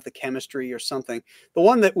have the chemistry or something. The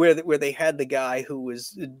one where they had the guy who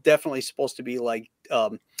was definitely supposed to be like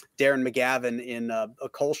Darren McGavin in a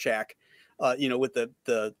Kolchak. With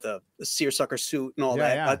the seersucker suit and all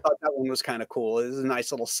that. Yeah. I thought that one was kind of cool. It was a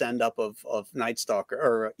nice little send up of Night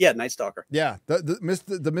Stalker Night Stalker. Yeah, the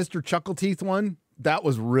Mr. Chuckle Teeth one, that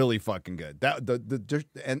was really fucking good.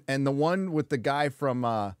 That and the one with the guy from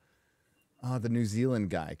the New Zealand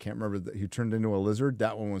guy, I can't remember, who turned into a lizard.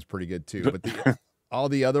 That one was pretty good too. But all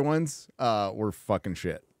the other ones were fucking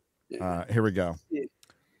shit. Here we go.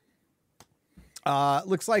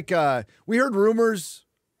 Looks like we heard rumors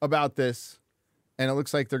about this, and it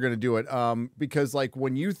looks like they're going to do it. Because like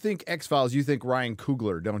when you think X-Files, you think Ryan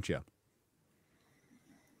Coogler, don't you?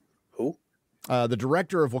 Who? The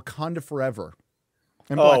director of Wakanda Forever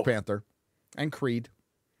and Black Panther and Creed.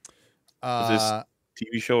 Is this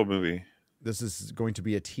TV show or movie? This is going to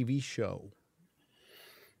be a TV show.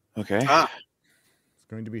 Okay. It's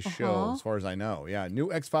going to be a show, as far as I know. Yeah,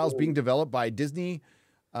 new X-Files being developed by Disney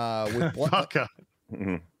with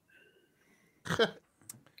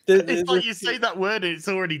It's like you say that word and it's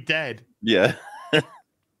already dead. Yeah.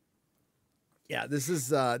 Yeah, this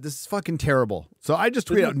is fucking terrible. So I just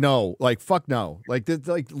tweet out no, like fuck no, like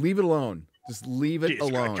leave it alone. Just leave it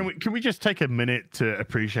alone. Can we just take a minute to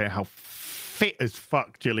appreciate how fit as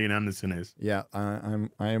fuck Gillian Anderson is? Yeah, I'm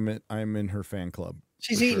in her fan club.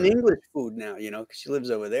 She's eating English food now, because she lives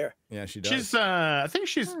over there. Yeah, she does. She's I think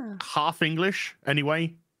she's half English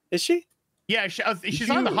anyway. Is she? Yeah, she's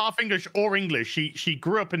either half English or English. She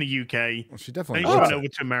grew up in the UK. Well, she definitely she went over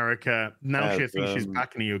to America. Now I think she's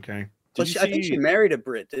back in the UK. Well, I think she married a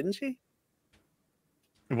Brit, didn't she?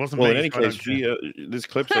 It wasn't. Well, in any case, this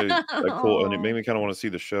clip I caught, and it made me kind of want to see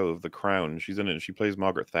the show of The Crown. She's in it, and she plays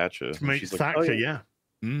Margaret Thatcher. She's Thatcher, yeah.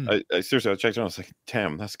 I seriously, I checked her out. I was like,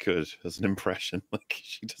 damn, that's good as an impression. Like,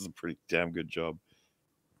 she does a pretty damn good job.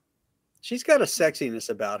 She's got a sexiness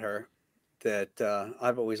about her that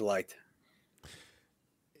I've always liked.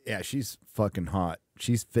 Yeah, she's fucking hot.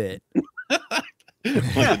 She's fit.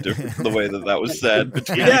 What a difference in the way that was said.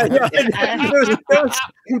 Between There was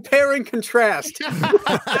compare and contrast. She's got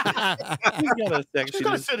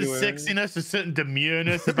a certain sexiness, a certain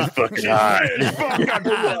demureness about fucking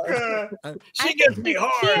She gets me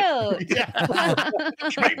hard.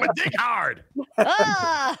 She made my dick hard.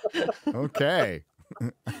 Okay.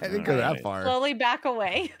 I didn't go that far. Slowly back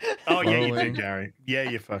away. Oh, yeah, you did, Gary. Yeah,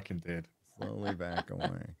 you fucking did. Slowly back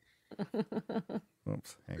away.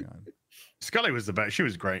 Oops, hang on. Scully was the best. She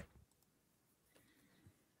was great.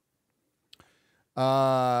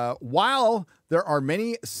 While there are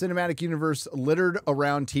many cinematic universe littered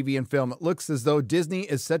around TV and film, it looks as though Disney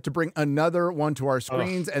is set to bring another one to our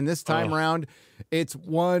screens, and this time around, it's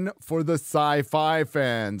one for the sci-fi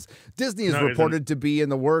fans. Disney is reported to be in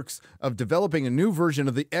the works of developing a new version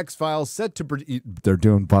of the X-Files set to... They're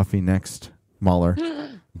doing Buffy next, Mahler.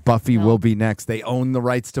 Buffy will be next. They own the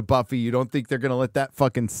rights to Buffy. You don't think they're going to let that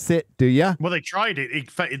fucking sit, do you? Well, they tried it.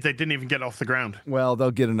 They didn't even get off the ground. Well,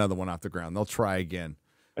 they'll get another one off the ground. They'll try again.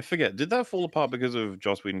 I forget. Did that fall apart because of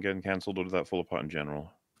Joss Whedon getting cancelled, or did that fall apart in general?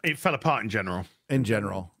 It fell apart in general. In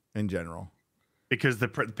general. Because the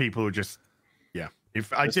people were just, yeah. It's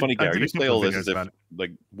funny, Gary. You say all this as if,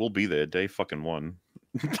 like, we'll be there day fucking one.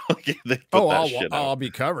 I'll be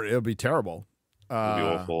covered. It'll be terrible. It'll be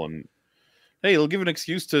awful. And hey, it'll give an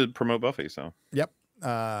excuse to promote Buffy. So yep.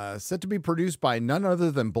 Set to be produced by none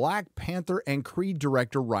other than Black Panther and Creed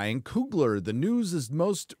director Ryan Coogler. The news is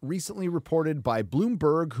most recently reported by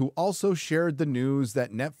Bloomberg, who also shared the news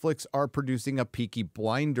that Netflix are producing a Peaky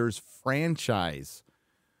Blinders franchise.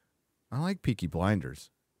 I like Peaky Blinders.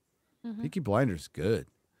 Peaky Blinders, good.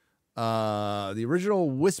 The original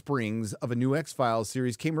whisperings of a new X-Files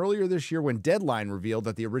series came earlier this year when Deadline revealed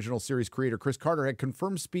that the original series creator Chris Carter had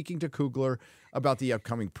confirmed speaking to Coogler about the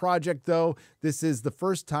upcoming project, though. This is the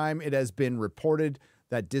first time it has been reported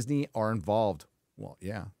that Disney are involved. Well,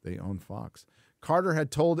 yeah, they own Fox. Carter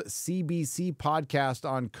had told CBC podcast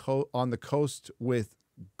on the coast with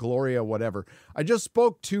Gloria, whatever. I just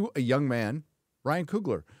spoke to a young man, Ryan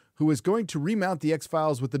Coogler, who is going to remount the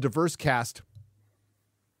X-Files with a diverse cast.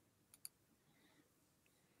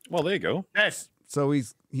 Well, there you go. Yes. So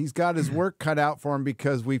he's got his work cut out for him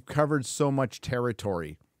because we've covered so much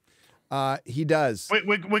territory. He does.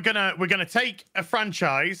 We're gonna take a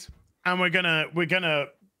franchise and we're gonna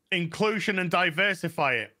inclusion and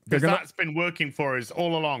diversify it because that's been working for us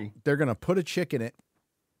all along. They're gonna put a chick in it,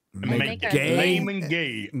 make it gay, lame and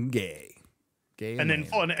gay, gay, and then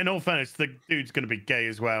in all fairness, the dude's gonna be gay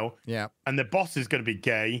as well. Yeah, and the boss is gonna be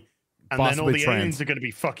gay, and Boss then all will the be trans. aliens are gonna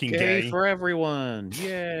be fucking Gay gay for everyone.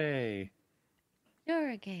 Yay. You're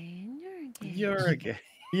a gay. You're a gay. You're a gay.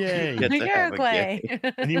 Yay. Get to You're have a a gay.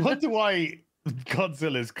 And you wonder why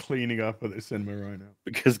Godzilla's cleaning up at the cinema right now.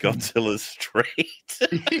 Because Godzilla's straight.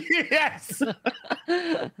 Yes.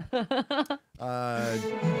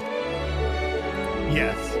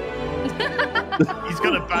 Yes. He's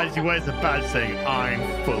got a badge. He wears a badge saying, "I'm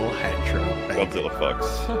full hetero." Godzilla fucks.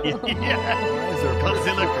 Yeah.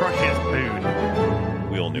 Godzilla crushes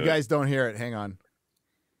Boone. We all knew You guys don't hear it. Hang on.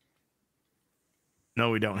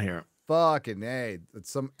 No, we don't hear it. Fucking A. It's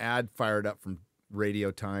some ad fired up from Radio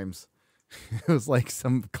Times. It was like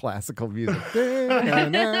some classical music. I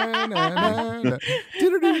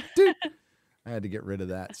had to get rid of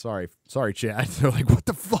that. Sorry, Chad. They're like, what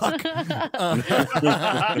the fuck?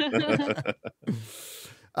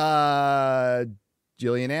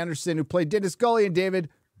 Gillian Anderson, who played Dennis Scully, and David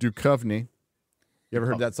Duchovny. You ever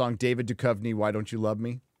heard that song, David Duchovny, Why Don't You Love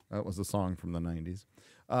Me? That was a song from the 90s.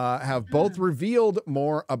 Have both revealed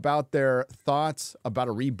more about their thoughts about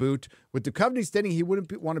a reboot, with Duchovny stating he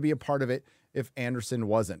wouldn't want to be a part of it if Anderson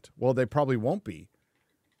wasn't. Well, they probably won't be.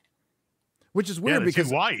 Which is weird because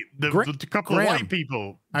white, the couple of white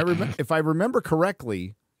people. If I remember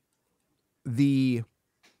correctly, the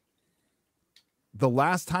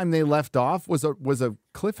last time they left off was a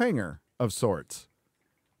cliffhanger of sorts.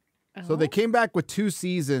 So they came back with 2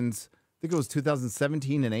 seasons. I think it was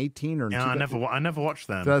 2017 and 18, or yeah, I never watched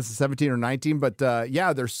them. 2017 or 19, but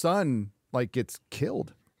yeah, their son gets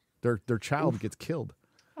killed. Their child gets killed.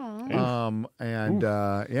 Aww.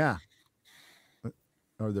 Yeah,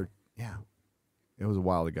 it was a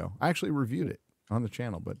while ago. I actually reviewed it on the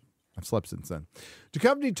channel, but I've slept since then.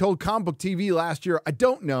 Duchovny told Comic Book TV last year, I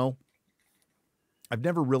don't know. I've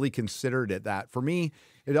never really considered it that. For me,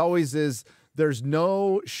 it always is, there's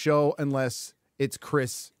no show unless it's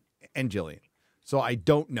Chris and Jillian. So I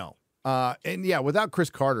don't know. And yeah, without Chris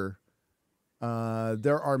Carter,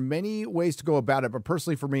 there are many ways to go about it. But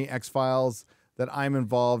personally, for me, X-Files that I'm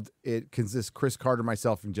involved, it consists Chris Carter,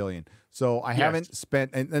 myself, and Jillian. So I haven't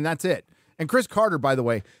spent, and that's it. And Chris Carter, by the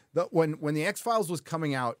way, when the X-Files was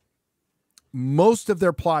coming out, most of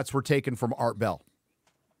their plots were taken from Art Bell.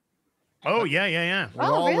 Oh, yeah.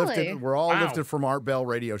 We're all lifted from Art Bell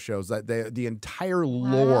radio shows. That the entire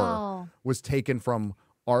lore was taken from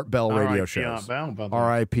Art Bell radio shows.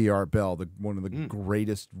 R.I.P. Art Bell, one of the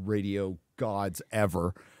greatest radio gods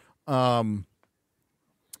ever. And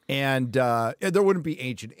there wouldn't be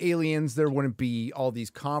Ancient Aliens. There wouldn't be all these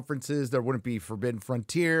conferences. There wouldn't be Forbidden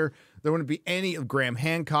Frontier. There wouldn't be any of Graham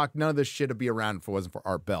Hancock. None of this shit would be around if it wasn't for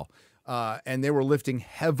Art Bell. And they were lifting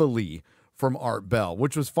heavily from Art Bell,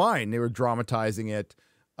 which was fine. They were dramatizing it.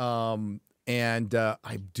 And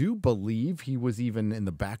I do believe he was even in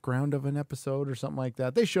the background of an episode or something like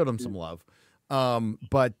that. They showed him some love.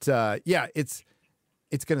 But yeah, it's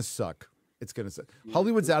going to suck. It's going to suck.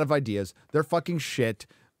 Hollywood's out of ideas. They're fucking shit.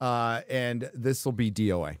 And this will be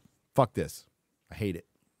DOA. Fuck this. I hate it.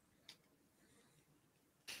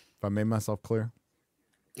 If I made myself clear.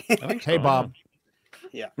 Hey, Bob.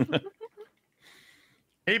 Yeah.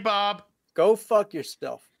 Hey, Bob. Go fuck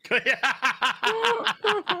yourself. Can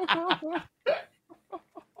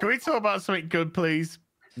we talk about something good, please?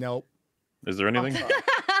 Nope. Is there anything?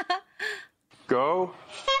 Go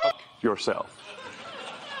fuck yourself.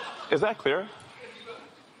 Is that clear?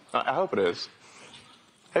 I hope it is.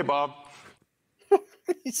 Hey, Bob.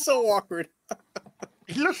 He's so awkward.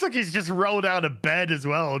 He looks like he's just rolled out of bed as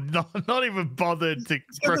well. Not even bothered to.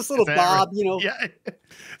 He's got this little bob, you know. Yeah,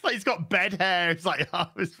 it's like he's got bed hair. It's like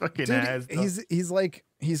half his fucking hair.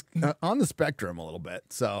 He's on the spectrum a little bit.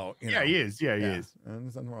 So you know. Yeah, he is. Yeah, he is.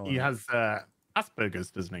 There's nothing wrong with He that. has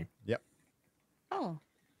Asperger's, doesn't he? Yep. Oh.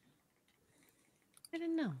 I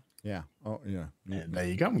didn't know. Yeah. Oh, yeah. There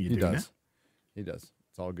you go. He does. He does.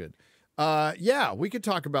 It's all good. Yeah, we could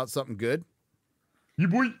talk about something good. You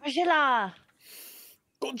boy. Godzilla.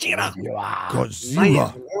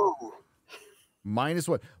 Godzilla.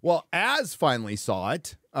 -1. Well, Az finally saw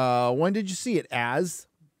it. When did you see it? As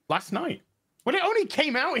last night. Well, it only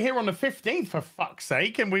came out here on the 15th, for fuck's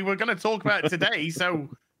sake, and we were going to talk about it today, so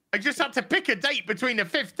I just had to pick a date between the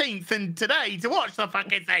 15th and today to watch the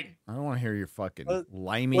fucking thing. I don't want to hear your fucking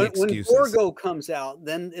limey When excuses. Gorgo comes out,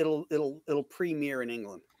 then it'll premiere in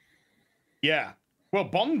England. Yeah. Well,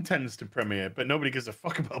 Bond tends to premiere, but nobody gives a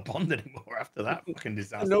fuck about Bond anymore after that fucking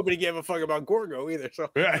disaster. Nobody gave a fuck about Gorgo either.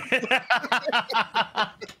 So. Yeah.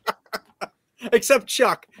 Except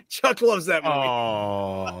Chuck. Chuck loves that movie.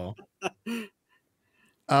 Oh.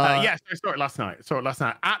 Yes, I saw it last night.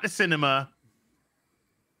 At the cinema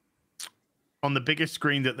on the biggest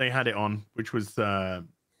screen that they had it on, which was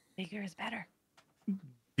Bigger is better.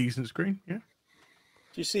 decent screen. Yeah.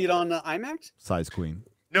 Did you see it on IMAX? Size Queen.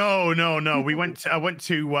 No. I went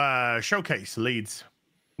to Showcase Leeds.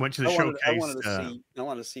 Went to the Showcase. I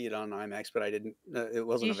wanted to see it on IMAX, but I didn't. It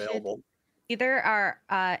wasn't You should. available. Either our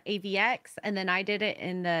AVX, and then I did it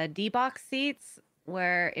in the D box seats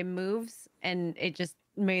where it moves, and it just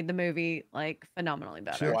made the movie like phenomenally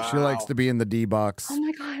better. She likes to be in the D box. Oh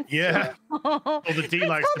my god! Yeah. Well, the D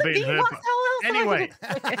likes to be in her. Anyway,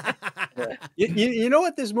 you know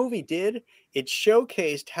what this movie did? It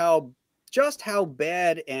showcased how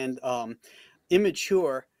bad and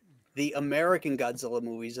immature the American Godzilla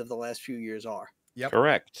movies of the last few years are. Yep.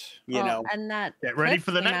 Correct. You know, and that get ready clip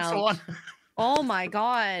for the came next out. one. Oh my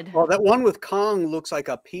god! well, that one with Kong looks like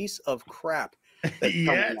a piece of crap. That's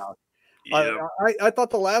Yeah. coming out. I thought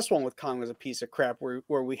the last one with Kong was a piece of crap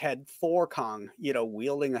where we had Thor Kong,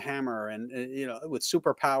 wielding a hammer and with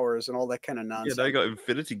superpowers and all that kind of Yeah, nonsense. now you got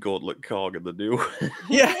Infinity Gauntlet Kong in the new one.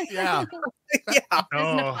 Yeah. Yeah.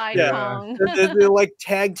 Kong. They're like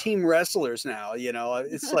tag team wrestlers now.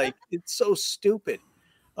 It's like it's so stupid.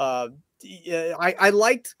 I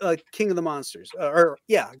liked King of the Monsters,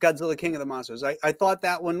 Godzilla King of the Monsters. I thought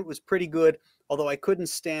that one was pretty good, although I couldn't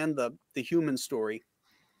stand the human story.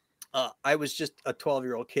 I was just a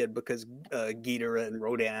 12-year-old kid because Ghidorah and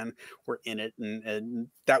Rodan were in it, and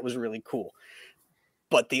that was really cool.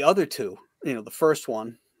 But the other two, the first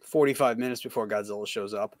one, 45 minutes before Godzilla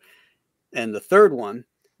shows up, and the third one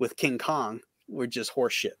with King Kong were just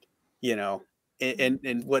horseshit,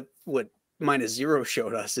 And what Minus Zero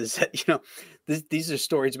showed us is that, these are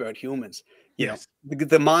stories about humans. Yes.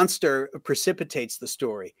 The monster precipitates the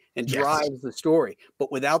story and drives the story, but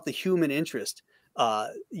without the human interest,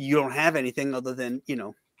 you don't have anything other than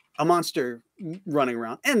a monster running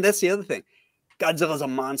around. And that's the other thing, Godzilla's a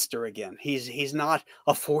monster again. He's not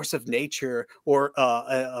a force of nature or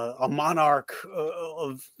a monarch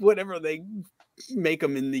of whatever they make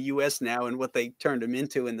him in the US now and what they turned him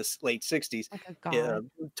into in the late 60s.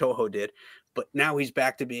 Toho did, but now he's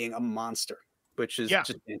back to being a monster, which is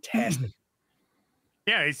just fantastic.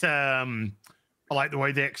 Yeah, it's I like the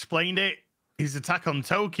way they explained it. His attack on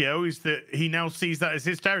Tokyo is that he now sees that as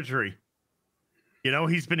his territory.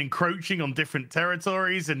 He's been encroaching on different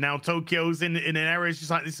territories, and now Tokyo's in an area. It's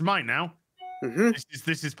just like, this is mine now. Mm-hmm.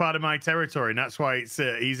 This is part of my territory, and that's why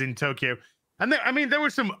he's in Tokyo. And there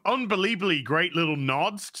were some unbelievably great little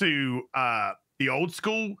nods to the old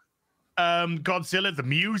school Godzilla, the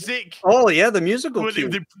music. Oh yeah, the musical.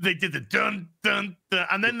 They did the dun dun dun,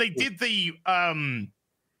 and then they did the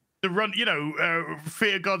run,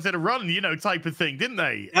 Fear Godzilla run, type of thing, didn't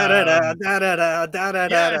they? Yes, and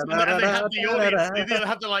they had the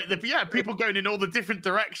audience. They had people going in all the different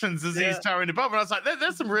directions as he's towering above. And I was like,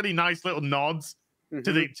 there's some really nice little nods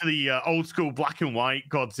to the old school black and white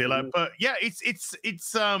Godzilla. But yeah, it's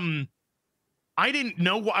I didn't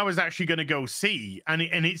know what I was actually going to go see, and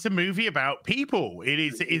it's a movie about people. It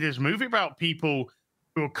is a movie about people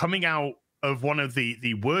who are coming out of one of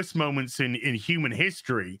the worst moments in human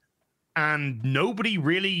history, and nobody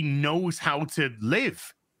really knows how to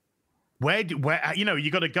live. Where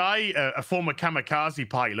you got a guy, a former kamikaze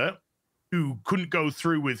pilot, who couldn't go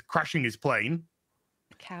through with crashing his plane.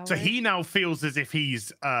 Coward. So he now feels as if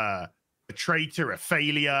he's a traitor, a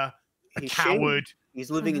failure, a coward. Shame. He's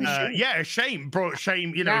living in shame. Yeah, shame brought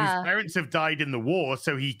shame. His parents have died in the war,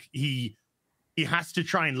 so he has to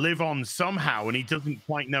try and live on somehow, and he doesn't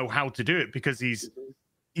quite know how to do it because he's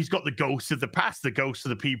got the ghosts of the past, the ghosts of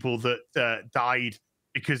the people that died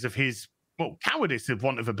because of his cowardice, for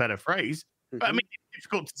want of a better phrase. But I mean, it's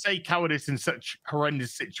difficult to say cowardice in such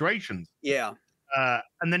horrendous situations. Yeah.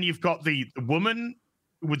 And then you've got the woman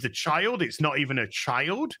with the child. It's not even a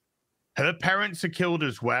child. Her parents are killed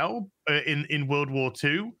as well in World War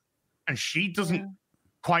II, and she doesn't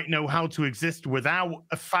quite know how to exist without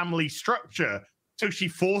a family structure. So she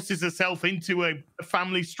forces herself into a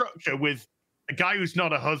family structure with a guy who's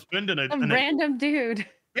not a husband and a random dude.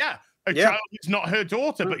 Yeah, a child who's not her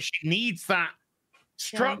daughter, but she needs that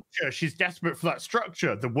structure. She's desperate for that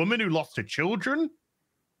structure. The woman who lost her children,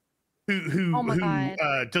 who Oh my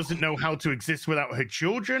God. doesn't know how to exist without her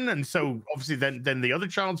children, and so obviously then the other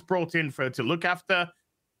child's brought in for her to look after,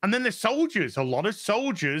 and then the soldiers, a lot of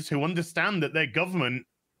soldiers who understand that their government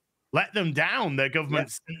let them down. Their government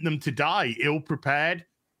sent them to die, ill prepared,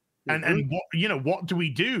 and what do we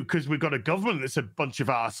do? Because we've got a government that's a bunch of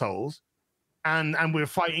assholes, and we're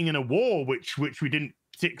fighting in a war which we didn't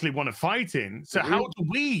particularly want to fight in. So how do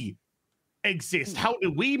we exist? How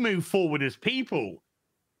do we move forward as people?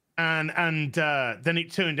 And then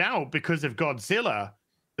it turned out, because of Godzilla,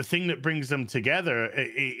 the thing that brings them together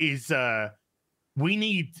is we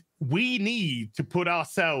need to put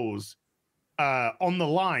ourselves on the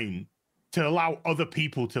line to allow other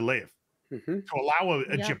people to live, to allow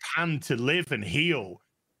Japan to live and heal.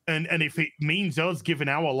 And if it means us giving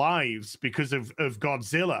our lives because of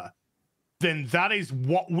Godzilla, then that is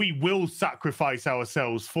what we will sacrifice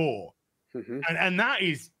ourselves for. And that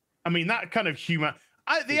is, I mean, that kind of humor.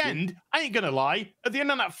 At the end, I ain't gonna lie. At the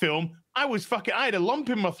end of that film, I had a lump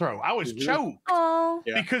in my throat. I was choked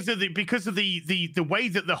because of the way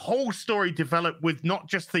that the whole story developed, with not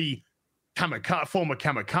just the former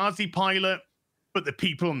kamikaze pilot, but the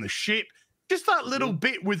people on the ship. Just that little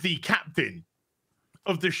bit with the captain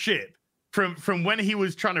of the ship, from when he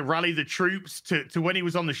was trying to rally the troops to when he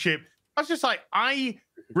was on the ship. I was just like, I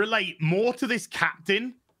relate more to this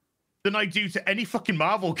captain than I do to any fucking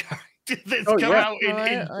Marvel character that's come out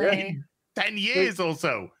in 10 years or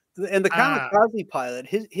so. And the kamikaze pilot,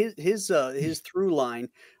 his through line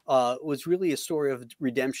was really a story of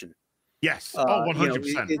redemption. Yes.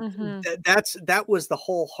 100%. That was the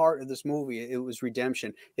whole heart of this movie. It was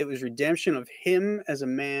redemption. It was redemption of him as a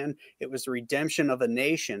man. It was the redemption of a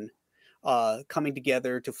nation coming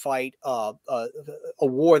together to fight a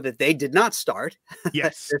war that they did not start.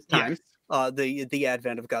 Yes. This time. The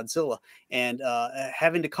advent of Godzilla, and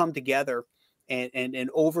having to come together and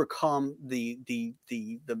overcome the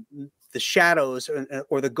shadows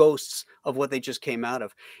or the ghosts of what they just came out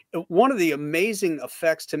of. One of the amazing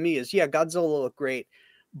effects to me is, Godzilla looked great,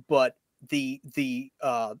 but the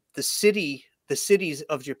cities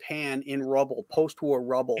of Japan in rubble, post-war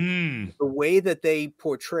rubble, the way that they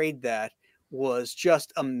portrayed that was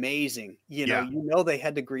just amazing. You know, they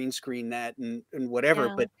had to green screen that and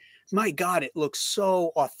whatever, but my God, it looks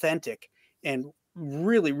so authentic and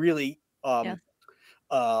really, really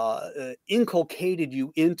inculcated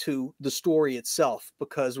you into the story itself,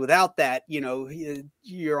 because without that,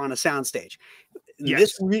 you're on a soundstage.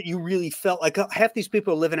 This you really felt like half these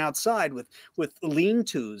people are living outside with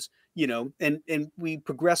lean-tos, and we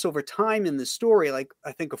progress over time in this story, like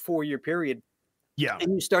I think a 4-year period.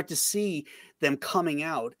 And you start to see them coming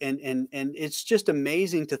out, and it's just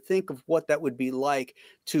amazing to think of what that would be like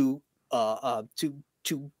to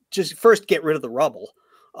just first get rid of the rubble,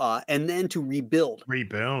 and then to rebuild.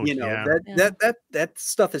 That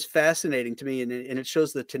stuff is fascinating to me, and it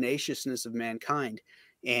shows the tenaciousness of mankind,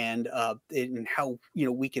 and how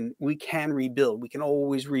we can rebuild. We can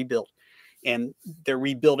always rebuild. And they're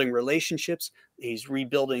rebuilding relationships. He's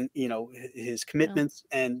rebuilding, his commitments,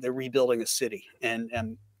 and they're rebuilding a city.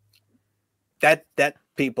 And that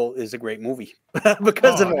people is a great movie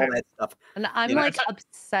because of all that stuff. And I'm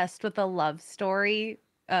obsessed with the love story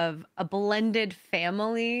of a blended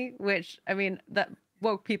family, which, I mean, that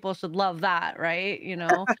woke people should love that, right?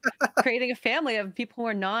 Creating a family of people who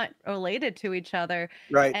are not related to each other.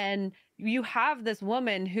 Right. And you have this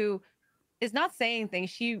woman who is not saying things.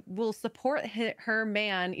 She will support her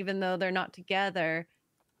man, even though they're not together,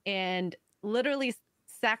 and literally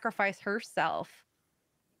sacrifice herself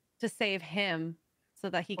to save him so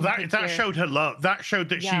that he can that showed her love. That showed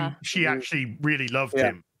that she actually really loved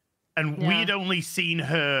him. And we'd only seen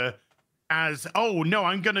her as, oh no,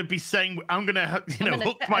 I'm going to be saying, I'm going to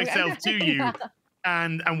hook myself to you.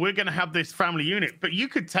 And we're going to have this family unit. But you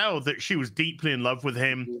could tell that she was deeply in love with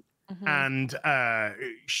him. And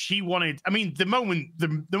she wanted, I mean, the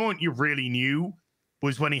moment you really knew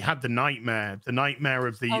was when he had the nightmare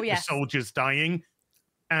of the soldiers dying,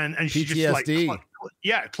 and she just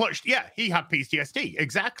clutched. Yeah, he had PTSD,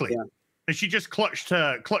 exactly. And she just clutched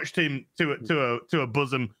him to a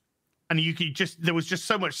bosom, and there was just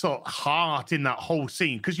so much sort of heart in that whole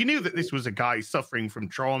scene, because you knew that this was a guy suffering from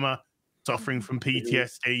trauma, suffering from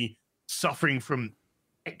PTSD, suffering from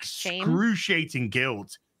excruciating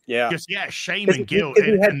guilt. Shame and guilt.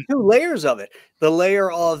 He had two layers of it. The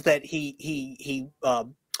layer of that he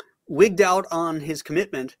wigged out on his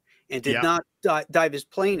commitment and did not dive his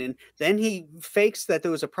plane in. Then he fakes that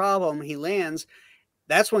there was a problem. He lands.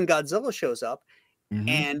 That's when Godzilla shows up.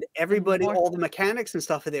 and everybody, all the mechanics and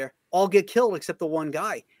stuff are there, all get killed except the one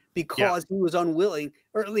guy because he was unwilling,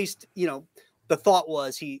 or at least, you know, the thought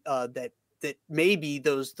was that maybe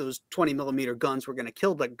those 20mm guns were going to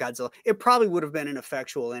kill the Godzilla. It probably would have been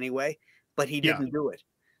ineffectual anyway, but he didn't do it,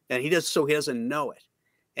 and he doesn't know it,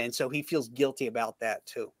 and so he feels guilty about that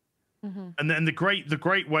too. And then the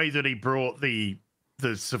great way that he brought the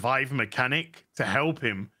survivor mechanic to help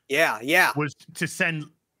him, was to send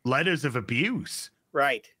letters of abuse.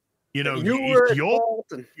 Right. You know, Your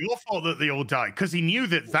fault that they all died, because he knew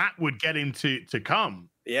that would get him to come.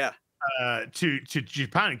 Yeah. To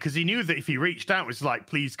Japan, because he knew that if he reached out, was like,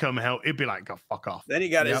 please come help, it'd be like, go fuck off. Then he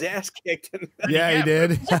got his ass kicked. Yeah, he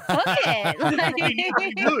did. He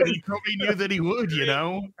probably knew that he would, you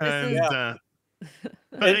know. And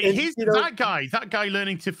but he's that guy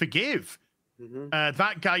learning to forgive.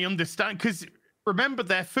 That guy understand, because remember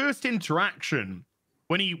their first interaction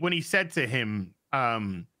when he said to him,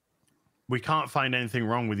 we can't find anything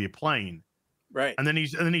wrong with your plane. Right. And then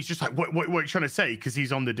he's just like, what are you trying to say? Because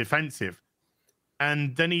he's on the defensive.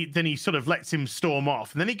 And then he sort of lets him storm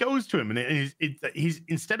off. And then he goes to him, and he's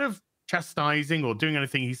instead of chastising or doing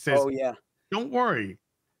anything, he says, don't worry.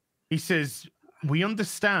 He says, we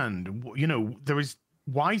understand, you know,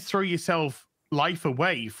 why throw yourself life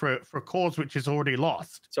away for a cause which is already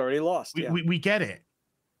lost? It's already lost. We get it.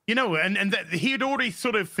 You know, and that he had already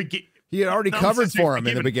sort of He had already covered for him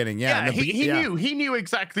in the beginning. He knew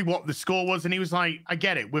exactly what the score was, and he was like, I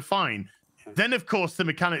get it, we're fine. Then, of course, the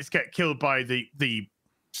mechanics get killed by the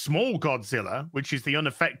small Godzilla, which is the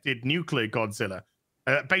unaffected nuclear Godzilla,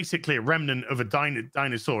 basically a remnant of a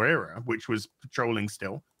dinosaur era, which was patrolling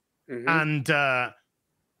still. And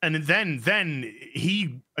then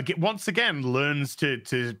he once again learns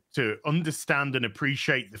to understand and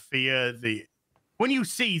appreciate the fear. When you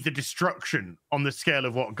see the destruction on the scale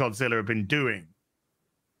of what Godzilla have been doing,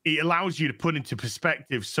 it allows you to put into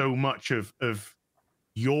perspective so much of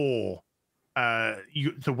your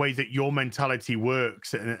the way that your mentality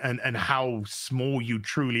works and how small you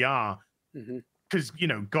truly are. Because you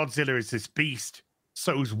know, Godzilla is this beast,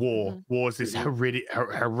 so's war. War is this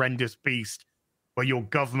horrendous beast where your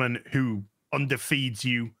government, who underfeeds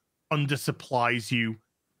you, undersupplies you,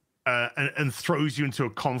 and throws you into a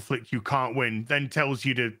conflict you can't win, then tells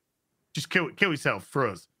you to just kill yourself for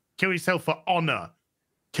us, kill yourself for honor,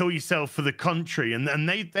 kill yourself for the country, and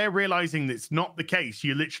they're realizing that's not the case.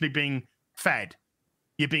 You're literally being fed.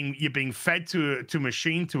 You're being fed to a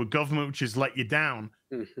machine, to a government which has let you down.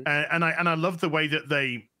 And I love the way that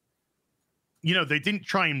they didn't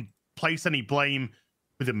try and place any blame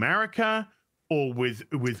with America or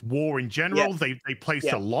with war in general. They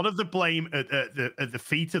placed a lot of the blame at the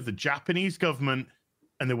feet of the Japanese government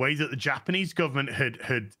and the way that the Japanese government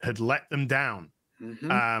had let them down.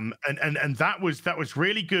 And that was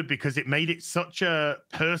really good because it made it such a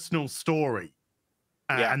personal story.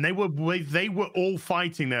 And they were all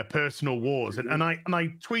fighting their personal wars. And I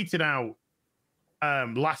tweeted out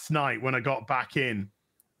last night when I got back in,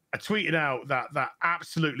 I tweeted out that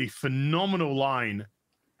absolutely phenomenal line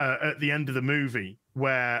at the end of the movie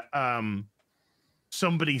where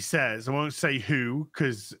somebody says, I won't say who,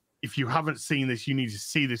 because if you haven't seen this, you need to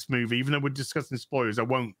see this movie. Even though we're discussing spoilers, I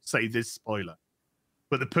won't say this spoiler.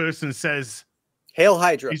 But the person says, Hail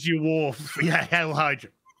Hydra. Is your war... Yeah, Hail Hydra.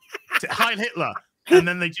 Heil Hitler. And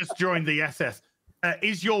then they just joined the SS.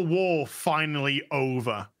 Is your war finally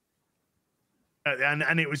over?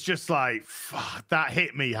 And it was just like, fuck, that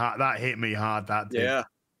hit me hard. That hit me hard. That did.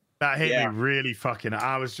 That hit me really fucking.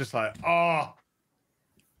 I was just like, oh.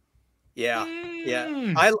 Yeah.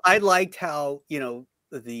 I liked how, you know,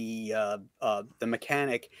 the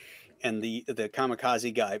mechanic and the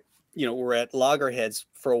kamikaze guy, you know, were at loggerheads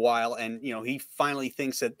for a while, and you know, he finally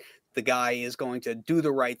thinks that the guy is going to do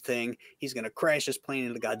the right thing. He's going to crash his plane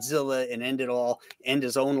into Godzilla and end it all, end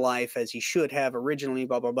his own life as he should have originally,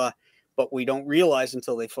 blah, blah, blah. But we don't realize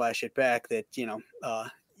until they flash it back that, you know,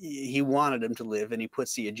 he wanted him to live, and he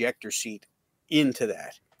puts the ejector seat into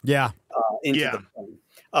that. Yeah. Into the plane.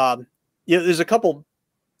 You know, there's a couple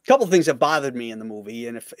things that bothered me in the movie.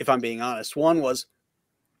 And if I'm being honest, one was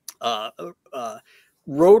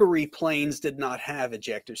rotary planes did not have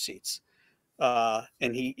ejector seats.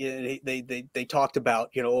 And they talked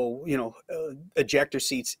about, ejector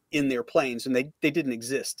seats in their planes, and they didn't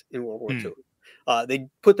exist in World War II. They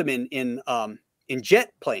put them in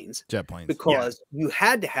jet planes. Because you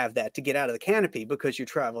had to have that to get out of the canopy because you're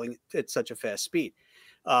traveling at such a fast speed.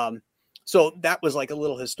 So that was like a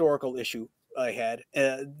little historical issue I had.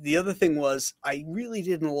 The other thing was I really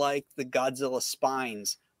didn't like the Godzilla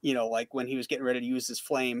spines You know, like when he was getting ready to use his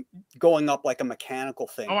flame, going up like a mechanical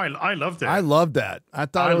thing. Oh, I loved it. I loved that. I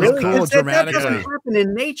thought it was Really? cool 'Cause that dramatically. doesn't happen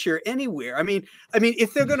in nature anywhere. I mean,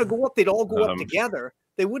 if they're going to go up, they'd all go up together.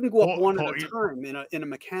 They wouldn't go up one at a time in a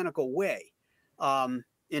mechanical way.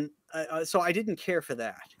 So I didn't care for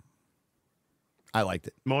that. I liked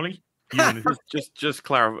it. Molly, just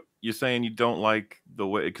clarify. You're saying you don't like the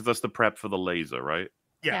way because that's the prep for the laser, right?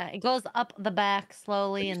 Yeah, it goes up the back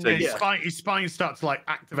slowly, and say then his spine starts to like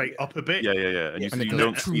activate up a bit. Yeah. And you, And it you goes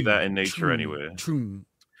don't see that in nature anywhere.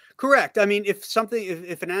 Correct. I mean,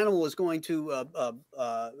 if an animal is going to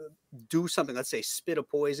do something, let's say spit a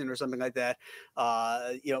poison or something like that,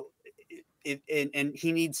 you know, and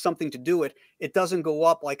he needs something to do it, it doesn't go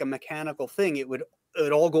up like a mechanical thing. It would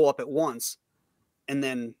all go up at once, and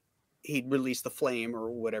then he'd release the flame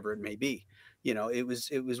or whatever it may be. You know, it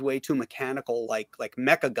was way too mechanical, like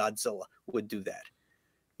Mecha Godzilla would do that.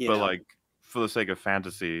 But like for the sake of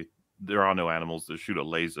fantasy, there are no animals that shoot a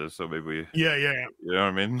laser, so maybe Yeah. you know what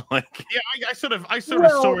I mean? Like I sort of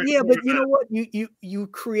saw it. Yeah, but you know what? You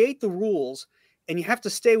create the rules, and you have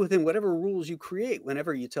to stay within whatever rules you create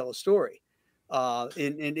whenever you tell a story. And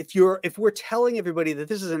if we're telling everybody that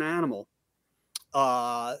this is an animal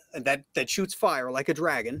that shoots fire like a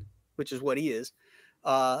dragon, which is what he is,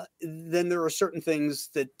 then there are certain things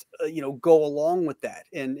that go along with that,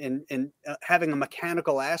 and having a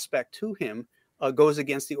mechanical aspect to him goes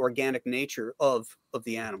against the organic nature of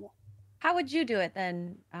the animal. how would you do it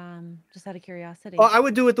then? Just out of curiosity. I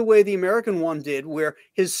would do it the way the American one did, where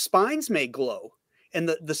his spines may glow, and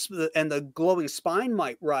the glowing spine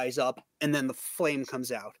might rise up, and then the flame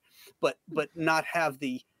comes out, but not have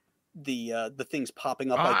the things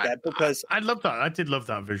popping up like that, because I love that. I did love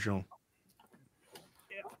that visual.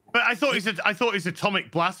 But I thought his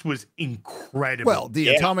atomic blast was incredible. Well, the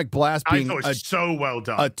atomic blast being I thought it was so well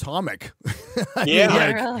done. Atomic.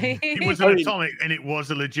 Really? It was an atomic, and it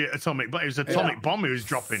was a legit atomic, but it was an atomic bomb he was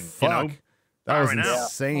dropping. Fuck. You know, That was firing out.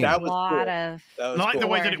 insane. That was a lot cool. of That was like cool. the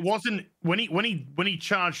way that it wasn't when he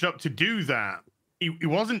charged up to do that. It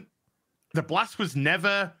wasn't. The blast was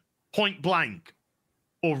never point blank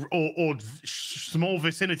or small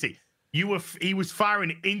vicinity. He was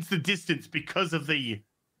firing into the distance because of the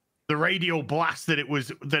radial blast that it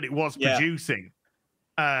was producing.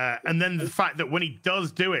 And then the fact that when he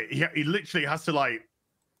does do it, he literally has to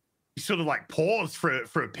sort of pause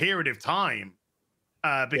for a period of time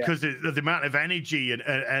because of the amount of energy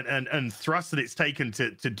and thrust that it's taken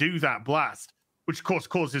to do that blast, which of course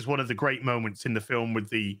causes one of the great moments in the film with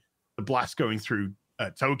the blast going through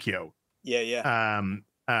Tokyo.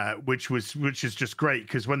 Which is just great,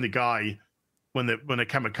 because when the kamikaze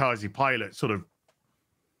pilot sort of,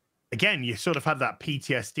 again, you sort of had that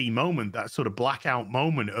PTSD moment, that sort of blackout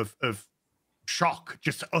moment of shock,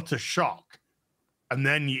 just utter shock. And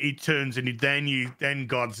then he turns, and then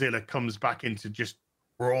Godzilla comes back into just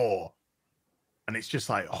raw. And it's just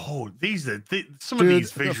like, oh, some of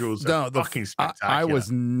these visuals are fucking spectacular. I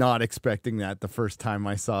was not expecting that the first time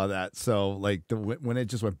I saw that. So when it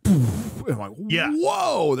just went, poof, I'm like,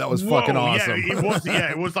 whoa, that was fucking awesome.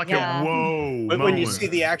 Yeah, it was like a whoa. But when you see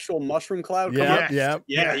the actual mushroom cloud come up, yeah.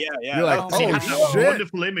 You're like, He had oh that shit.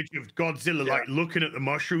 wonderful image of Godzilla looking at the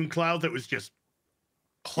mushroom cloud that was just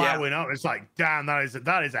plowing up. It's like, damn,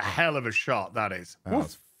 that is a hell of a shot. That is. That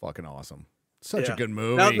was fucking awesome. Such a good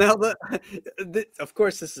movie. Now of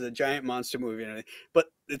course, this is a giant monster movie and everything, but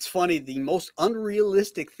it's funny. The most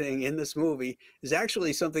unrealistic thing in this movie is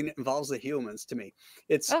actually something that involves the humans. To me,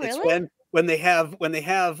 it's when they have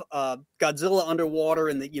Godzilla underwater,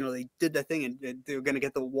 and they did that thing, and they were going to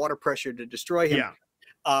get the water pressure to destroy him.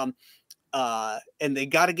 And they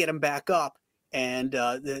got to get him back up. And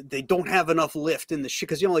they don't have enough lift in the ship,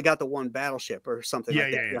 because you only got the one battleship or something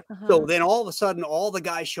like that. So then all of a sudden, all the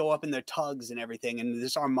guys show up in their tugs and everything, and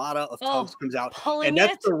this armada of tugs comes out, and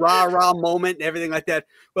that's the rah-rah moment and everything like that.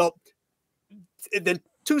 Well, then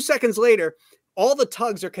 2 seconds later, all the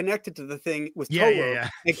tugs are connected to the thing with tow rope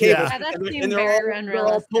and cables, and they're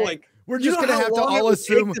all pulling. We're just gonna have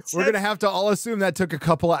to all assume that took a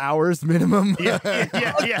couple of hours minimum.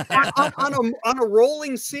 On a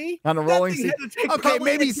rolling sea. On a rolling sea. Okay,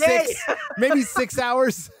 maybe 6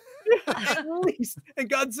 hours. At least. And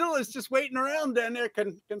Godzilla's just waiting around down there.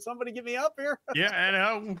 Can somebody get me up here? Yeah, I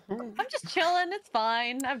know. I'm just chilling. It's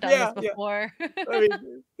fine. I've done this before. I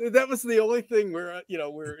mean, that was the only thing where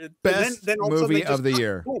best then movie of the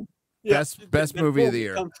year. Boom. Best movie of the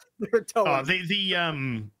year.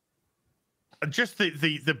 Just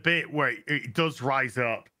the bit where it does rise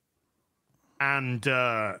up, and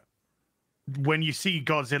when you see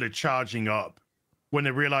Godzilla charging up, when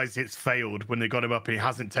they realize it's failed, when they got him up and he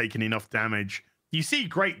hasn't taken enough damage, you see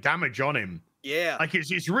great damage on him. Yeah. Like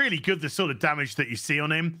it's really good, the sort of damage that you see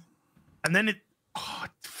on him. And then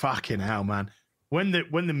fucking hell, man. When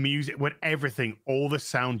the music, when everything, all the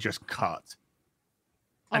sound just cut.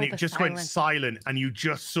 And it just went silent, and you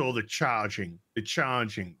just saw the charging.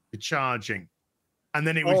 And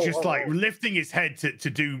then it was just like lifting his head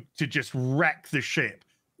to just wreck the ship.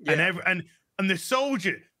 Yeah. And the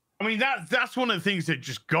soldier, I mean, that's one of the things that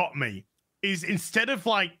just got me, is instead of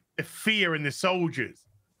like the fear in the soldiers,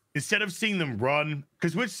 instead of seeing them run,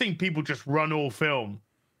 because we've seen people just run all film,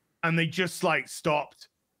 and they just like stopped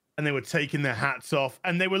and they were taking their hats off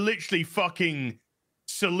and they were literally fucking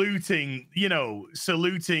saluting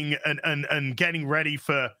and getting ready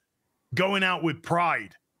for going out with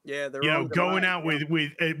pride. Yeah, they're going out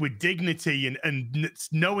with dignity and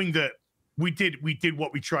knowing that we did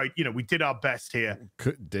what we tried. We did our best here.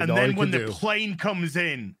 And then when the plane comes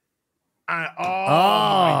in,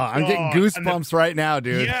 I'm getting goosebumps right now,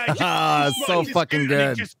 dude. Yeah, so fucking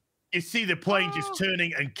good. You see the plane just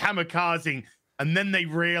turning and kamikazing, and then they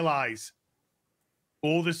realize,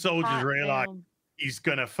 all the soldiers realize he's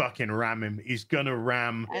gonna fucking ram him. He's gonna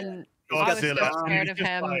ram Godzilla. I was so scared of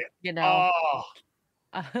him,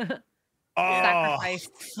 sacrifice.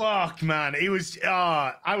 Fuck, man. It was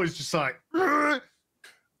I was just like I'm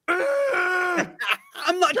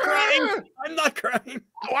not crying.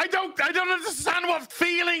 I don't understand what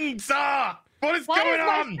feelings are. What is going on?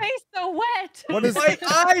 Why is my face so wet? My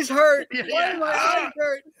eyes hurt? Yeah. Why do my eyes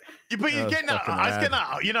hurt? But you're getting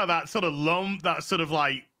that sort of lump, that sort of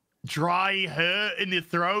like dry hurt in your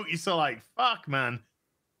throat. You're so like, fuck, man.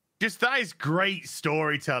 That is great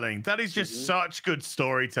storytelling. That is just such good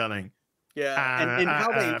storytelling. Yeah, and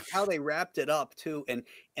how they wrapped it up too, and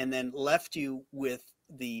then left you with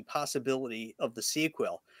the possibility of the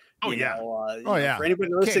sequel. For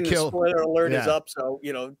anybody listening, the spoiler alert is up, so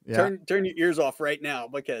turn your ears off right now,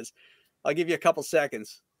 because I'll give you a couple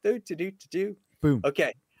seconds. Boom.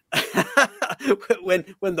 Okay. when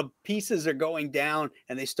the pieces are going down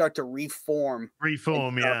and they start to reform,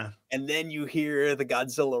 and then you hear the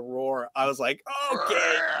Godzilla roar, I was like,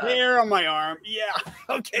 okay, hair on my arm,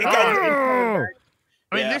 okay. I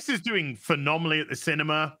mean, this is doing phenomenally at the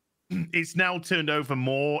cinema. It's now turned over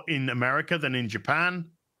more in America than in Japan.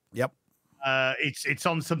 Yep. It's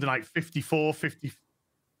on something like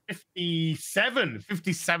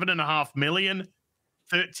 57.5 million,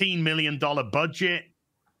 $13 million budget.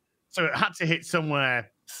 So it had to hit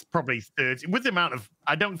somewhere probably 30 with the amount of,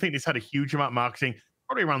 I don't think this had a huge amount of marketing,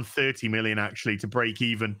 probably around 30 million actually to break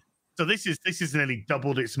even. So this is nearly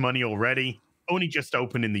doubled its money already. Only just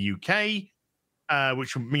opened in the UK,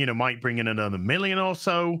 which might bring in another million or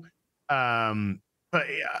so. But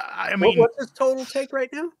I mean, what's his total take right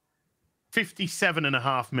now?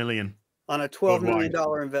 57.5 million on a $12 million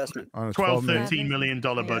investment. On a $13 million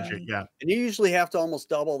budget, yeah. And you usually have to almost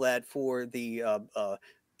double that for the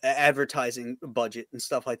advertising budget and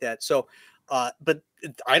stuff like that. So, but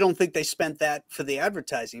I don't think they spent that for the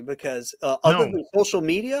advertising, because other than social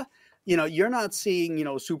media, you're not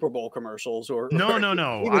seeing, Super Bowl commercials or no.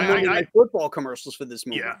 Even football commercials for this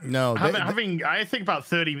movie. Yeah, no. I think about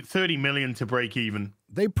 30 million to break even.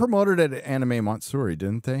 They promoted it at Anime Matsuri,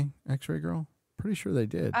 didn't they? X-Ray Girl, pretty sure they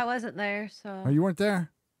did. I wasn't there, so. Oh, you weren't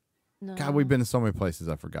there? No. God, we've been to so many places,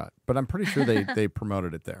 I forgot. But I'm pretty sure they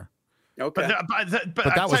promoted it there. Okay, but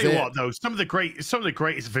I tell you what, though, some of the greatest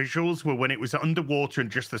visuals were when it was underwater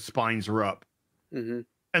and just the spines were up. Mm-hmm.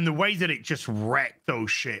 And the way that it just wrecked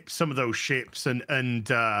those ships, some of those ships, and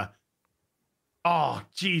oh,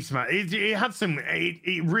 geez, man, it had some.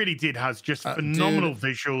 It really did has just phenomenal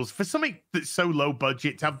visuals for something that's so low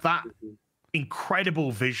budget to have that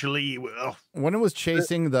incredible visually. When it was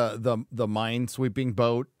chasing the mine sweeping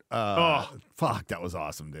boat, fuck, that was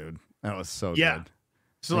awesome, dude. That was so good.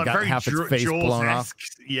 So like very half its face blown off.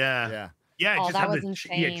 Yeah. It just had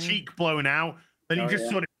the cheek blown out. Then you just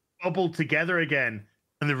sort of bubbled together again.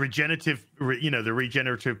 And the regenerative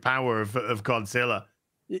power of Godzilla.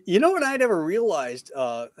 You know what I never realized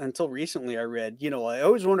until recently I read, I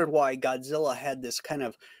always wondered why Godzilla had this kind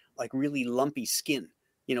of like really lumpy skin,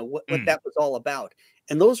 what that was all about.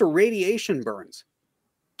 And those are radiation burns.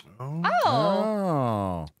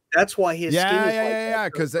 Oh. That's why his skin is like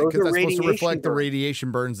that. Because that's supposed to reflect the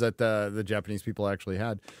radiation burns that the Japanese people actually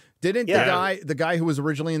had. Didn't the guy who was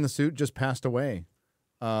originally in the suit just passed away?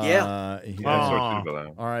 R.I.P. Oh,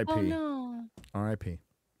 no. R.I.P.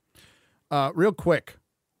 Real quick,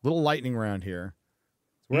 little lightning round here.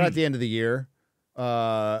 We're at the end of the year.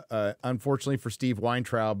 Unfortunately for Steve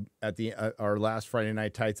Weintraub, at our last Friday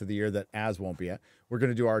Night Tights of the year that Az won't be at, we're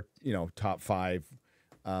going to do our top 5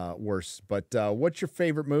 worst. But what's your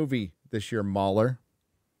favorite movie this year, Mahler.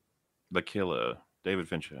 The Killer, David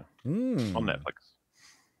Fincher, Mm. on Netflix.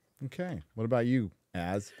 Okay. What about you,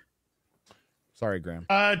 Az? Sorry, Graham.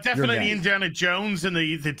 Definitely You're next. Indiana Jones and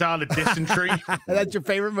the Dial of Dysentery. That's your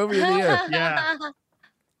favorite movie of the year. Yeah.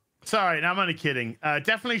 Sorry, I'm only kidding.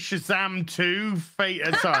 Definitely Shazam 2.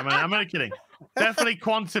 Sorry, man, I'm only kidding. Definitely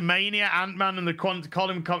Quantumania, Ant-Man and the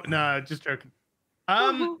Colin. No, just joking.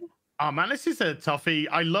 Oh man, this is a toughie.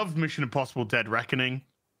 I love Mission Impossible: Dead Reckoning.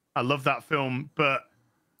 I love that film, but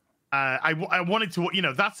I wanted to. You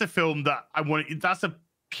know, that's a film that I wanted. That's a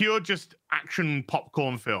pure just action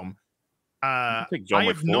popcorn film. I think John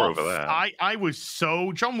Wick 4 over that. I was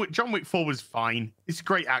so John Wick 4 was fine. It's a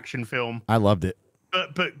great action film. I loved it.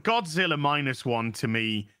 But Godzilla -1 to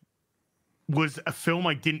me was a film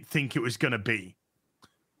I didn't think it was going to be.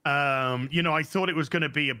 You know, I thought it was going to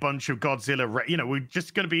be a bunch of Godzilla. We're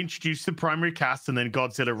just going to be introduced to the primary cast and then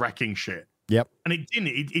Godzilla wrecking shit. Yep. And it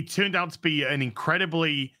didn't. It turned out to be an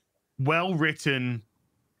incredibly well-written,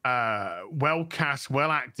 well-cast,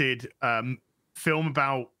 well-acted film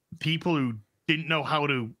about people who didn't know how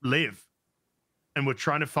to live and were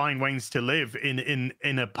trying to find ways to live in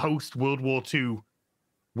a post-World War II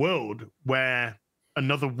world where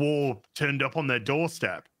another war turned up on their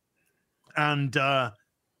doorstep. And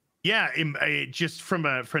it just from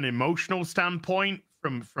an emotional standpoint,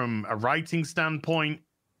 from a writing standpoint,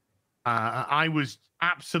 I was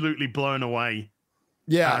absolutely blown away.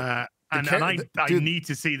 Yeah. I need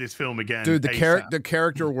to see this film again. Dude, the ASAP.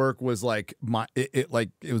 character work was like it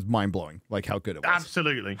was mind blowing. Like how good it was.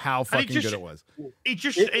 Absolutely. How fucking good it was.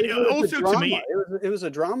 It also to me, it was a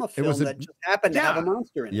drama film that just happened to have a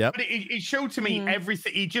monster in it. Yep. But it showed to me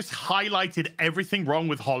everything. It just highlighted everything wrong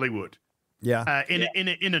with Hollywood. Yeah.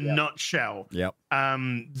 In a nutshell. Yep.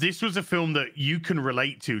 This was a film that you can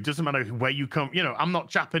relate to. Doesn't matter where you come. You know, I'm not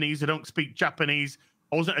Japanese. I don't speak Japanese.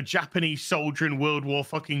 I wasn't a Japanese soldier in World War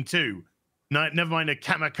II. No, never mind a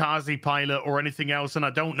kamikaze pilot or anything else. And I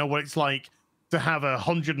don't know what it's like to have a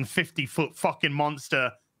 150-foot fucking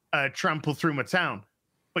monster trample through my town.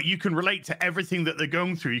 But you can relate to everything that they're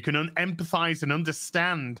going through. You can empathize and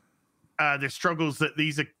understand the struggles that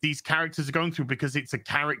these characters are going through because it's a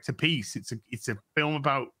character piece. It's a film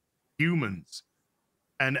about humans,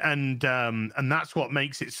 and that's what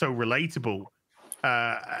makes it so relatable.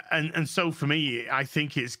 And so for me, I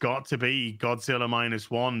think it's got to be Godzilla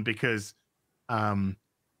 -1 because I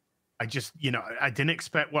just, I didn't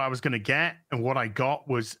expect what I was going to get, and what I got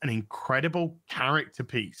was an incredible character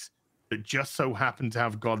piece that just so happened to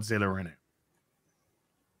have Godzilla in it.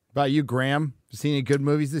 About you, Graham? Seen any good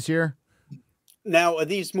movies this year? Now, are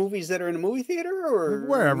these movies that are in a movie theater or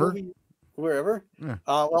wherever? Wherever. Yeah.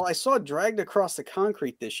 Well, I saw Dragged Across the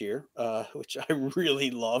Concrete this year, which I really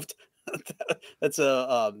loved. That's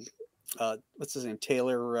a what's his name?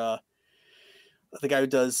 Taylor, the guy who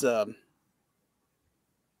does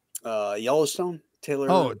Yellowstone. Taylor.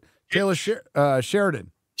 Oh, Taylor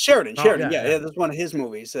Sheridan. Sheridan. Yeah, Yeah, that's one of his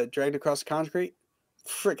movies. Dragged Across the Concrete.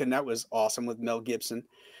 Freaking, that was awesome with Mel Gibson.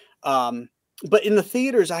 But in the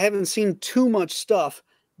theaters, I haven't seen too much stuff.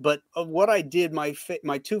 But what I did, my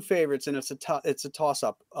two favorites, and it's a toss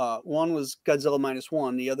up. One was Godzilla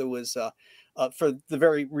 -1. The other was for the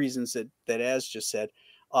very reasons that Az just said.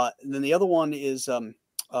 Then the other one is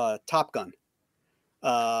Top Gun,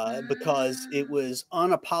 because it was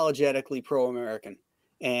unapologetically pro-American,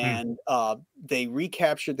 and they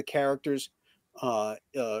recaptured the characters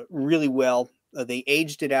really well. They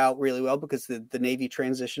aged it out really well because the Navy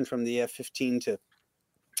transitioned from the F-15 to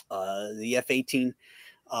the F-18,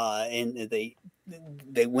 and they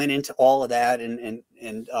went into all of that, and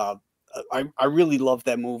I really loved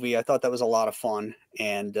that movie. I thought that was a lot of fun,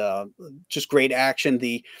 and just great action.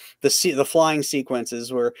 The flying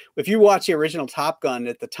sequences were, if you watch the original Top Gun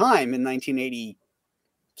at the time in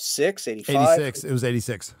 1986, 85, 86. It was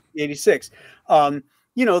 86. 86.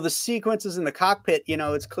 The sequences in the cockpit,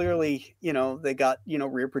 it's clearly, they got,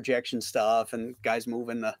 rear projection stuff and guys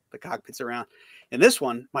moving the cockpits around. And this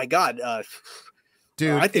one, my God,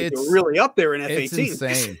 dude, I think they're really up there in F-18. It's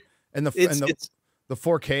insane. And the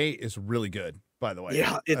 4K is really good, by the way.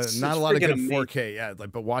 Yeah, it's not a lot of good amazing. 4K. Yeah,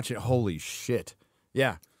 but watch it. Holy shit.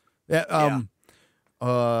 Yeah. Yeah.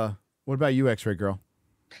 What about you, X-Ray Girl?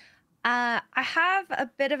 I have a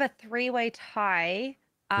bit of a three-way tie.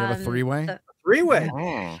 You have a three-way? Three-way.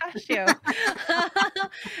 Shush you.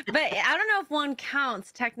 But I don't know if one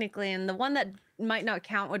counts technically, and the one that might not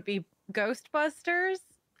count would be Ghostbusters,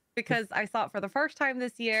 because I saw it for the first time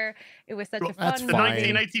this year. It was such a fun That's the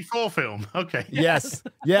 1984 film. Okay. Yes.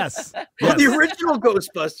 Yes. Oh, the original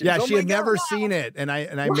Ghostbusters. Yeah, Oh she my had God, never wow. seen it, and I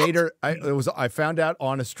What? made her. I found out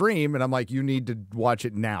on a stream, and I'm like, you need to watch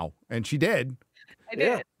it now, and she did. I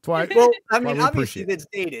Yeah. did. That's why. Well, I that's why mean, we obviously appreciate it. that's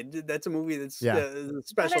dated. That's a movie that's Yeah. special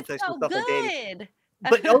But it's effects and so stuff are dated.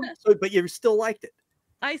 good. But you still liked it.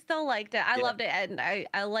 I still liked it. I Yeah. loved it, and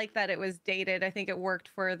I like that it was dated. I think it worked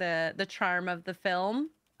for the charm of the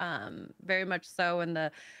film, very much so. And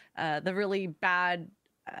the really bad,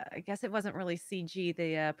 I guess it wasn't really CG,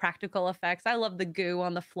 the practical effects. I love the goo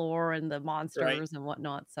on the floor and the monsters and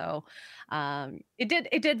whatnot. So, it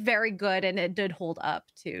did very good, and it did hold up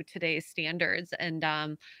to today's standards. And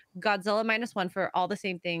Godzilla -1 for all the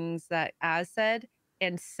same things that Az said,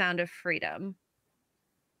 and Sound of Freedom.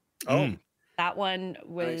 Oh. That one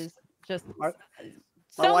was just My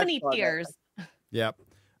so wife many saw that. tears. Yep.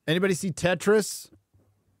 Anybody see Tetris?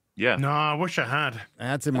 Yeah. No, I wish I had.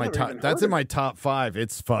 That's in I my never top. even That's heard in my top 5.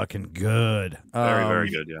 It's fucking good. Very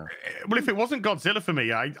good. Yeah. Well, if it wasn't Godzilla for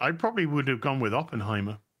me, I probably would have gone with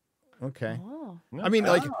Oppenheimer. Okay. Oh. I mean,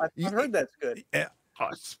 like, I've heard that's good. I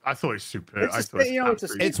thought it was super. It's I a thought you know, it's a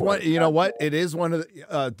it's sequel. one. You know what? It is one of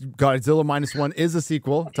the Godzilla -1 is a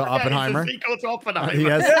sequel to Oppenheimer. Yeah, it's a sequel to Oppenheimer.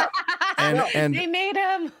 Yes. And They made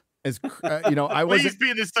him. as you know, I Please wasn't.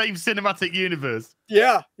 be in the same cinematic universe.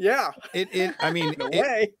 Yeah, yeah. It. I mean, In a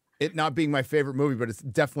way. it not being my favorite movie, but it's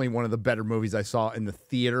definitely one of the better movies I saw in the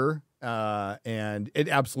theater. And it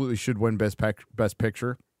absolutely should win Best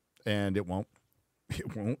Picture, and it won't.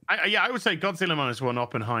 It won't. I would say Godzilla -1,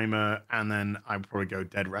 Oppenheimer, and then I'd probably go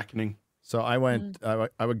Dead Reckoning. So I went.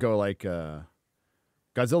 I would go like Godzilla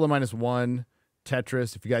 -1,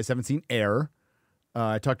 Tetris. If you guys haven't seen Air,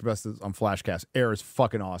 I talked about this on Flashcast. Air is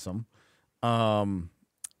fucking awesome.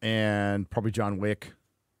 And probably John Wick.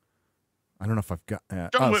 I don't know if I've got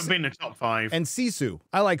John Wick would be in the top 5. and Sisu.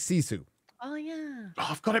 I like Sisu. Oh yeah. Oh,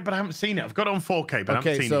 I've got it, but I haven't seen it. I've got it on 4K, but I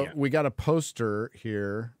haven't Okay, seen so it yet. we got a poster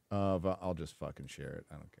here of. I'll just fucking share it.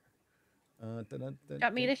 I don't care.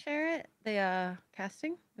 Got me to share it? The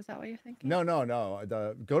casting? Is that what you're thinking? No.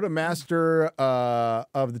 Go to Master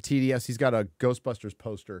of the TDS. He's got a Ghostbusters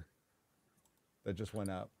poster that just went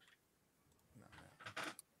up.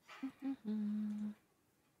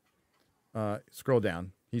 Scroll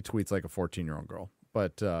down. He tweets like a 14-year-old girl,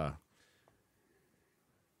 but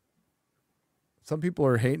some people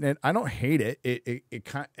are hating it. I don't hate it.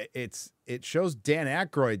 It shows Dan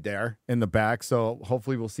Aykroyd there in the back, so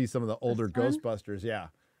hopefully we'll see some of the older Ghostbusters. Yeah,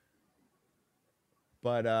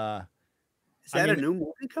 but Is that a new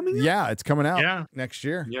movie coming out? yeah, it's coming out Yeah. next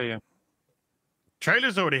year. Yeah.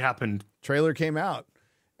 Trailer's already happened. Trailer came out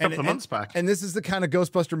A couple of months back. and this is the kind of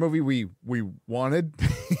Ghostbuster movie we wanted,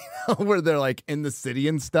 where they're like in the city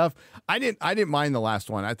and stuff. I didn't mind the last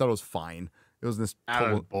one. I thought it was fine. It was this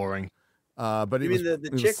That was boring. but You it mean was the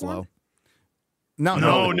it was chick slow. one? No, The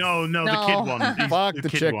kid one. Fuck The the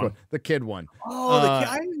kid chick one. one. The kid one. Oh, Uh, the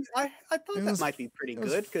kid, I thought it that was- might be pretty It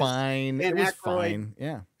was good. 'cause fine. Dan It was Aykroyd- fine.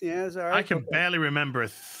 Yeah. Yeah, it's all right. I can Okay. barely remember a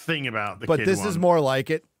thing about the But kid this one. is more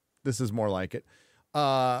like it. This is more like it.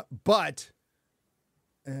 But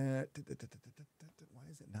why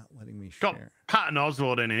is it not letting me Got share? Patton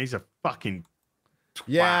Oswalt in it. He's a fucking twat.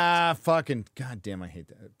 Yeah, fucking goddamn! I hate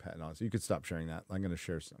that, Pat. So you could stop sharing that. I'm gonna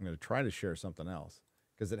share. I'm gonna try to share something else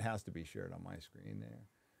because it has to be shared on my screen there.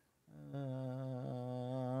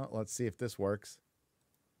 Let's see if this works.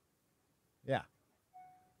 Yeah.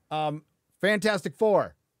 Fantastic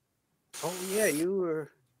Four. Oh yeah, you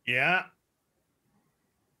were. Yeah.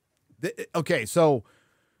 Okay, so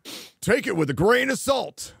take it with a grain of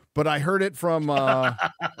salt. But I heard it from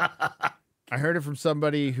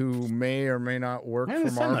somebody who may or may not work I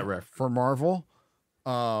understand that ref. for Marvel.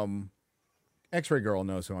 X-Ray Girl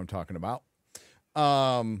knows who I'm talking about.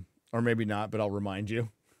 Or maybe not, but I'll remind you.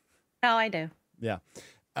 No, I do. Yeah.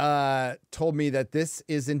 Told me that this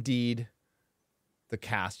is indeed the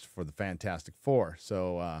cast for the Fantastic Four.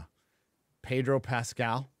 So Pedro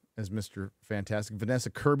Pascal as Mr. Fantastic, Vanessa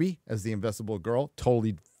Kirby as the Invisible Girl.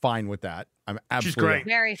 Totally fine with that. I'm absolutely great.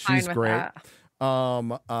 Very fine She's with great. that.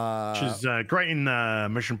 She's great in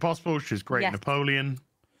Mission Impossible. She's great in Yes. Napoleon.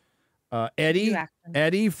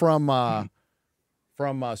 Eddie from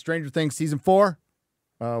Stranger Things season 4.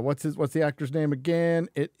 What's the actor's name again?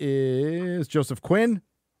 It is Joseph Quinn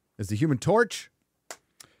as the Human Torch.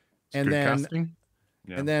 And Good then casting.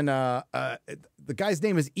 and then the guy's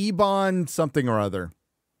name is Ebon something or other.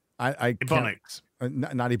 I can't- Ebonics.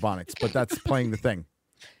 not Ebonics, but that's playing the thing.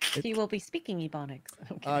 He will be speaking Ebonics.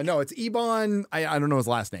 Okay. No, it's Ebon. I don't know his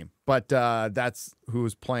last name, but that's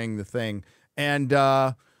who's playing the thing. And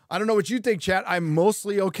I don't know what you think, chat. I'm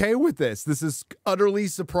mostly okay with this. This is utterly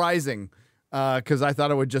surprising because I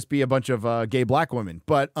thought it would just be a bunch of gay black women.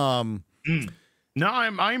 But No,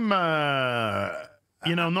 I'm not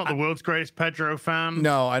the world's greatest Pedro fan.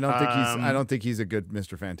 no, I don't think he's a good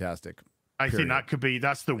Mr. Fantastic. I think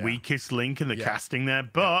that's the weakest link in the casting there.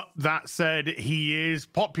 But that said, he is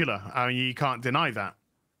popular. I mean, you can't deny that.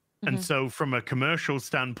 And so from a commercial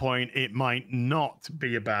standpoint, it might not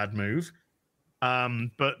be a bad move.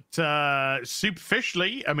 But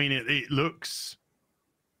superficially, I mean, it looks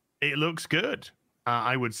good,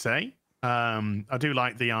 I would say. I do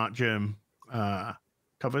like the Art Germ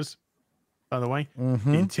covers, by the way.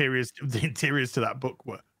 The interiors to that book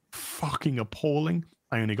were fucking appalling.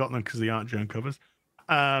 I only got them because of the Art Germ covers.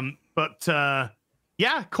 But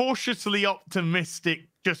cautiously optimistic,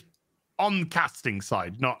 just on casting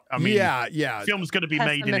side. Film's going to be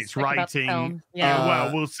made in its writing.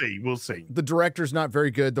 Well, we'll see. The director's not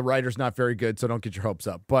very good. The writer's not very good. So don't get your hopes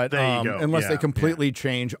up. But there you go. Unless they completely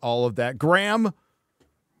change all of that. Graham,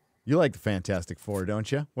 you like the Fantastic Four,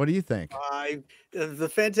 don't you? What do you think? The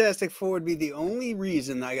Fantastic Four would be the only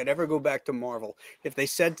reason I could ever go back to Marvel. If they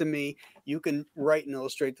said to me, you can write and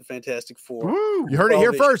illustrate the Fantastic Four. Woo, you heard it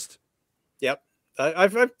here first. Yep.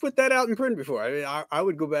 I've put that out in print before. I mean, I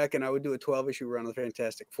would go back and I would do a 12-issue run of the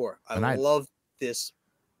Fantastic Four. I love this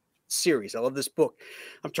series. I love this book.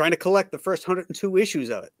 I'm trying to collect the first 102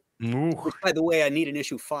 issues of it. Which, by the way, I need an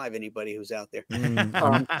issue 5. Anybody who's out there,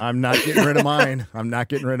 I'm not getting rid of mine.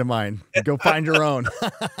 Go find your own.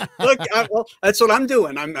 Look, well, that's what I'm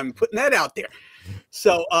doing. I'm putting that out there.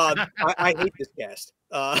 So I hate this cast.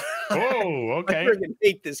 Okay. I freaking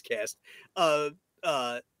hate this cast.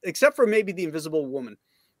 Except for maybe the Invisible Woman.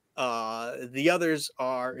 The others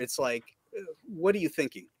are. It's like, what are you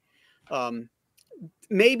thinking?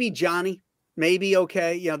 Maybe Johnny. Maybe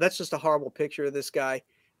okay. You know, that's just a horrible picture of this guy.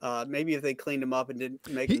 Maybe if they cleaned him up and didn't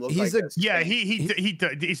make him look like this. Yeah,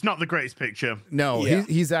 it's not the greatest picture. No,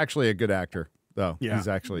 he's actually a good actor, though. Yeah. He's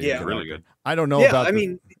actually really good. I don't know about.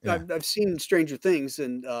 I've seen Stranger Things,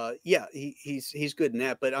 and he's good in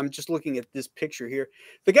that. But I'm just looking at this picture here.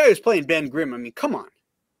 The guy who's playing Ben Grimm. I mean, come on.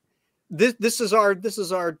 This is our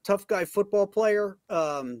tough guy football player.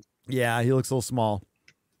 Yeah, he looks a little small.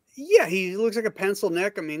 Yeah, he looks like a pencil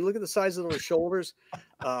neck. I mean, look at the size of those shoulders.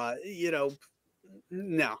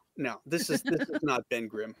 No, this is not Ben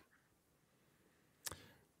Grimm.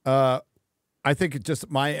 I think it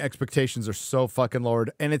just my expectations are so fucking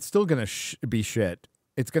lowered, and it's still gonna be shit.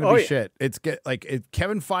 It's gonna be shit. It's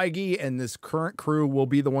Kevin Feige and this current crew will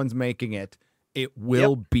be the ones making it. It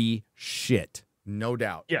will be shit, no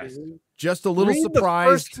doubt. Yes. Just a little Read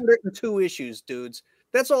surprised. The first 102 issues, dudes.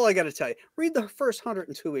 That's all I got to tell you. Read the first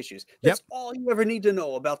 102 issues. That's all you ever need to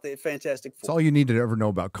know about the Fantastic Four. That's all you need to ever know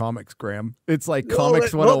about comics, Graham. It's like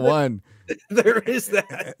Comics 101. There is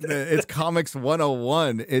that. It's Comics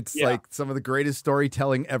 101. It's like some of the greatest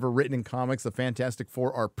storytelling ever written in comics. The Fantastic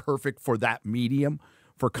Four are perfect for that medium,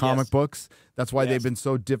 for comic books. That's why they've been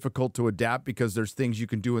so difficult to adapt, because there's things you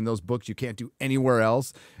can do in those books you can't do anywhere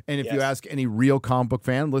else. And if you ask any real comic book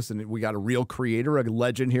fan, listen, we got a real creator, a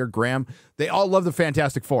legend here, Graham. They all love the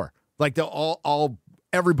Fantastic Four. Like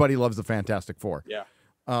everybody loves the Fantastic Four. Yeah.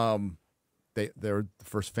 They're the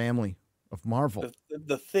first family of Marvel.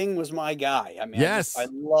 The Thing was my guy. I mean, yes, I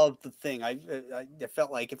loved the Thing. I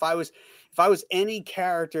felt like if I was any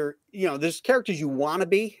character, there's characters you want to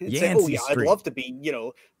be. And say, oh yeah, I'd love to be.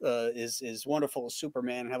 Is wonderful as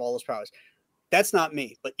Superman and have all those powers. That's not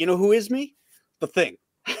me. But you know who is me? The Thing.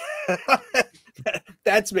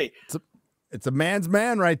 That's me. It's a man's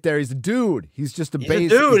man right there. He's a dude. He's just a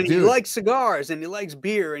dude, and he likes cigars, and he likes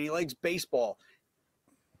beer, and he likes baseball.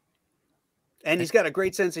 And he's got a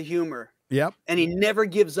great sense of humor. Yep. And he never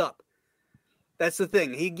gives up. That's the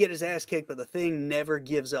thing. He'd get his ass kicked, but the Thing never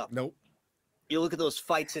gives up. Nope. You look at those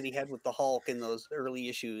fights that he had with the Hulk in those early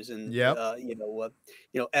issues, and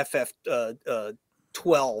FF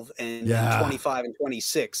 12 and 25 and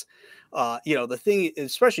 26. The Thing,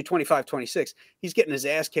 especially 25, 26, he's getting his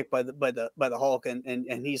ass kicked by the Hulk,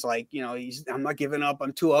 and he's like, I'm not giving up.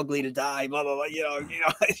 I'm too ugly to die. Blah blah blah.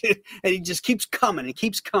 And he just keeps coming and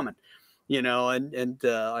keeps coming.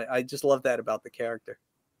 I just love that about the character.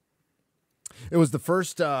 It was the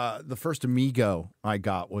first Amigo I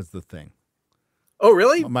got was the Thing. Oh,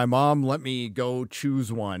 really? My mom let me go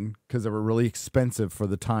choose one because they were really expensive for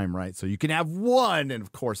the time, right? So you can have one. And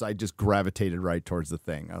of course, I just gravitated right towards the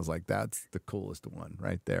Thing. I was like, that's the coolest one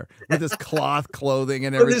right there. With this cloth clothing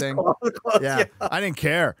and everything. Yeah, I didn't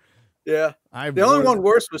care. Yeah. The only one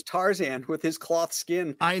worse was Tarzan with his cloth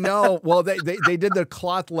skin. I know. Well, they did the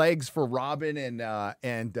cloth legs for Robin and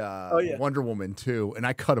Wonder Woman too, and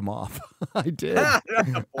I cut them off. I did. I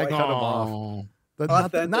cut them off.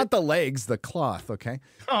 Not the legs, the cloth. Okay.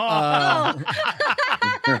 Wow.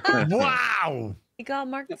 You got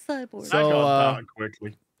Mark the Cyborg. So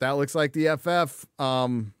quickly. That looks like the FF.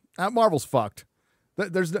 Marvel's fucked.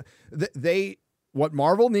 There's what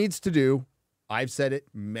Marvel needs to do. I've said it.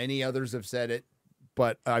 Many others have said it.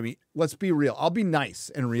 But I mean, let's be real. I'll be nice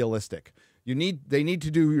and realistic. They need to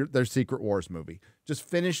do their Secret Wars movie. Just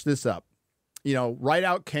finish this up. You know, write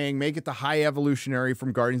out Kang, make it the High Evolutionary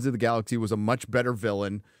from Guardians of the Galaxy was a much better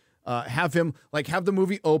villain. Have the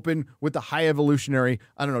movie open with the High Evolutionary.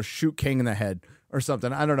 I don't know, shoot Kang in the head or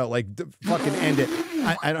something. I don't know, fucking end it.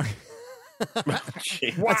 I don't.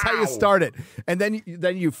 That's how you start it, and then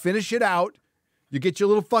you finish it out. You get your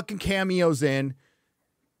little fucking cameos in,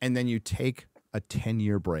 and then you take a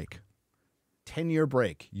 10-year break. 10-year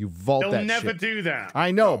break. You vault They'll that never shit. do that.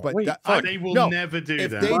 I know, but they will never do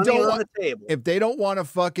that. If they don't want to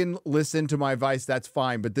fucking listen to my advice, that's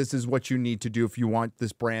fine. But this is what you need to do if you want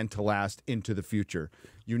this brand to last into the future.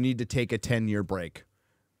 You need to take a 10-year break.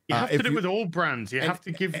 You have to do it with all brands. You have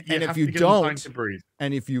to give. And if you give them time don't, to breathe.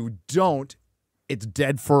 and if you don't, it's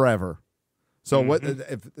dead forever. So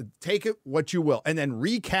take it what you will, and then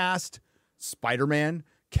recast Spider-Man,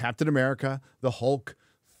 Captain America, the Hulk,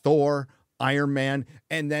 Thor, Iron Man,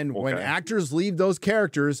 and then when actors leave those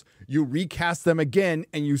characters, you recast them again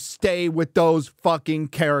and you stay with those fucking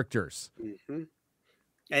characters. Mm-hmm.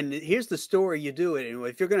 And here's the story you do it. And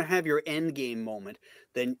if you're going to have your end game moment,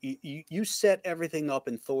 then you set everything up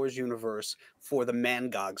in Thor's universe for the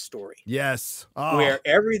Mangog story. Yes. Where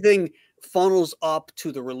everything funnels up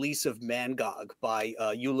to the release of Mangog by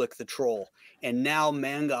Ulik the Troll. And now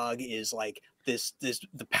Mangog is like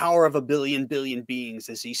the power of a billion beings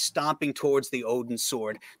as he's stomping towards the Odin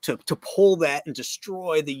sword to pull that and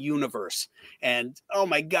destroy the universe. And oh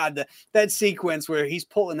my God, that sequence where he's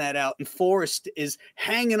pulling that out and Forrest is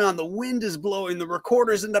hanging on, the wind is blowing, the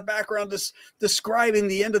recorder's in the background describing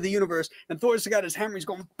the end of the universe, and Thor's got his hammer, he's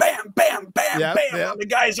going bam, bam, bam, bam on the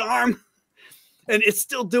guy's arm, and it's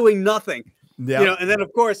still doing nothing. You know, and then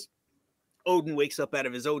of course Odin wakes up out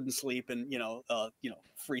of his Odin sleep and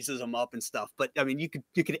freezes him up and stuff. But I mean, you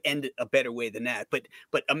could end it a better way than that. But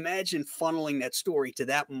imagine funneling that story to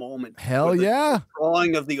that moment. Hell yeah! The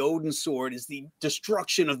drawing of the Odin sword is the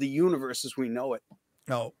destruction of the universe as we know it.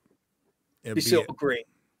 Oh, it'd be so great.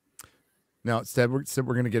 Now instead we're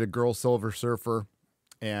going to get a girl Silver Surfer,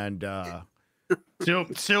 and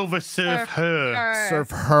Silver Surf her. Surf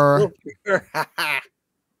her.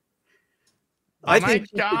 I think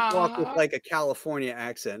you could talk with like a California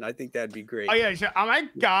accent. I think that'd be great. Oh yeah, oh my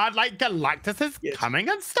God, like Galactus is coming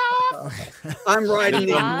and stuff. I'm riding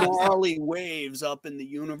the gnarly waves up in the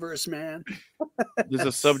universe, man. There's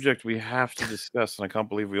a subject we have to discuss, and I can't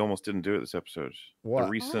believe we almost didn't do it this episode. What? The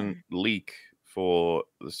recent leak for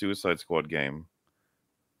the Suicide Squad game.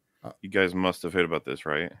 You guys must have heard about this,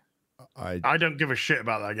 right? I don't give a shit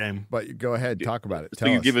about that game. But go ahead, talk about it. So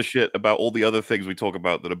you give a shit about all the other things we talk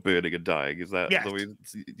about that are burning and dying? Is that the way?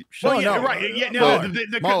 Well, yeah, right. Yeah, no,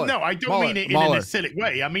 no, I don't mean it in a silly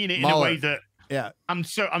way. I mean it in a way that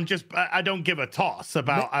I don't give a toss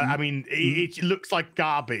about. I mean, it looks like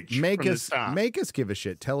garbage. Make us give a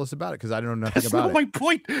shit. Tell us about it because I don't know nothing about it. That's not my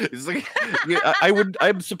point. It's like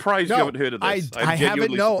I'm surprised you haven't heard of this. I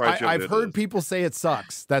haven't. No, I've heard people say it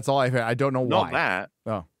sucks. That's all I've heard. I don't know why. Not that.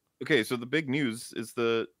 Oh. Okay, so the big news is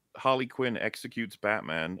that Harley Quinn executes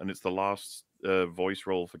Batman, and it's the last voice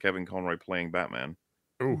role for Kevin Conroy playing Batman.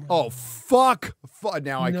 Ooh. Oh fuck!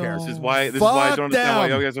 Now I care. This is why I don't understand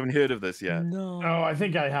why you guys haven't heard of this yet. No. Oh, I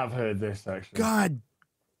think I have heard this actually. God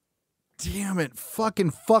damn it!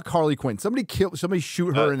 Fucking fuck Harley Quinn. Somebody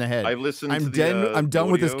shoot her in the head. I've listened. I'm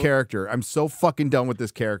done with this character. I'm so fucking done with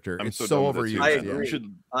this character. It's so overused.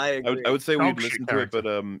 I agree. I would say we'd listen to it, but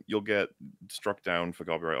you'll get struck down for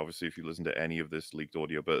copyright, obviously, if you listen to any of this leaked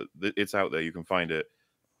audio. But it's out there. You can find it,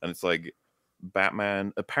 and it's like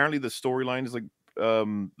Batman. Apparently, the storyline is like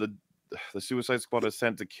the Suicide Squad is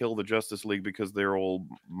sent to kill the Justice League because they're all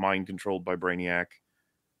mind controlled by Brainiac.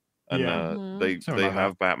 And they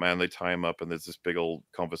have Batman, they tie him up, and there's this big old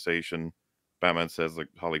conversation. Batman says like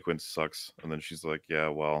Harley Quinn sucks, and then she's like, yeah,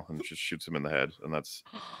 well, and just shoots him in the head, and that's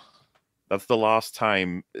the last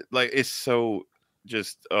time. Like, it's so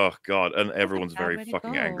just, oh god, and everyone's very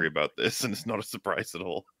fucking angry about this, and it's not a surprise at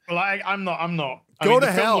all. Well, I'm not. Go to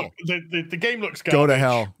hell. The game looks garbage. Go to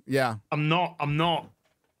hell. Yeah. I'm not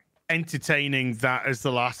entertaining that as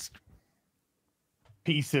the last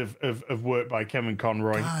piece of work by Kevin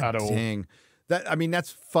Conroy at all. Dang.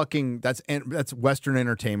 That's Western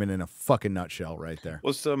entertainment in a fucking nutshell right there.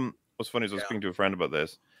 What's funny is I was speaking to a friend about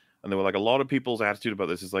this, And they were like, a lot of people's attitude about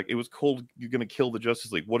this is like, it was called "You're going to kill the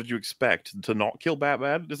Justice League." What did you expect, to not kill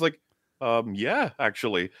Batman? It's like, yeah,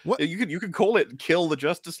 actually, you could call it "Kill the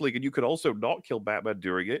Justice League," and you could also not kill Batman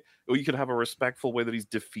during it, or you could have a respectful way that he's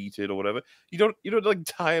defeated or whatever. You don't like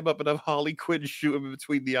tie him up and have Harley Quinn shoot him in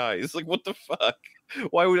between the eyes. Like, what the fuck?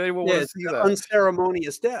 Why would anyone want to see that?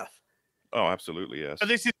 Unceremonious death. Oh, absolutely, yes.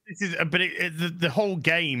 But the whole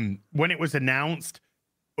game, when it was announced,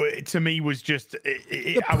 to me was just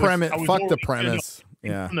The premise. Fuck the premise.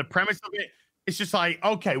 Yeah. On the premise of it, it's just like,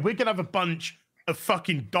 okay, we're gonna have a bunch of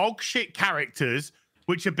fucking dog shit characters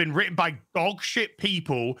which have been written by dog shit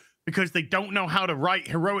people because they don't know how to write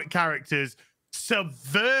heroic characters,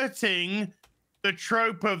 subverting the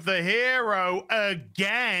trope of the hero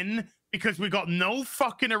again because we got no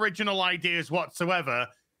fucking original ideas whatsoever.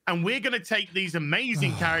 And we're going to take these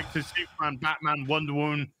amazing characters, Superman, Batman, Wonder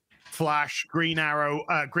Woman, Flash, Green Arrow,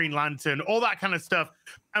 Green Lantern, all that kind of stuff,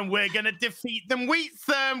 and we're going to defeat them with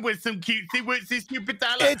some cutesy wootsy stupid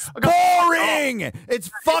dialogue. It's boring! It's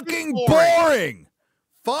fucking boring!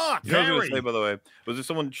 Fuck! You know what I was gonna say, by the way, was if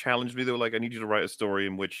someone challenged me, they were like, I need you to write a story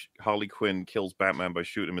in which Harley Quinn kills Batman by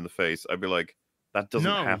shooting him in the face, I'd be like, that doesn't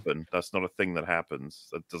happen. That's not a thing that happens.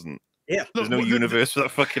 That doesn't... Yeah. There's no universe where that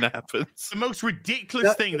fucking happens. The most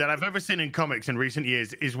ridiculous thing that I've ever seen in comics in recent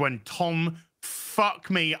years is when Tom, fuck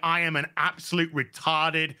me, I am an absolute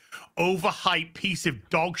retarded, overhyped piece of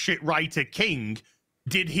dog shit writer King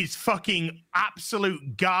did his fucking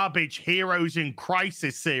absolute garbage Heroes in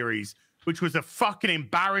Crisis series, which was a fucking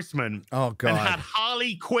embarrassment. Oh, God. And had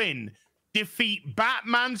Harley Quinn defeat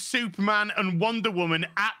Batman, Superman, and Wonder Woman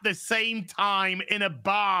at the same time in a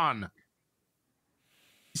barn.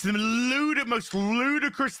 It's the most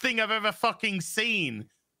ludicrous thing I've ever fucking seen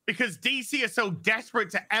because DC are so desperate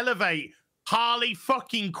to elevate Harley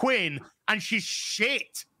fucking Quinn, and she's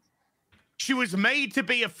shit. She was made to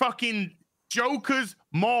be a fucking Joker's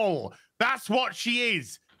mole. That's what she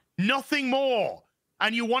is. Nothing more.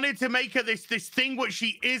 And you wanted to make her this thing which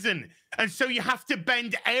she isn't. And so you have to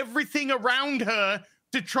bend everything around her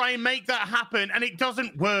to try and make that happen, and it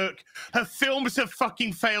doesn't work. Her films have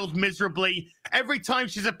fucking failed miserably. Every time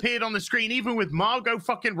she's appeared on the screen, even with Margot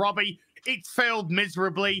fucking Robbie, it's failed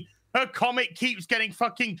miserably. Her comic keeps getting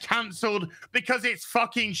fucking cancelled because it's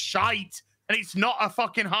fucking shite, and it's not a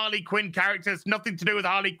fucking Harley Quinn character. It's nothing to do with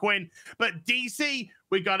Harley Quinn. But DC,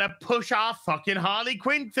 we gotta push our fucking Harley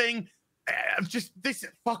Quinn thing. Just this,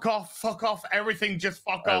 fuck off, everything, just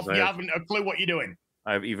fuck off. You haven't a clue what you're doing.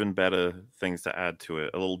 I have even better things to add to it.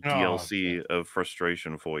 A little DLC of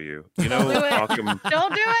frustration for you. You know, Arkham.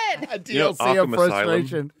 Don't do it. A DLC of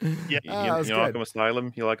frustration. Yeah, you know Arkham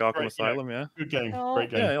Asylum. You like Arkham Asylum? Yeah. Good game. No. Great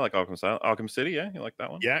game. Yeah, you like Arkham Asylum. Arkham City. Yeah, you like that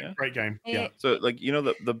one? Yeah, great game. Yeah. So, like, you know,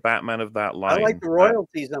 the Batman of that line. I like the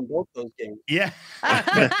royalties on both those games. Yeah.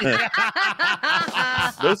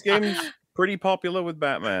 Those games pretty popular with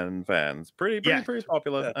Batman fans. Pretty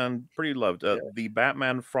popular and pretty loved. The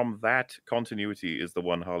Batman from that continuity is the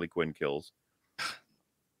one Harley Quinn kills.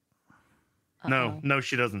 No,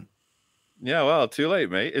 she doesn't. Yeah, well, too late,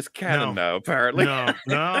 mate. It's canon now, apparently.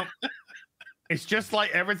 No. It's just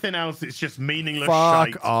like everything else. It's just meaningless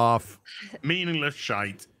Fuck shite. off. Meaningless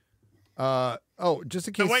shite. Just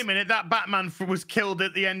in case. So wait a minute. That Batman was killed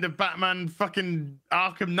at the end of Batman fucking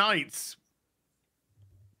Arkham Knights.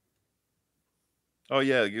 Oh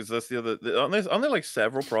yeah, because that's the other. Aren't there like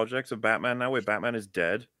several projects of Batman now where Batman is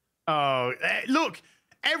dead? Oh, look,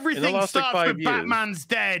 everything last, like, starts 5 with years. Batman's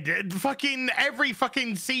dead. Fucking every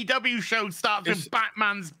fucking CW show starts with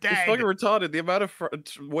Batman's dead. It's fucking retarded. The amount of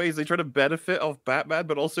ways they try to benefit off Batman,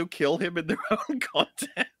 but also kill him in their own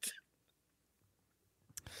content.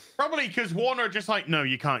 Probably because Warner are just like, no,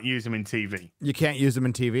 you can't use him in TV. You can't use them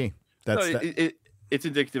in TV. That's It's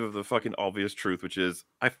indicative of the fucking obvious truth, which is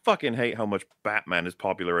I fucking hate how much Batman is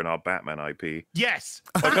popular in our Batman IP. Yes.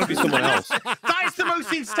 Why can't it be someone else? That is the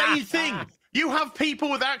most insane thing. You have people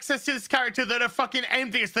with access to this character that are fucking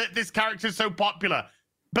envious that this character is so popular.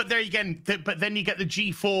 But there again, but then you get the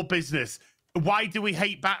G4 business. Why do we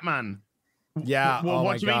hate Batman? Yeah.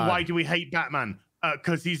 What do you mean? Why do we hate Batman?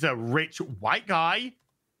 Because he's a rich white guy,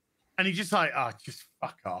 and he's just like, just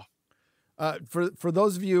fuck off. For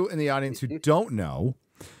those of you in the audience who don't know,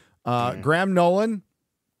 Graham Nolan,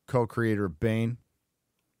 co-creator of Bane,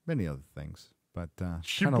 many other things, but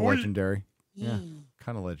kind of legendary. Yeah,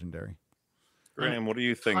 kind of legendary. Graham, what do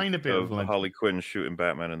you think of Harley Quinn shooting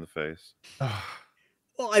Batman in the face?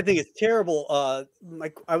 Well, I think it's terrible.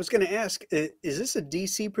 I was going to ask, is this a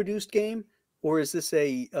DC produced game or is this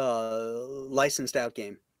a licensed out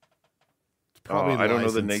game? Probably I don't know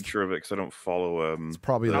the nature of it because I don't follow. It's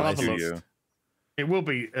probably licensed. studio. It will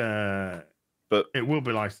be But it will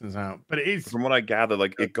be licensed out. But it is, from what I gather,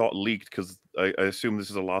 like it got leaked because I assume this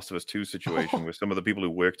is a Last of Us 2 situation where some of the people who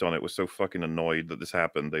worked on it were so fucking annoyed that this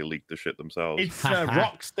happened, they leaked the shit themselves. it's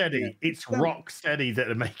Rocksteady. It's Rocksteady that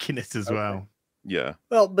are making this as well. Yeah.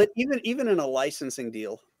 Well, but even in a licensing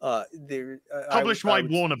deal, Published by would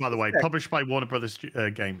Warner, by the way. suspect- Published by Warner Brothers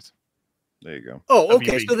Games. There you go. Oh,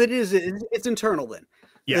 okay. WB. So that it's internal then.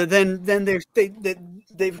 Yeah. Then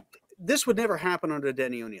they've this would never happen under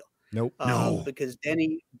Denny O'Neil. Nope. No. Because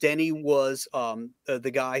Denny was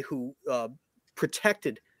the guy who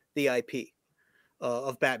protected the IP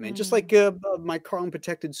of Batman, just like Mike Carlin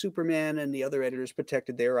protected Superman and the other editors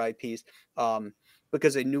protected their IPs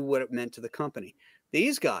because they knew what it meant to the company.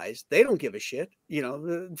 These guys, they don't give a shit. You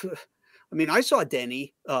know, I mean, I saw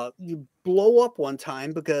Denny blow up one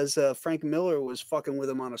time because Frank Miller was fucking with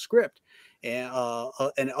him on a script and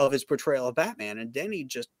of his portrayal of Batman, and Denny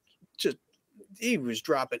just he was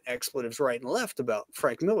dropping expletives right and left about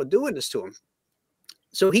Frank Miller doing this to him.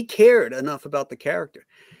 So he cared enough about the character,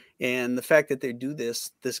 and the fact that they do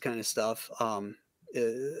this kind of stuff, I'm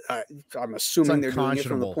assuming they're doing it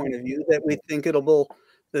from the point of view that we think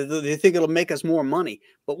they think it'll make us more money.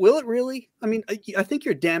 But will it really? I mean, I think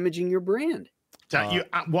you're damaging your brand. That you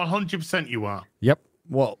 100% you are. Yep.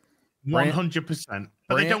 Well, 100%.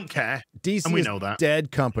 But they don't care. DC and we is know that.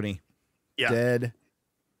 Dead company. Yeah. Dead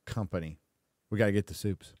company. We got to get the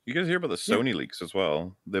soups. You guys hear about the Sony leaks as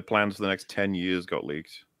well? Their plans for the next 10 years got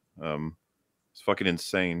leaked. It's fucking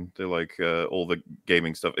insane. They're like all the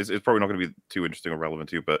gaming stuff. It's probably not going to be too interesting or relevant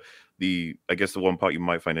to you, but I guess the one part you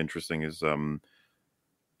might find interesting is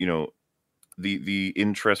you know, the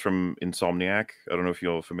interest from Insomniac. I don't know if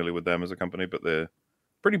you're familiar with them as a company, but they're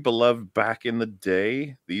pretty beloved back in the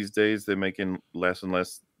day. These days, they're making less and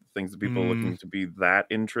less things that people are looking to be that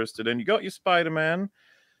interested in. You got your Spider-Man.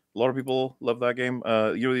 A lot of people love that game.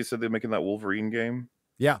 You know, they said they're making that Wolverine game.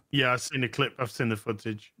 Yeah. Yeah, I've seen the clip. I've seen the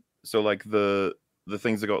footage. So, like, the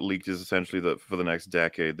things that got leaked is essentially that for the next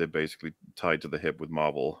decade, they're basically tied to the hip with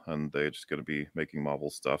Marvel, and they're just going to be making Marvel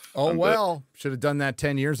stuff. Oh, and well, should have done that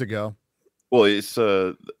 10 years ago. Well, it's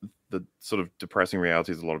the sort of depressing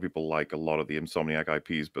reality is a lot of people like a lot of the Insomniac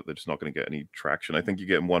IPs, but they're just not going to get any traction. I think you're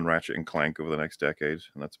getting one Ratchet and Clank over the next decade,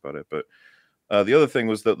 and that's about it. But the other thing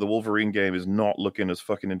was that the Wolverine game is not looking as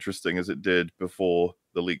fucking interesting as it did before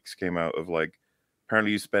the leaks came out of, like,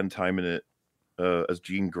 apparently you spend time in it as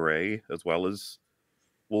Jean Grey as well as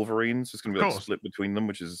Wolverines. It's going to be like a split between them,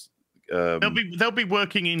 which is... They'll be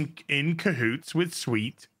working in cahoots with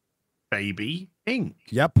Sweet Baby Inc.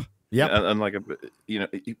 Yep. And like, you know,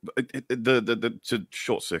 to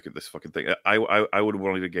short circuit this fucking thing, I would have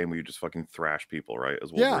wanted a game where you just fucking thrash people, right?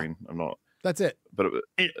 As Wolverine. I'm not... That's it. But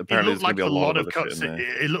it apparently looked like there's a going to be lot of other cuts. shit in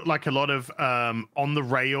there. It looked like a lot of on the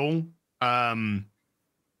rail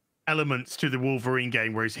elements to the Wolverine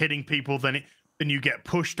game, where he's hitting people, then you get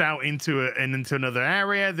pushed out into another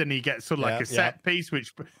area, then you get sort of like a set piece,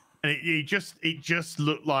 which and it just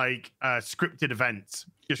looked like scripted events.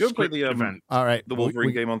 Just you play the events. All right, the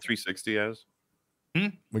Wolverine game on 360 as?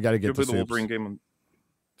 We got to get play the soups. Wolverine game on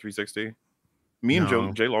 360. Me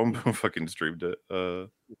and Jay Long fucking streamed it.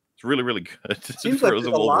 It's really, really good. Seems like there's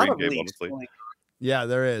a lot of leaks going on. Yeah,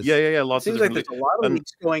 there is. Yeah. Lots Seems of like different there's a lot of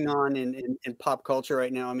leaks going on in pop culture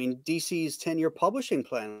right now. I mean, DC's 10-year publishing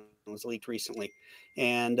plan was leaked recently,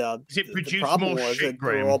 and the problem was that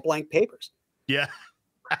they were all blank papers. Yeah,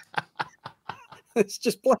 it's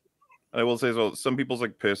just blank. I will say as well, some people's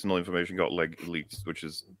like personal information got like leaked, which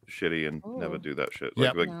is shitty, and never do that shit.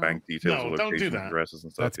 Like bank details, or don't do location that. addresses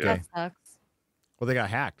and stuff. That's gay. Well, they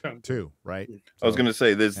got hacked too, right? I was going to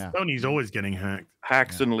say, there's Sony's always getting hacked.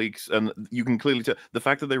 Hacks and leaks, and you can clearly tell the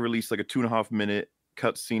fact that they released like a 2.5 minute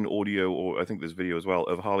cutscene audio, or I think there's video as well,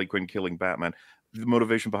 of Harley Quinn killing Batman. The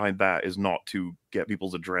motivation behind that is not to get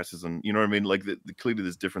people's addresses, and you know what I mean. Like clearly,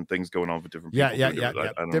 there's different things going on for different people. Yeah.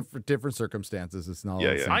 Different circumstances. It's not.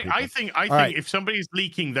 I think if somebody's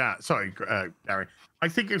leaking that, sorry, Gary. I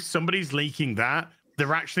think if somebody's leaking that,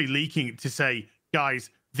 they're actually leaking it to say,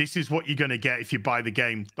 guys, this is what you're going to get if you buy the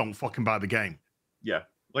game. Don't fucking buy the game. Yeah.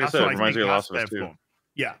 Like I said, it reminds me of Last of Us 2.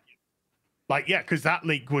 Yeah. because that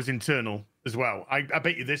leak was internal as well. I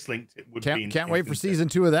bet you this link would be. Can't wait for season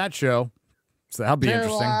 2 of that show. So that'll be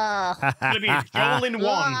interesting. It's going to be all in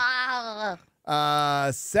one.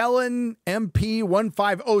 Selling MP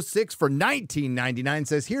 1506 for $19.99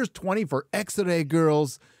 says, here's 20 for X-Ray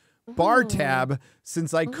Girls bar tab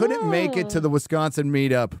since I couldn't make it to the Wisconsin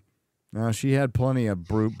meetup. She had plenty of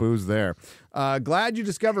booze there. Glad you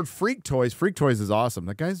discovered Freak Toys. Freak Toys is awesome.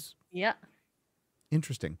 That guy's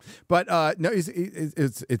interesting. But no,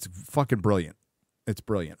 it's fucking brilliant. It's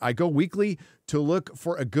brilliant. I go weekly to look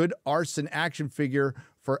for a good arson action figure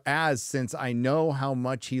for Az, since I know how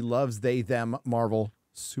much he loves they, them Marvel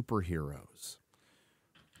superheroes.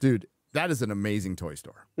 Dude, that is an amazing toy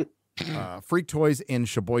store. Freak Toys in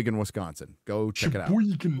Sheboygan, Wisconsin. Go check it out.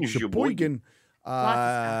 Sheboygan.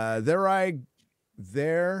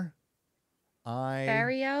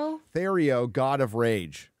 Therio, God of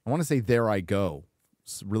Rage. I want to say There I Go.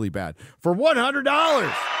 It's really bad. For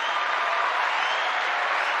 $100.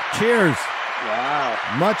 Cheers. Wow.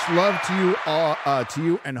 Much love to you all,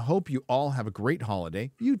 and hope you all have a great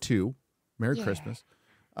holiday. You too. Merry Christmas.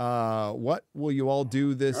 What will you all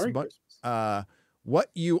do this month?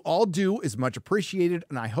 What you all do is much appreciated,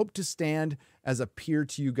 and I hope to stand as a peer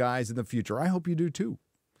to you guys in the future. I hope you do too.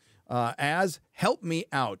 Az, help me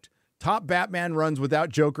out. Top Batman runs without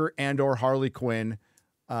Joker and or Harley Quinn.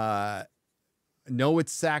 No,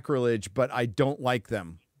 it's sacrilege, but I don't like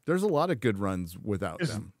them. There's a lot of good runs without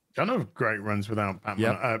them. Ton of great runs without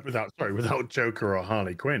Batman. Without Joker or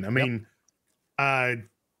Harley Quinn. I mean,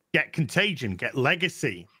 get Contagion, get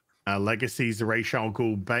Legacy. Legacy's the Ra's al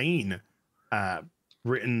Ghul Bane.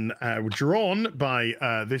 Drawn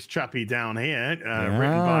by this chappie down here,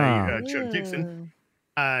 written by Chuck Dixon.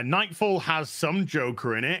 Nightfall has some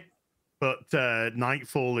Joker in it, but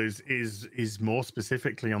Nightfall is more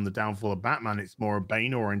specifically on the downfall of Batman. It's more a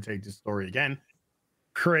Bane-orientated story again,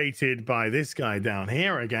 created by this guy down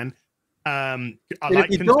here again. If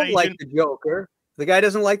you don't like the Joker, the guy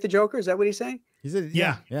doesn't like the Joker. Is that what he's saying? He said,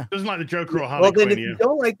 yeah. Doesn't like the Joker or Harley Well, then Quinn. if you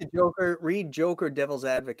don't like the Joker, read Joker: Devil's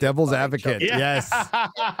Advocate. Devil's Advocate. Yes.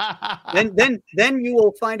 then you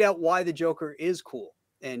will find out why the Joker is cool,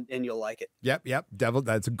 and you'll like it. Yep. Devil.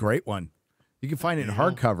 That's a great one. You can find it in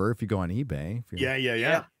hardcover if you go on eBay. If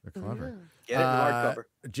Yeah. They're clever. Get it in hardcover.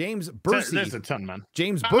 James Bursey. There's a ton, man.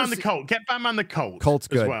 James Batman Bursey. the Colt. Get Batman the Colt. Colt's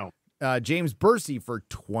good. as well. James Bursey for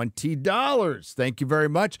 $20. Thank you very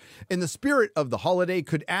much. In the spirit of the holiday,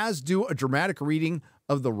 could Az do a dramatic reading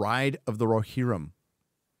of the Ride of the Rohirrim?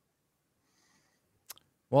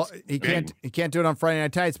 Well, he can't do it on Friday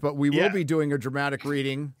Night Tights, but we will be doing a dramatic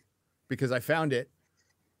reading because I found it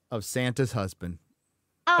of Santa's husband.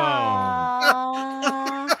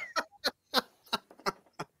 Aww.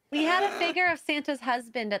 We had a figure of Santa's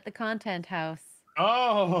husband at the content house.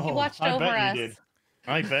 Oh, He watched over us.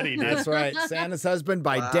 I bet he did. That's right. Santa's Husband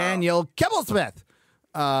by Daniel Kibblesmith.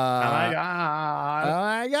 Oh my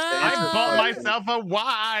God. I bought myself a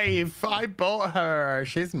wife. I bought her.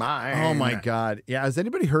 She's mine. Oh my God. Yeah. Has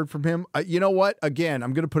anybody heard from him? You know what? Again,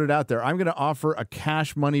 I'm going to put it out there. I'm going to offer a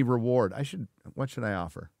cash money reward. What should I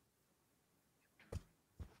offer?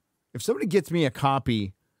 If somebody gets me a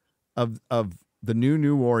copy of the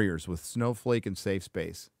New Warriors with Snowflake and Safe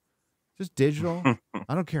Space, just digital.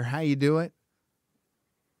 I don't care how you do it.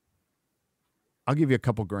 I'll give you a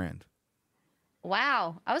couple grand.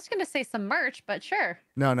 Wow. I was going to say some merch, but sure.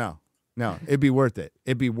 No. It'd be worth it.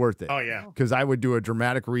 Oh, yeah. Because I would do a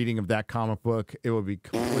dramatic reading of that comic book. It would be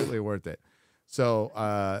completely worth it. So,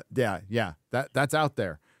 yeah. That's out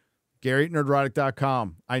there.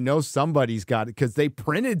 GaryNerdrotic.com. I know somebody's got it because they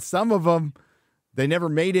printed some of them. They never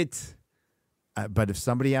made it. But if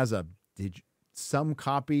somebody has some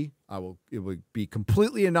copy, it would be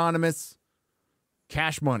completely anonymous.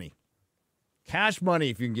 Cash money. Cash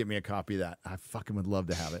money if you can get me a copy of that. I fucking would love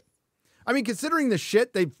to have it. I mean, considering the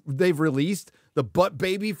shit they've released, the Butt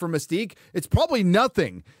Baby for Mystique, it's probably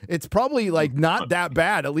nothing. It's probably like not that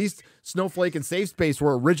bad. At least Snowflake and Safe Space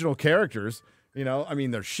were original characters. You know, I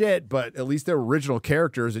mean, they're shit, but at least they're original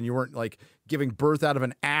characters, and you weren't like giving birth out of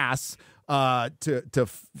an ass to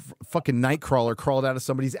fucking Nightcrawler crawled out of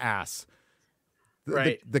somebody's ass.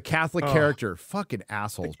 Right. The Catholic character. Fucking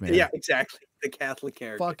assholes, man. Yeah, exactly. The Catholic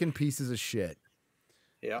character. Fucking pieces of shit.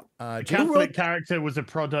 Yeah. The Catholic character was a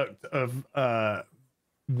product of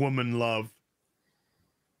woman love.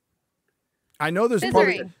 I know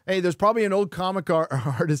there's probably an old comic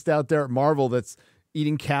artist out there at Marvel that's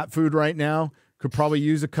eating cat food right now. Could probably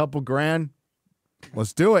use a couple grand.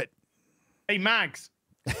 Let's do it. Hey, Max.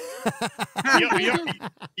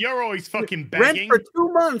 you're always fucking Rent begging. for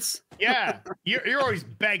 2 months. Yeah. You're always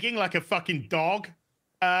begging like a fucking dog.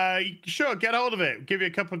 Sure, get hold of it. Give you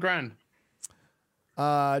a couple of grand.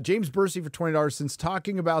 James Bursey for $20. Since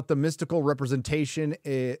talking about the mystical representation,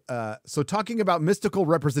 talking about mystical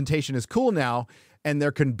representation is cool now, and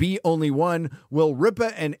there can be only one. Will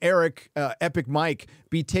Ripa and Eric, Epic Mike,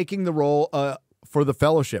 be taking the role for the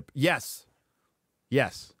Fellowship? Yes.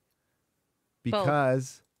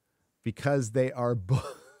 Because they are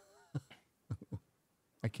both.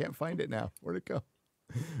 I can't find it now. Where'd it go?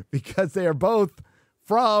 Because they are both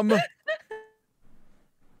from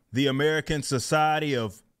The American Society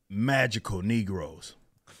of Magical Negroes.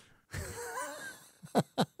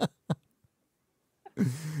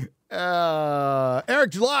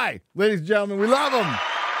 Eric July, ladies and gentlemen, we love him.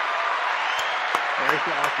 Very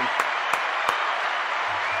awesome.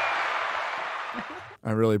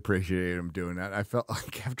 I really appreciate him doing that. I felt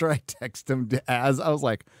like after I texted him I was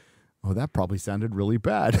like, oh, that probably sounded really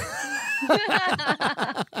bad.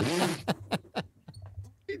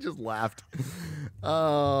 He just laughed.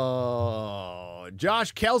 Oh,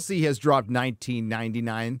 Josh Kelsey has dropped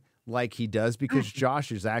 $19.99 like he does because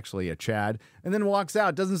Josh is actually a Chad, and then walks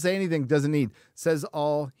out, doesn't say anything, says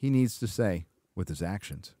all he needs to say with his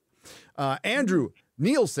actions. Andrew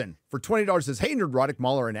Nielsen for $20 says, hey, Nerdrotic,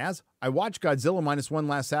 Mahler, and Az. I watched Godzilla -1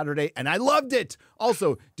 last Saturday, and I loved it.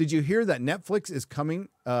 Also, did you hear that Netflix is coming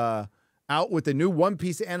out with a new One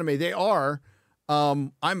Piece anime? They are.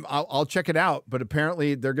 I'll check it out, but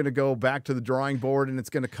apparently they're going to go back to the drawing board, and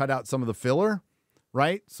it's going to cut out some of the filler,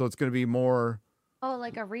 right? So it's going to be more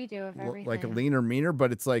like a redo of everything. like a leaner, meaner,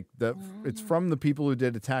 but it's like it's from the people who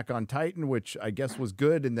did Attack on Titan, which I guess was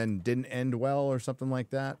good and then didn't end well or something like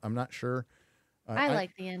that. I'm not sure. I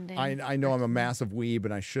like the ending. I know I'm a massive weeb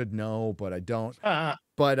and I should know, but I don't.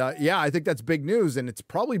 But yeah, I think that's big news, and it's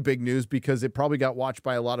probably big news because it probably got watched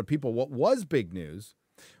by a lot of people. What was big news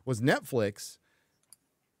was Netflix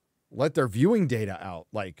let their viewing data out.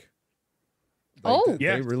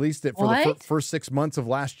 They released it for the first 6 months of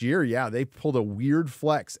last year. Yeah, they pulled a weird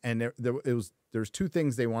flex, and there's two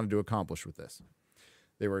things they wanted to accomplish with this.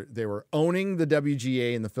 They were owning the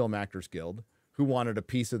WGA and the Film Actors Guild, who wanted a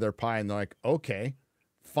piece of their pie, and they're like, okay,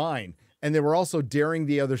 fine. And they were also daring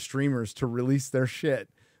the other streamers to release their shit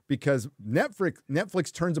because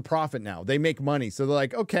Netflix turns a profit now. They make money. So they're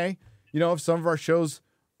like, okay, if some of our shows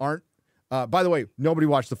aren't, by the way, nobody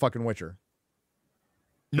watched The fucking Witcher.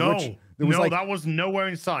 That was nowhere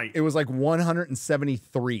in sight. It was like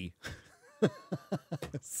 173.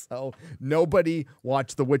 So nobody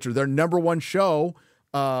watched The Witcher. Their number one show,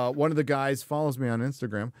 one of the guys follows me on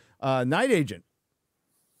Instagram, Night Agent.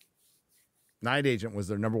 Night Agent was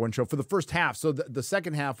their number one show for the first half. So the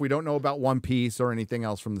second half, we don't know about One Piece or anything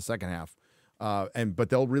else from the second half. But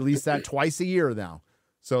they'll release that twice a year now.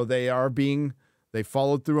 So they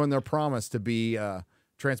followed through on their promise to be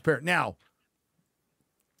transparent. Now,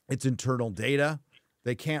 it's internal data.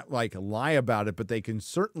 They can't lie about it, but they can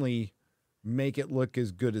certainly make it look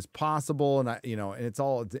as good as possible. And and it's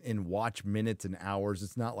all in watch minutes and hours.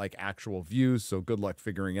 It's not like actual views. So good luck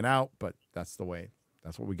figuring it out, but that's what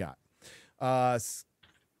we got.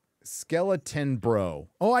 Skeleton Bro.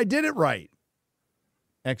 Oh, I did it right.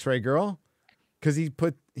 X-Ray Girl. Cause he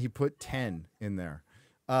put 10 in there.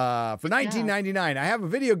 For $19.99, I have a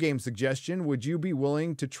video game suggestion. Would you be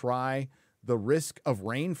willing to try the Risk of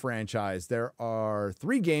Rain franchise? There are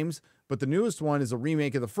 3 games, but the newest one is a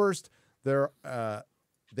remake of the first. They are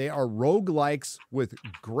roguelikes with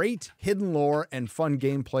great hidden lore and fun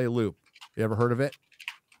gameplay loop. You ever heard of it?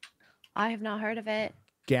 I have not heard of it.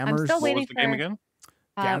 Gammers. I'm still waiting for the game again?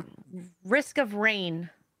 Risk of Rain.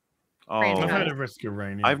 Oh, I've heard of Risk of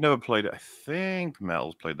Rain. Yeah. I've never played it. I think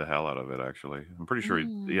Mel's played the hell out of it, actually. I'm pretty sure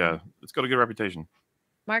it's got a good reputation.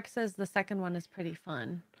 Mark says the second one is pretty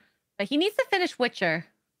fun. But he needs to finish Witcher.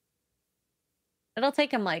 It'll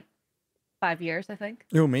take him 5 years, I think.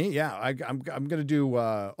 Who, me? Yeah, I'm gonna do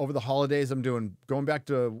over the holidays. I'm going back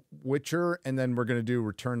to Witcher, and then we're gonna do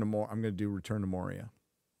Return to Moria. I'm gonna do Return to Moria.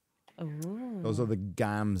 Ooh. Those are the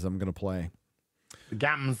games I'm gonna play. The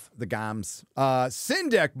gams.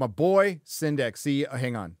 Sindek, my boy, Sindek. See,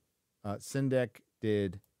 hang on. Sindek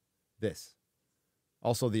did this.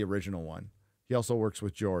 Also the original one. He also works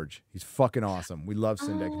with George. He's fucking awesome. We love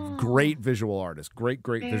Sindek. Great visual artist. Great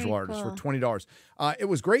visual artist for $20. It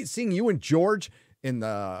was great seeing you and George in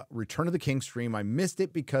the Return of the King stream. I missed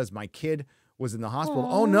it because my kid was in the hospital.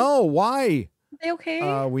 Oh no, why? Are they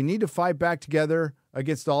okay? We need to fight back together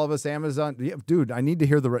against all of us. Amazon. Yeah, dude, I need to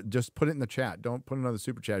hear just put it in the chat. Don't put another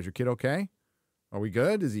super chat. Is your kid okay? Are we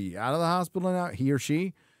good? Is he out of the hospital now? He or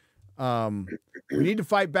she? We need to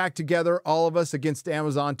fight back together, all of us, against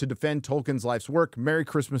Amazon to defend Tolkien's life's work. Merry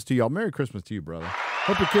Christmas to y'all. Merry Christmas to you, brother.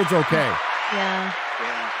 Hope your kid's okay. Yeah.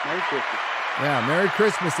 Merry Christmas. Yeah, Merry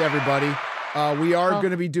Christmas, everybody. We are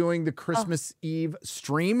going to be doing the Christmas Eve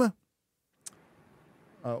stream.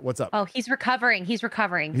 What's up? Oh, he's recovering. He's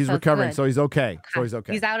recovering. He's recovering, so he's okay. So he's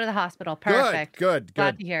okay. He's out of the hospital. Perfect. Good.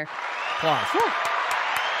 Glad to hear. Applause.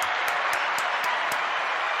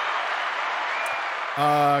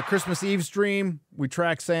 Christmas Eve stream. We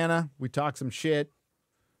track Santa. We talk some shit.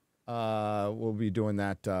 We'll be doing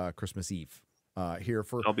that Christmas Eve. here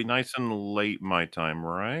for. I'll be nice and late my time,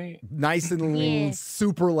 right? Nice and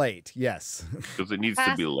super late, yes. Because it needs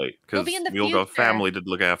to be late. You'll Because be in the we all got future. family to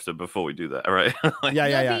look after before we do that, all right?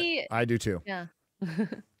 Yeah. I do too. Yeah.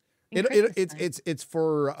 It's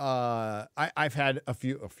for I've had a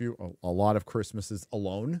lot of Christmases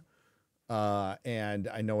alone, and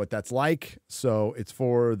I know what that's like. So it's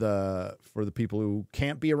for the people who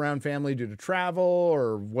can't be around family due to travel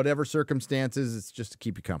or whatever circumstances. It's just to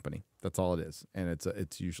keep you company. That's all it is, and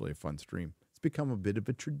it's usually a fun stream. It's become a bit of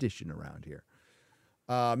a tradition around here.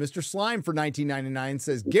 Mr. Slime for 1999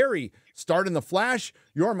 says, Gary, starting the Flash.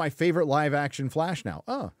 You're my favorite live action Flash now.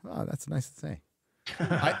 Oh, that's nice to say.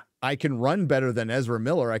 I can run better than Ezra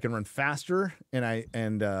Miller. I can run faster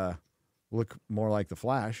and look more like the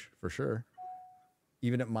Flash for sure.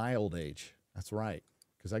 Even at my old age. That's right.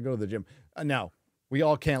 Because I go to the gym. Now, we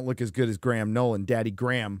all can't look as good as Graham Nolan, Daddy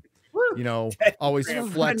Graham. You know, Daddy always Graham.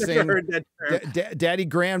 flexing. I never heard that term. Daddy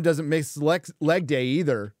Graham doesn't miss leg day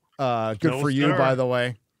either. Good No, for you, sir. by the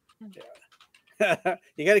way.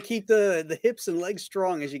 You got to keep the hips and legs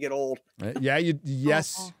strong as you get old. Yeah,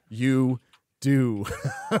 yes, you do.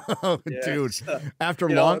 Dude, after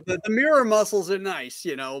you know, long the mirror muscles are nice,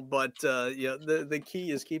 but the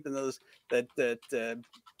key is keeping that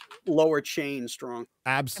lower chain strong.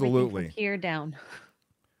 absolutely. Here down.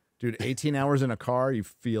 Dude, 18 hours in a car, you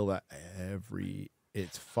feel that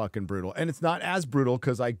it's fucking brutal. And it's not as brutal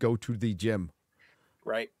because I go to the gym.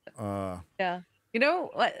 Right. Yeah. You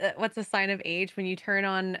know what's a sign of age when you turn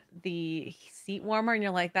on the seat warmer and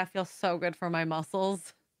you're like, that feels so good for my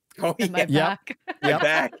muscles. Oh, and my Yep. back. Yep.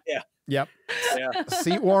 Back, yeah. Yep. Yeah.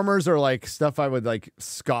 Seat warmers are like stuff I would like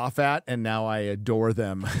scoff at, and now I adore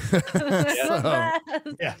them. So,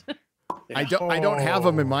 Yeah. I don't have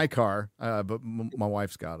them in my car, but my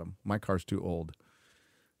wife's got them. My car's too old,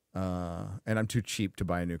 and I'm too cheap to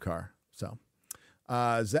buy a new car. So,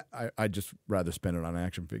 I'd just rather spend it on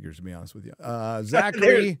action figures, to be honest with you.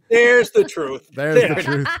 Zachary, there's the truth. There's the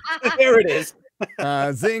truth. There it is.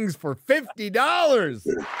 Zings for $50.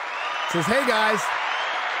 Says, hey guys,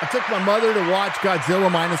 I took my mother to watch Godzilla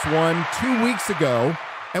 -1 2 weeks ago,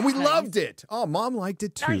 and we loved it. Oh, Mom liked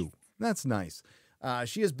it too. Nice. That's nice.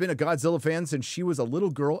 She has been a Godzilla fan since she was a little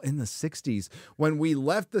girl in the 60s. When we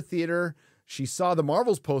left the theater, she saw the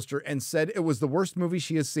Marvels poster and said it was the worst movie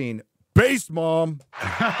she has seen. Based, Mom.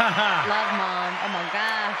 Love Mom. Oh my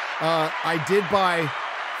gosh. I did buy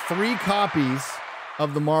 3 copies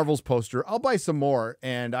of the Marvels poster. I'll buy some more,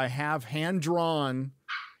 and I have hand-drawn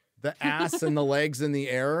the ass and the legs in the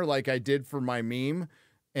air like I did for my meme.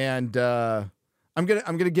 And I'm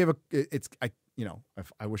gonna give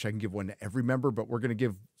I wish I can give one to every member, but we're gonna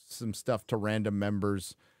give some stuff to random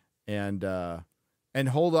members and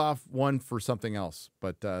hold off one for something else.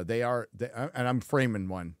 But and I'm framing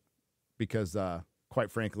one because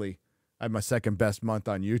quite frankly, I have my second best month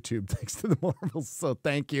on YouTube thanks to the Marvels. So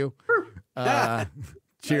thank you.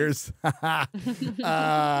 Cheers.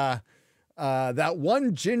 That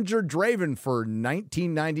one Ginger Draven for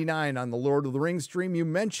 $19.99 on the Lord of the Rings stream. You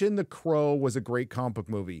mentioned The Crow was a great comic book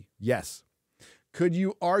movie. Yes. Could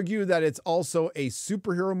you argue that it's also a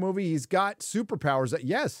superhero movie? He's got superpowers.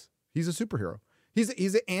 Yes, he's a superhero. He's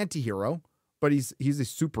an anti-hero, but he's a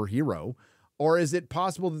superhero. Or is it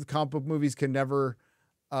possible that the comic book movies can never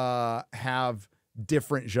have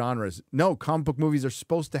different genres? No, comic book movies are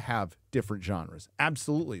supposed to have different genres.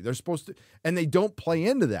 Absolutely. They're supposed to, and they don't play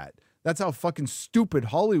into that. That's how fucking stupid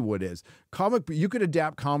Hollywood is. You could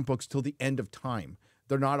adapt comic books till the end of time.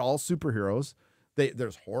 They're not all superheroes.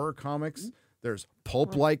 There's horror comics. There's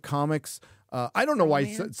pulp-like comics. I don't know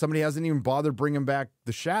why somebody hasn't even bothered bringing back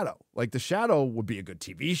The Shadow. Like, The Shadow would be a good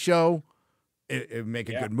TV show. It would make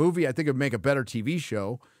a good movie. I think it would make a better TV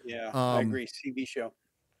show. Yeah, I agree. TV show.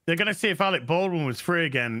 They're going to see if Alec Baldwin was free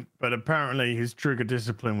again, but apparently his trigger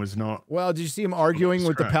discipline was not. Well, did you see him arguing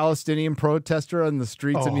with the Palestinian protester on the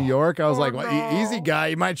streets of New York? I was like, well, easy guy,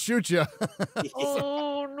 he might shoot you.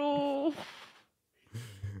 Oh,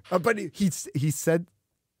 no. But he said...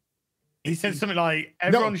 He said something like,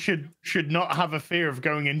 everyone should not have a fear of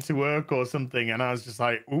going into work or something. And I was just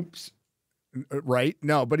like, oops. Right?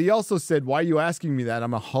 No, but he also said, why are you asking me that?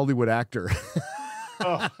 I'm a Hollywood actor.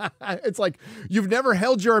 Oh. It's like, you've never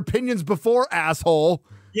held your opinions before, asshole.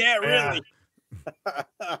 Yeah, really.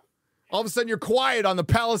 All of a sudden, you're quiet on the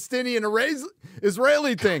Palestinian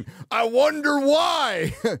Israeli thing. I wonder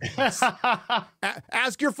why.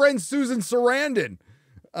 Ask your friend Susan Sarandon,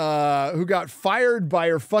 who got fired by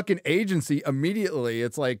her fucking agency immediately.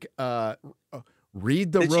 It's like,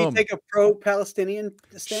 read the room. Did she take a pro-Palestinian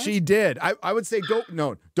stance? She did. I would say,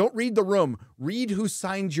 don't read the room. Read who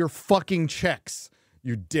signed your fucking checks,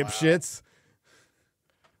 you dipshits.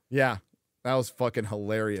 Yeah, that was fucking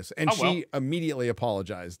hilarious. And Oh, well. she immediately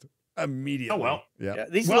apologized. Immediately. Oh, well. Yeah.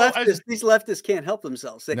 These Well, these leftists can't help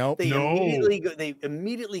themselves. They, Nope. they No.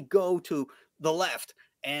 immediately go to the left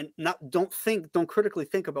and don't critically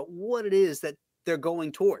think about what it is that they're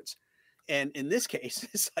going towards. And in this case,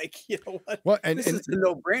 it's like, you know what? Well, and this is a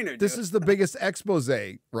no-brainer. This is the biggest expose,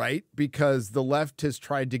 right? Because the left has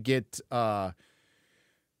tried to get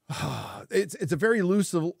it's a very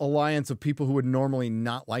loose alliance of people who would normally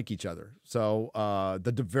not like each other. So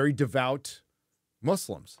the very devout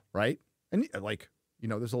Muslims, right? And like, you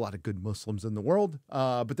know, there's a lot of good Muslims in the world,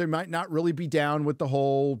 but they might not really be down with the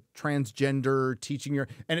whole transgender teaching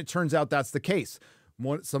and it turns out that's the case.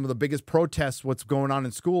 Some of the biggest protests, what's going on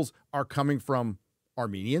in schools, are coming from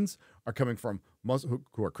Armenians, are coming from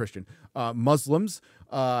who are Christian, Muslims,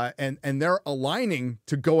 and they're aligning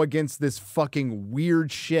to go against this fucking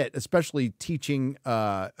weird shit, especially teaching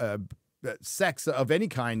sex of any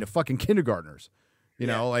kind to fucking kindergartners. You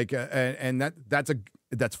know, like, and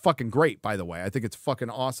that's fucking great, by the way. I think it's fucking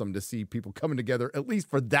awesome to see people coming together, at least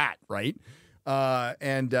for that, right?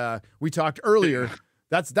 And we talked earlier.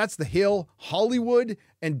 That's the hill Hollywood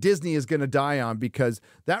and Disney is going to die on, because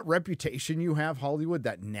that reputation you have, Hollywood,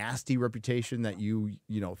 that nasty reputation that you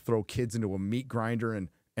throw kids into a meat grinder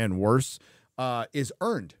and worse, is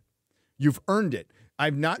earned. You've earned it.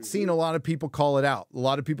 I've not seen a lot of people call it out. A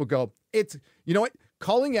lot of people go, it's, you know what,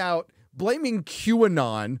 calling out, blaming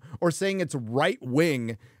QAnon or saying it's right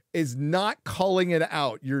wing is not calling it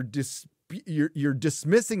out. You're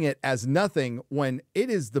dismissing it as nothing when it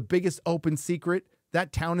is the biggest open secret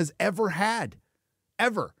that town has ever had.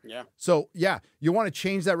 Ever. Yeah. So, yeah, you want to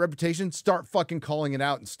change that reputation, start fucking calling it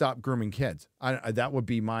out and stop grooming kids. That would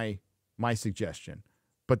be my suggestion.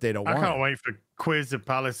 But they don't want it. I can't wait for Quiz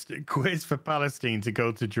for Palestine to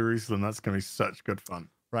go to Jerusalem. That's going to be such good fun.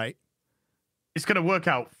 Right? It's going to work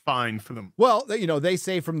out fine for them. Well, you know, they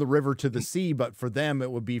say from the river to the sea, but for them, it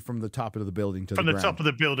would be from the top of the building to the ground. From the top of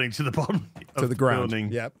the building to the bottom to the ground.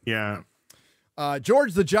 Building. Yep. Yeah.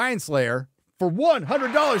 George the Giant Slayer for $100.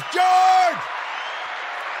 George!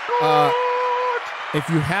 If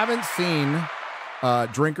you haven't seen,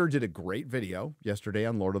 Drinker did a great video yesterday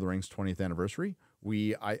on Lord of the Rings 20th anniversary.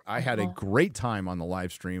 I had a great time on the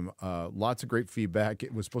live stream. Lots of great feedback.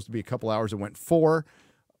 It was supposed to be a couple hours. It went 4.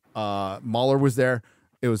 Mahler was there.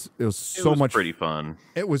 It was much pretty fun.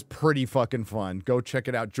 It was pretty fucking fun. Go check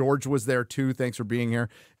it out. George was there too. Thanks for being here.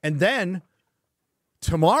 And then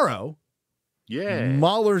tomorrow,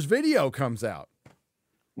 Mahler's video comes out.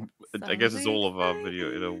 I guess it's all of our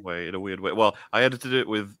video in a weird way. Well, I edited it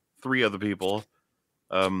with 3 other people.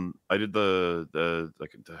 I did I don't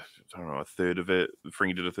know, a third of it.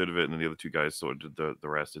 Fringy did a third of it, and then the other 2 guys sort of did the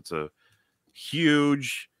rest. It's a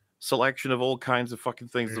huge selection of all kinds of fucking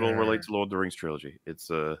things that all relate to Lord of the Rings trilogy. It's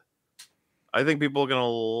I think people are gonna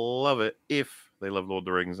love it if they love Lord of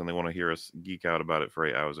the Rings and they want to hear us geek out about it for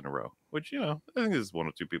 8 hours in a row. Which, you know, I think there's 1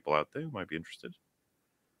 or 2 people out there who might be interested.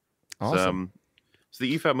 Awesome. It's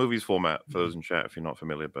the EFAT movies format for those in chat if you're not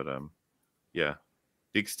familiar, but yeah,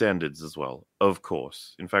 the extendeds as well, of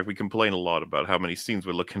course. In fact, we complain a lot about how many scenes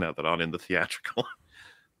we're looking at that aren't in the theatrical.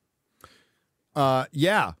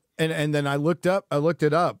 Yeah. And then I looked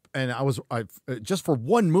it up, and I just for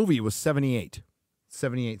one movie it was 78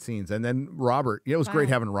 scenes. And then Robert, it was great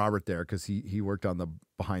having Robert there, because he worked on the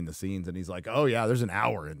behind the scenes, and he's like, oh yeah, there's an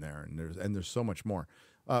hour in there, and there's so much more.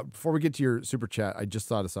 Before we get to your super chat, I just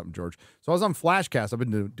thought of something, George. So I was on Flashcast. I've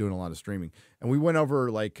been doing a lot of streaming, and we went over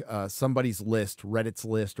like somebody's list, Reddit's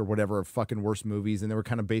list or whatever, of fucking worst movies, and they were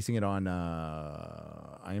kind of basing it on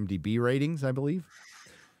IMDb ratings, I believe.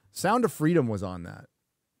 Sound of Freedom was on that.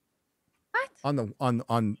 What? On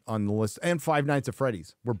the list, and Five Nights at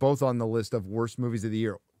Freddy's were both on the list of worst movies of the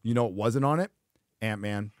year. You know what wasn't on it?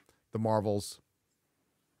 Ant-Man, The Marvels.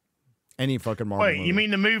 Any fucking Marvel movie. You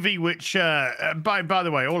mean the movie which, by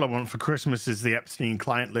the way, all I want for Christmas is the Epstein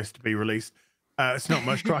client list to be released. It's not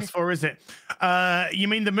much to ask for, is it? You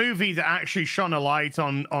mean the movie that actually shone a light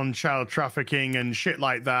on child trafficking and shit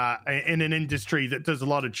like that in an industry that does a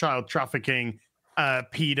lot of child trafficking,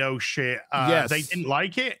 pedo shit? Yes. They didn't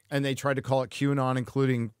like it? And they tried to call it QAnon,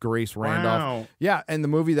 including Grace Randolph. Wow. Yeah, and the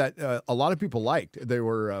movie that a lot of people liked. They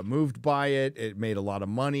were moved by it. It made a lot of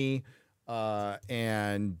money.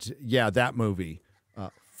 And yeah, that movie,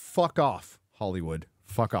 fuck off, Hollywood,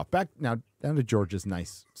 fuck off. Back now down to George's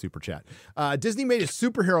nice super chat. Disney made a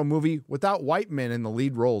superhero movie without white men in the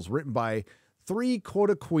lead roles, written by 3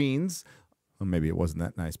 quota queens, Well, maybe it wasn't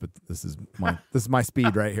that nice, but this is my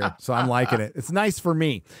speed right here. So I'm liking it. It's nice for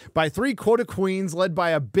me. By 3 quota queens led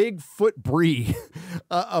by a Bigfoot Brie,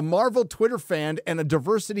 a Marvel Twitter fan, and a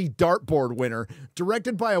diversity dartboard winner,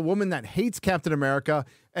 directed by a woman that hates Captain America,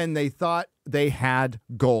 and they thought they had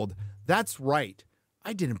gold. That's right.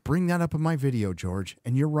 I didn't bring that up in my video, George,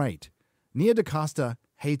 and you're right. Nia DaCosta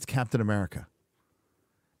hates Captain America.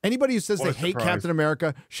 Anybody who says they hate Captain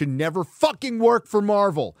America should never fucking work for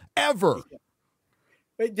Marvel, ever.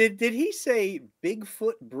 Wait, did he say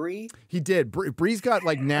Bigfoot Brie? He did. Brie's got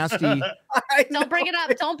like nasty. Don't bring it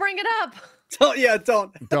up. Don't bring it up.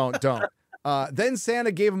 Don't. Don't. Then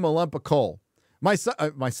Santa gave him a lump of coal. My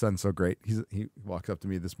son's so great. He walks up to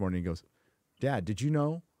me this morning and goes, "Dad, did you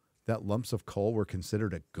know that lumps of coal were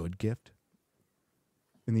considered a good gift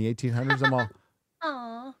in the 1800s?"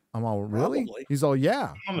 I'm all, really? Probably. He's all,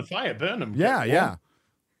 yeah. On the fire, burn them. Yeah.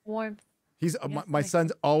 Warmth. He's my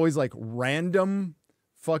son's always like random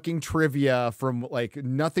fucking trivia from like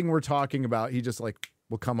nothing we're talking about. He just like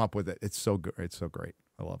will come up with it. It's so good. It's so great.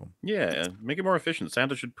 I love him. Yeah, make it more efficient.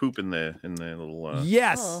 Santa should poop in their little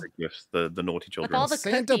yes gifts. The naughty children. With all the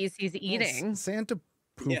cookies he's eating. Santa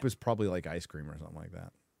poop is probably like ice cream or something like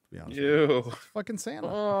that. To be honest, Ew. It's fucking Santa.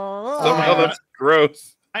 Somehow that's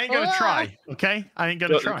gross. I ain't gonna try. Okay, I ain't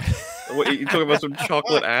gonna try. What, you talking about some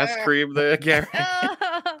chocolate ass cream there, Gary?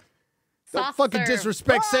 Don't fucking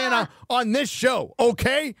disrespect Santa on this show,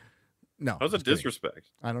 okay? No. How's a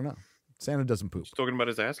disrespect? I don't know. Santa doesn't poop. He's talking about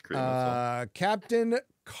his ass cream. That's all. Captain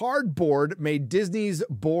Cardboard made Disney's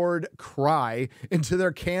board cry into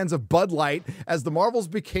their cans of Bud Light as the Marvels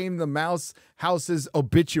became the Mouse House's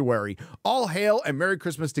obituary. All hail and Merry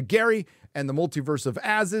Christmas to Gary and the multiverse of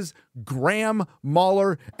Azes, Graham,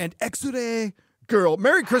 Mahler, and Exude Girl.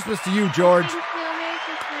 Merry Christmas to you, George.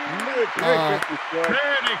 Merry Christmas, George.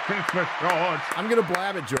 I'm going to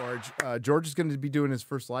blab it, George. George is going to be doing his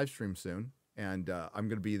first live stream soon, and I'm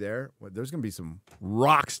going to be there. There's going to be some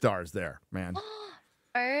rock stars there, man.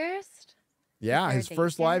 First? Yeah, his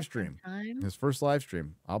first live stream. His first live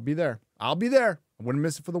stream. I'll be there. I wouldn't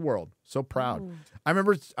miss it for the world. So proud. Ooh. I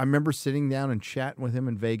remember sitting down and chatting with him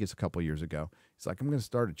in Vegas a couple years ago. He's like, I'm going to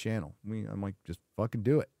start a channel. I'm like, just fucking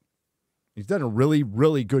do it. He's done a really,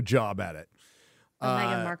 really good job at it. The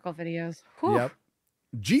Meghan Markle videos. Whew. Yep.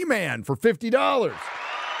 G-Man for $50.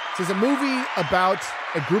 This is a movie about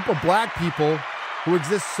a group of black people who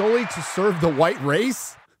exist solely to serve the white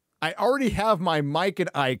race. I already have my Mike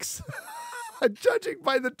and Ike's. Judging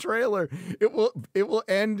by the trailer, it will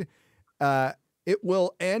end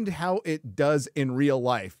how it does in real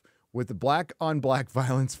life, with the black on black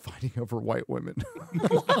violence fighting over white women.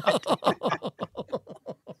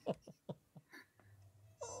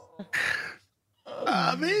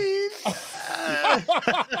 I mean,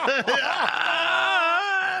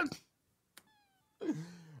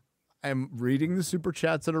 I'm reading the super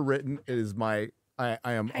chats that are written. It is I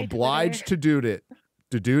am obliged to do it.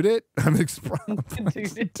 To do it? I'm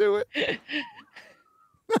obliged to do it.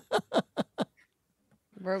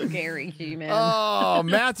 Bro, Gary G, man. Oh,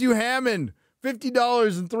 Matthew Hammond,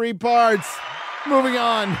 $50 in 3 parts. Moving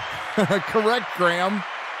on. Correct, Graham.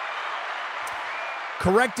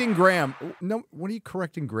 Correcting Graham. No, what are you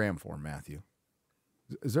correcting Graham for, Matthew?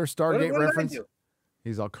 Is there a Stargate reference?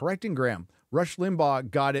 He's all correcting Graham. Rush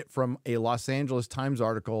Limbaugh got it from a Los Angeles Times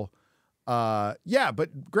article. Yeah,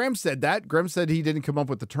 but Graham said that. Graham said he didn't come up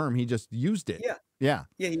with the term. He just used it. Yeah,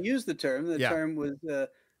 he used the term. The term was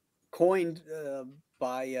coined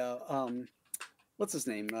by what's his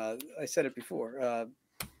name? I said it before.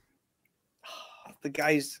 The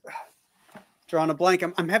guy's drawing a blank.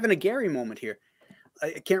 I'm having a Gary moment here.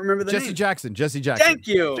 I can't remember the name. Jesse Jackson. Thank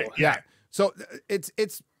you. Yeah. So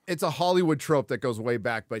it's a Hollywood trope that goes way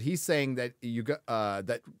back, but he's saying that you got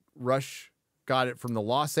that Rush got it from the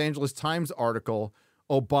Los Angeles Times article,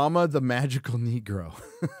 Obama the Magical Negro.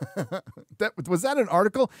 Was that an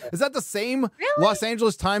article? Is that the same Los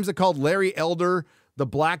Angeles Times that called Larry Elder the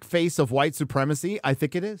black face of white supremacy? I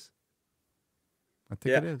think it is.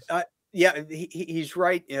 It is. Yeah, he's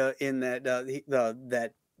right in that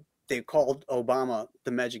that they called Obama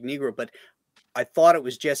the Magic Negro, but I thought it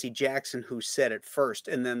was Jesse Jackson who said it first,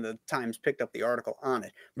 and then the Times picked up the article on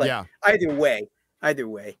it. But either way,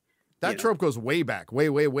 that trope goes way back,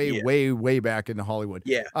 way back into Hollywood.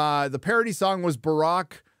 Yeah. The parody song was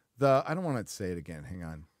Barack. I don't want to say it again. Hang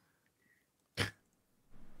on.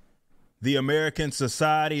 The American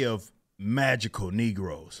Society of Magical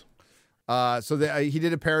Negroes. So he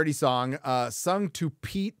did a parody song, sung to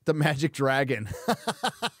Pete the Magic Dragon.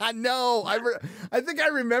 No, I think I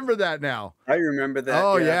remember that now. I remember that.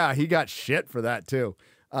 Oh yeah, he got shit for that too.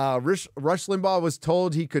 Rush Limbaugh was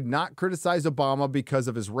told he could not criticize Obama because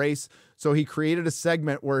of his race, so he created a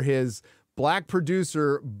segment where his black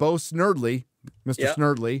producer, Bo Snerdley, Mr.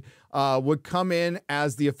 Snerdley, would come in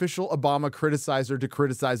as the official Obama criticizer to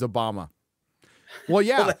criticize Obama. Well,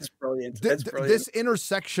 yeah. That's brilliant. That's brilliant. This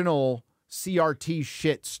intersectional CRT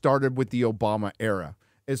shit started with the Obama era.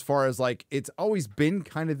 As far as like, it's always been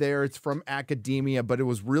kind of there. It's from academia, but it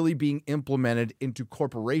was really being implemented into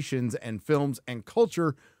corporations and films and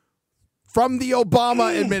culture from the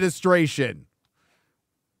Obama administration.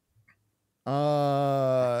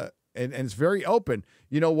 And it's very open.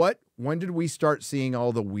 You know what? When did we start seeing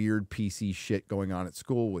all the weird PC shit going on at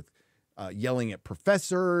school with yelling at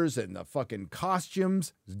professors and the fucking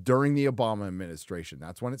costumes? During the Obama administration.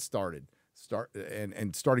 That's when it started.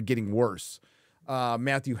 And started getting worse.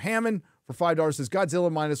 Matthew Hammond for $5 says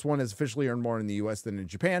Godzilla -1 has officially earned more in the U.S. than in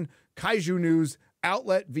Japan. Kaiju News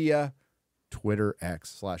outlet via Twitter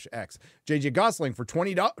X/X. JJ Gosling for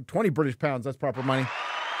 20 British pounds. That's proper money.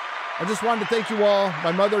 I just wanted to thank you all.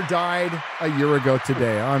 My mother died a year ago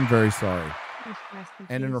today. I'm very sorry.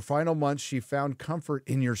 And in her final months, she found comfort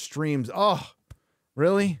in your streams. Oh,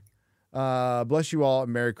 really? Bless you all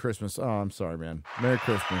and Merry Christmas. Oh, I'm sorry, man. Merry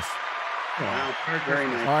Christmas. Wow, very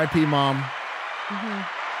nice. R.I.P. Mom. Mm-hmm.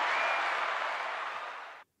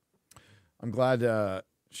 I'm glad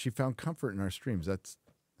she found comfort in our streams. That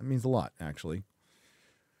means a lot, actually.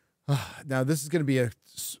 Now, this is going to be a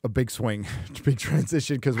big swing, big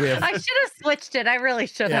transition, because we have... I should have switched it. I really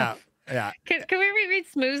should have. Yeah. Can we reread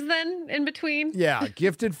Smooth then in between? Yeah.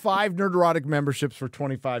 Gifted 5 Nerderotic memberships for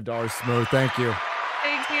 $25. Smooth. Thank you.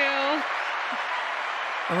 Thank you.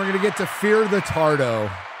 And we're going to get to Fear the Tardo.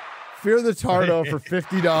 Fear the Tardo for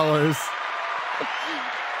 $50.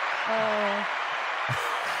 Oh.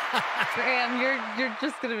 Graham, you're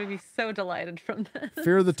just going to be so delighted from this.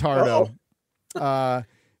 Fear the Tardo.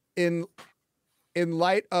 In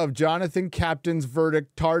light of Jonathan Captain's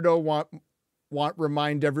verdict, Tardo want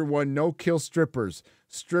remind everyone no kill strippers.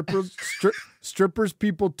 Strippers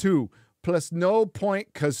people too. Plus no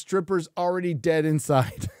point cause strippers already dead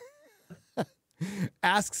inside.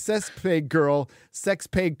 Ask sex paid girl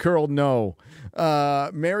no.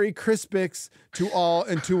 Merry Crispix to all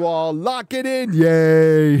and to all. Lock it in.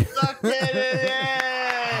 Yay. Lock it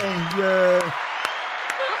in. Yay. Yay.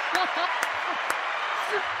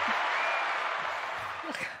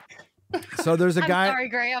 So there's a guy. I'm sorry,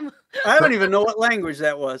 Graham. I don't even know what language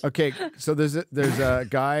that was. Okay, so there's a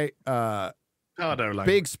guy,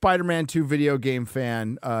 big Spider-Man 2 video game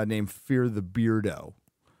fan named Fear the Beardo,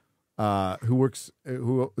 who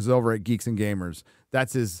is over at Geeks and Gamers.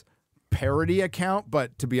 That's his parody account.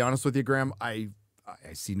 But to be honest with you, Graham, I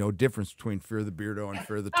see no difference between Fear the Beardo and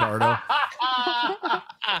Fear the Tardo.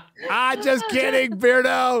 Just kidding,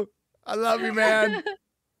 Beardo. I love you, man.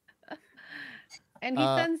 And he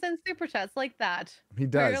sends in super chats like that. He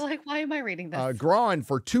where does. You're like, why am I reading this? Grawn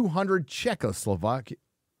for 200 Czechoslovakia.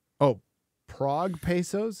 Oh, Prague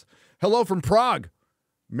pesos. Hello from Prague.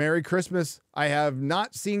 Merry Christmas. I have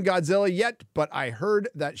not seen Godzilla yet, but I heard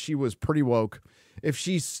that she was pretty woke. If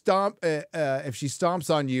she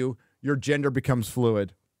stomps on you, your gender becomes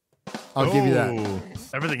fluid. I'll give you that.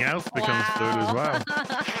 Everything else becomes fluid as well.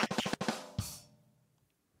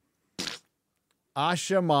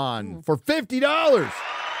 Ashaman for $50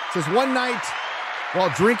 says one night while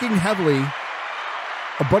drinking heavily,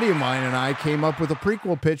 a buddy of mine and I came up with a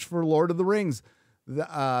prequel pitch for Lord of the Rings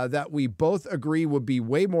that we both agree would be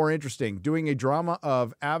way more interesting. Doing a drama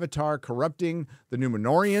of Avatar corrupting the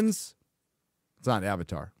Numenorians. It's not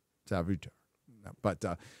Avatar. It's Avatar. But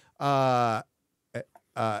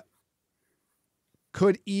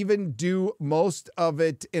could even do most of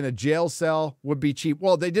it in a jail cell, would be cheap.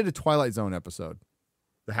 Well, they did a Twilight Zone episode.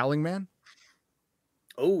 The Howling Man.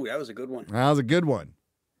 Oh, that was a good one. That was a good one.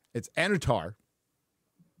 It's Anutar.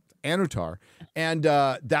 And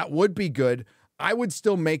that would be good. I would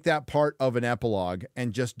still make that part of an epilogue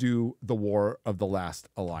and just do the War of the Last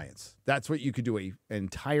Alliance. That's what you could do an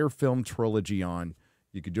entire film trilogy on.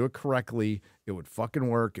 You could do it correctly. It would fucking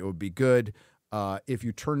work. It would be good. If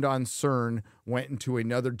you turned on CERN, went into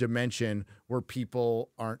another dimension where people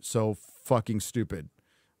aren't so fucking stupid.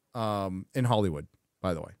 In Hollywood,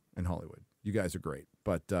 by the way, in Hollywood, you guys are great.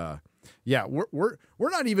 But yeah, we're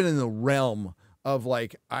not even in the realm of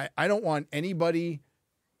like, I don't want anybody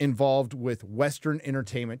involved with Western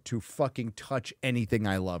entertainment to fucking touch anything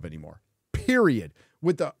I love anymore. Period.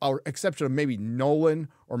 With the exception of maybe Nolan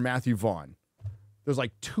or Matthew Vaughn. There's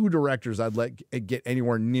like 2 directors I'd let get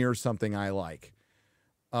anywhere near something I like.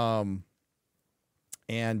 And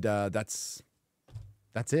that's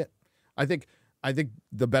it. I think I think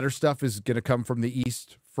the better stuff is going to come from the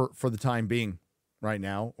East for the time being right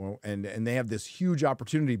now. Well, and they have this huge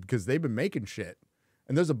opportunity because they've been making shit.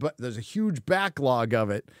 And there's a huge backlog of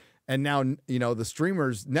it. And now, the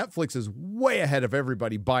streamers, Netflix is way ahead of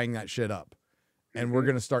everybody buying that shit up. And we're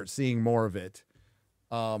going to start seeing more of it.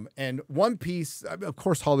 And One Piece, of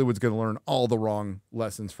course, Hollywood's going to learn all the wrong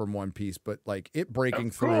lessons from One Piece, but like it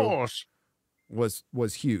breaking through was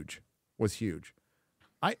huge.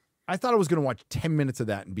 I thought I was going to watch 10 minutes of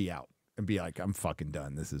that and be out and be like, I'm fucking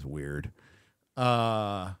done. This is weird. And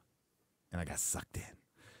I got sucked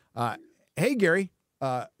in. Hey, Gary,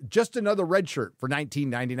 just another red shirt for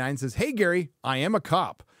 $19.99 says, hey, Gary, I am a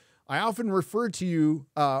cop. I often refer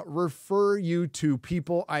you to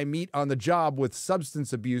people I meet on the job with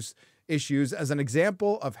substance abuse issues as an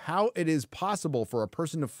example of how it is possible for a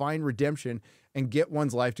person to find redemption and get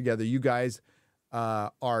one's life together. You guys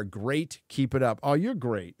are great. Keep it up. Oh, you're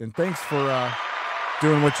great. And thanks for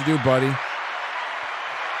doing what you do, buddy.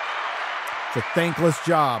 It's a thankless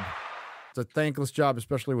job. It's a thankless job,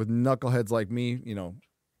 especially with knuckleheads like me,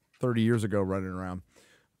 30 years ago running around.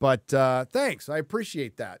 But thanks. I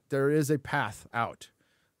appreciate that. There is a path out.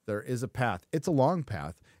 There is a path. It's a long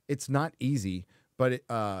path. It's not easy, but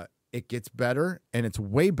it gets better, and it's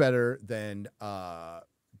way better than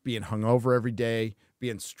being hungover every day,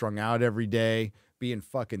 being strung out every day, being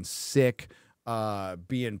fucking sick,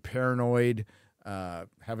 being paranoid,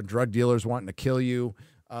 having drug dealers wanting to kill you.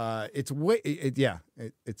 It's way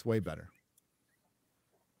better.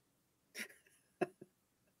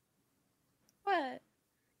 What?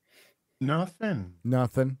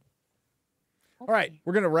 Nothing. All right,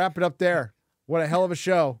 we're going to wrap it up there. What a hell of a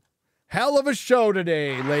show. Hell of a show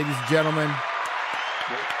today, ladies and gentlemen.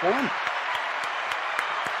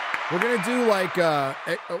 We're going to do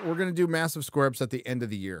we're going to do massive square ups at the end of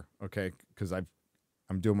the year, okay? Because I'm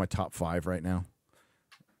doing my top 5 right now.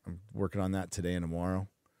 I'm working on that today and tomorrow.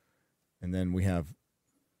 And then we have,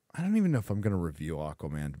 I don't even know if I'm going to review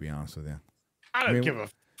Aquaman, to be honest with you. I don't give a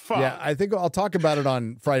fuck. Yeah, I think I'll talk about it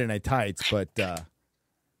on Friday Night Tights, but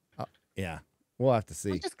yeah, we'll have to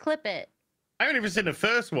see. We'll just clip it. I haven't even seen the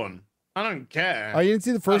first one. I don't care. Oh, you didn't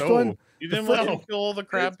see the first one? You didn't want to kill all the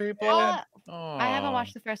crab people? I haven't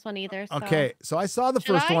watched the first one either. So. Okay, so I saw the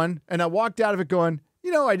first one, and I walked out of it going,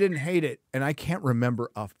 I didn't hate it, and I can't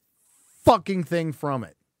remember a fucking thing from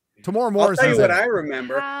it. Tamora Morrison. I'll tell you what I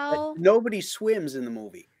remember. Like, nobody swims in the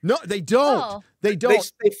movie. No, they don't. Oh. They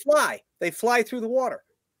don't. They fly. They fly through the water.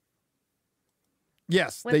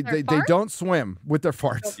 Yes, With they their farts? don't swim with their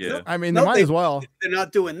farts. Yeah. I mean, they might as well. They're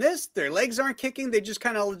not doing this. Their legs aren't kicking. They just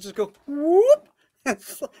kind of just go whoop.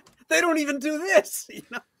 They don't even do this. They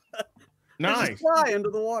just fly under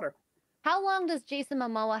the water. How long does Jason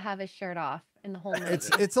Momoa have his shirt off in the whole movie?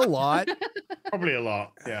 It's a lot. Probably a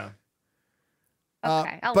lot. Yeah.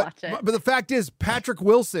 Okay, I'll but, watch it. But the fact is, Patrick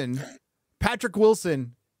Wilson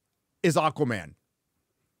is Aquaman.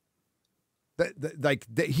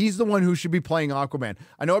 He's the one who should be playing Aquaman.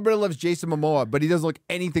 I know everybody loves Jason Momoa, but he doesn't look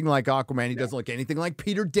anything like Aquaman. He doesn't look anything like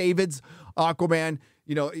Peter David's Aquaman.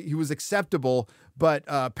 He was acceptable, but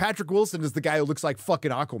Patrick Wilson is the guy who looks like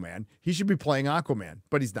fucking Aquaman. He should be playing Aquaman,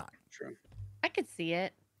 but he's not. True. I could see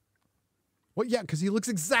it. Well, yeah, because he looks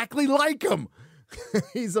exactly like him.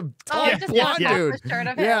 He's a tall I just blonde knocked off dude. the shirt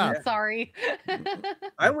of him. Yeah. Sorry.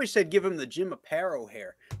 I wish they'd give him the Jim Aparo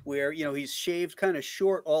hair, where he's shaved kind of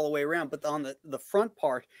short all the way around, but on the front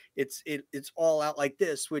part, it's all out like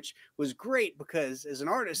this, which was great because as an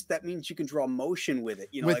artist, that means you can draw motion with it.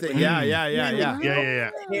 With it, when yeah.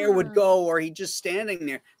 the hair would go, or he just standing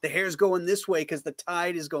there. The hair's going this way because the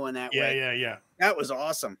tide is going that way. Yeah. That was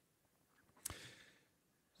awesome.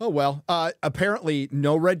 Oh, well, apparently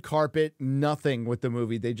no red carpet, nothing with the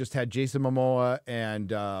movie. They just had Jason Momoa and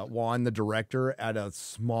Juan, the director, at a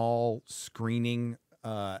small screening,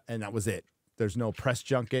 and that was it. There's no press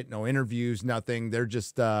junket, no interviews, nothing. They're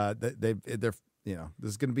just, they're this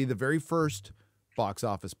is going to be the very first box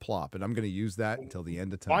office plop, and I'm going to use that until the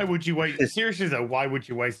end of time. Why would you waste? Seriously though, why would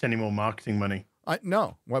you waste any more marketing money?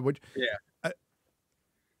 No, why would you? Yeah.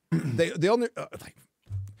 They only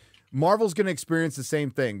Marvel's going to experience the same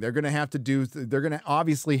thing. They're going to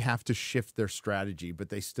obviously have to shift their strategy, but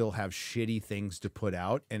they still have shitty things to put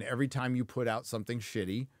out. And every time you put out something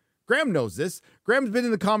shitty, Graham knows this. Graham's been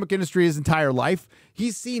in the comic industry his entire life.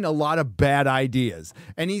 He's seen a lot of bad ideas,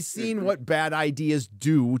 and he's seen what bad ideas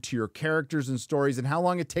do to your characters and stories and how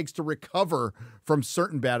long it takes to recover from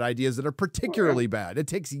certain bad ideas that are particularly bad. It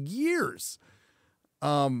takes years.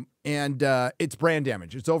 And it's brand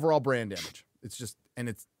damage. It's overall brand damage. It's just, and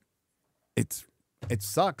it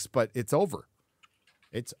sucks, but it's over.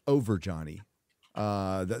 It's over, Johnny.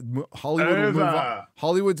 Hollywood will move on.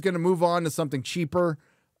 Hollywood's going to move on to something cheaper,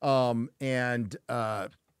 and they're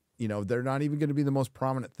not even going to be the most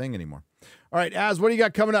prominent thing anymore. All right, Az, what do you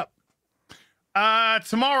got coming up?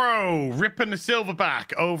 Tomorrow, ripping the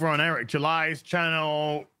silverback over on Eric July's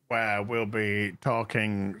channel, where we'll be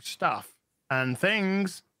talking stuff and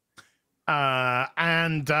things. I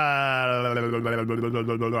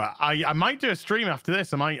might do a stream after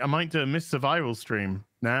this. I might do a Miss Survival stream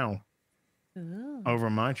now. Ooh. Over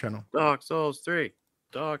on my channel. Dark Souls 3.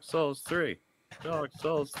 Dark Souls 3. Dark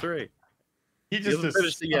Souls 3. You just haven't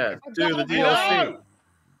finished it yet. Do the DLC.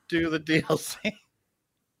 Do the DLC.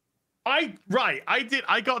 I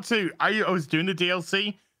was doing the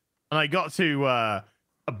DLC and I got to a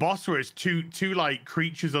boss where it's two like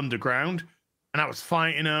creatures underground, and I was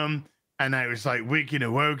fighting them, and I was like wigging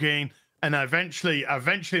and wogging, and I eventually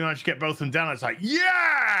managed to get both of them down. I was like,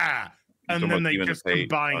 yeah! And then they just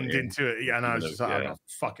combined into it. Yeah, and I was just like, oh,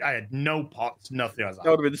 fuck. I had no pots, nothing. I was like,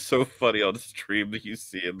 that would have been so funny on the stream that you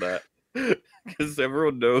seeing that. Because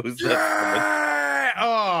everyone knows that.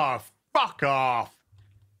 Oh, fuck off.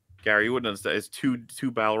 Gary, you wouldn't understand. It's two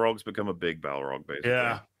Balrogs become a big Balrog, basically.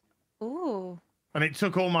 Yeah. Ooh. And it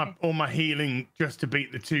took all my healing just to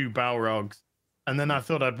beat the two Balrogs. And then I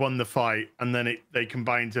thought I'd won the fight, and then they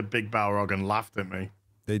combined to big Balrog and laughed at me.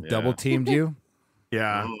 They double teamed you?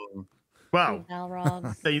 Yeah. Well,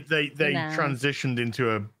 they No. transitioned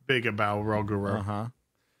into a bigger Balrogerer.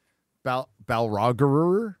 Uh-huh.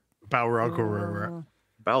 Balrogerer? Balrogerer.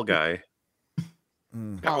 Bal guy.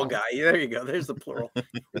 Bal guy. There you go. There's the plural.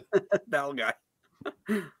 Bal guy.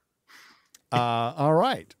 All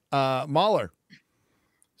right. Mahler.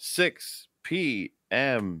 6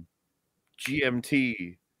 p.m.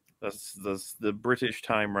 GMT. That's the British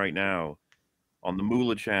time right now. On the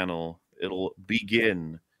Moolah channel, it'll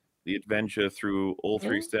begin the adventure through all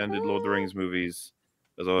 3 standard Lord of the Rings movies.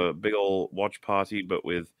 There's a big old watch party, but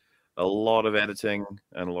with a lot of editing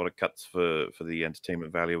and a lot of cuts for the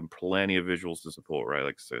entertainment value and plenty of visuals to support, right?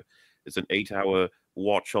 Like, so it's an 8-hour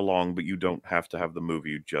watch along, but you don't have to have the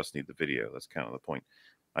movie. You just need the video. That's kind of the point.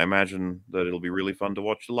 I imagine that it'll be really fun to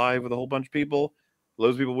watch live with a whole bunch of people.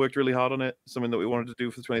 Loads of people worked really hard on it. Something that we wanted to do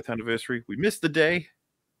for the 20th anniversary. We missed the day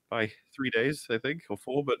by 3 days, I think, or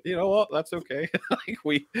 4, but you know what? That's okay. Like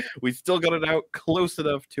we still got it out close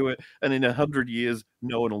enough to it, and in 100 years,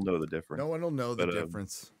 no one will know the difference. No one will know the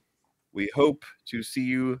difference. We hope to see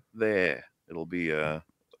you there. It'll be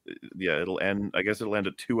it'll end. I guess it'll end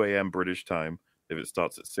at 2 a.m. British time if it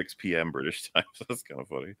starts at 6 p.m. British time. So that's kind of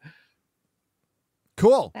funny.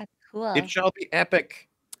 Cool. That's cool. It shall be epic.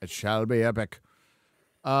 It shall be epic.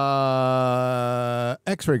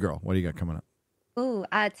 X-Ray Girl, what do you got coming up? Ooh,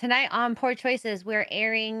 tonight on Poor Choices, we're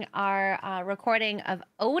airing our recording of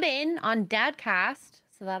Odin on Dadcast,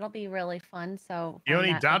 so that'll be really fun. So the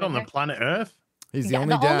only dad on the planet Earth. He's the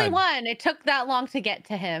only dad. only one. It took that long to get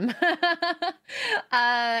to him.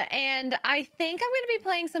 And I think I'm going to be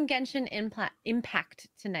playing some Genshin Impact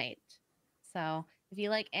tonight. So if you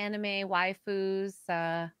like anime waifus,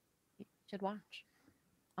 you should watch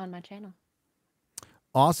on my channel.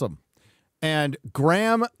 Awesome. And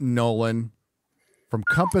Graham Nolan from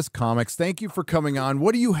Compass Comics, thank you for coming on.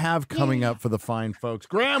 What do you have coming up for the fine folks?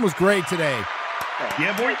 Graham was great today.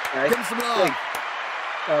 Yeah, boy. Give him some love.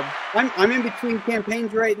 I'm in between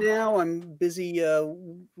campaigns right now. I'm busy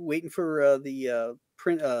waiting for the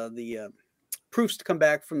proofs to come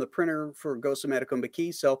back from the printer for Ghost of Matacumba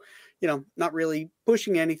Key. So, not really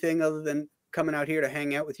pushing anything other than coming out here to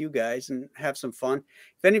hang out with you guys and have some fun.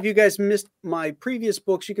 If any of you guys missed my previous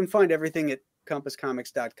books, you can find everything at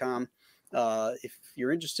compasscomics.com. If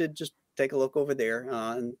you're interested, just take a look over there.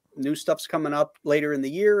 And new stuff's coming up later in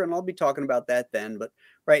the year, and I'll be talking about that then. But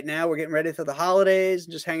right now, we're getting ready for the holidays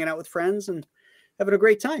and just hanging out with friends and having a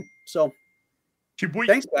great time. So,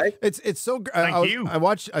 thanks, guys. It's so. Thank you.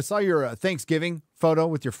 I saw your Thanksgiving photo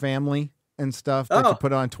with your family and stuff that you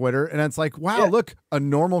put on Twitter, and it's like, wow, look, a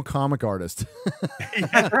normal comic artist.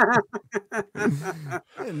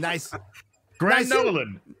 Nice, Graham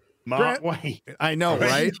Nolan. Mark Wade. I know,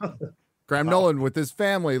 right? Graham Nolan with his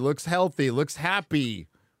family looks healthy, looks happy.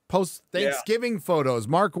 Post Thanksgiving photos.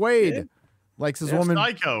 Mark Wade likes his woman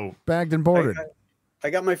bagged and boarded. I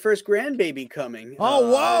got my first grandbaby coming.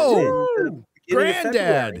 Oh, whoa!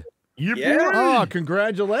 Granddad. Yeah. Oh,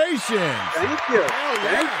 congratulations. Thank you.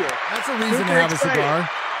 Thank you. That's a reason to have a cigar.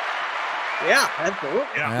 Yeah, absolutely.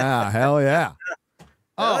 Yeah, hell yeah.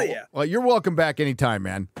 Oh, yeah. Well, you're welcome back anytime,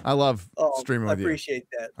 man. I love streaming with you. I appreciate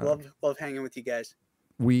that. Love hanging with you guys.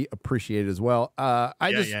 We appreciate it as well.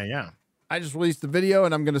 I just released the video,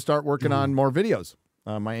 and I'm going to start working on more videos.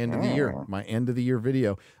 My end of the year. My end of the year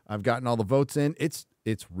video. I've gotten all the votes in. It's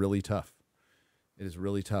really tough. It is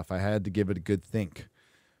really tough. I had to give it a good think.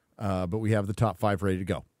 But we have the top 5 ready to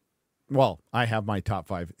go. Well, I have my top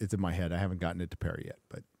 5. It's in my head. I haven't gotten it to Perry yet,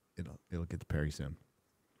 but it'll get to Perry soon.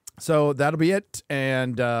 So that'll be it.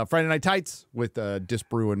 And Friday Night Tights with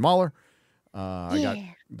Disbrew and Mahler. I got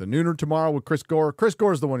the Nooner tomorrow with Chris Gore. Chris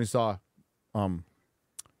Gore is the one who saw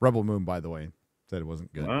Rebel Moon, by the way. Said it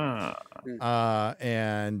wasn't good. Yeah.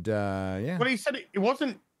 Well, he said it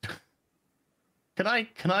wasn't. Can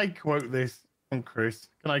I quote this from Chris?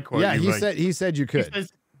 Can I quote? Yeah, you, he said you could. He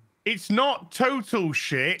says, it's not total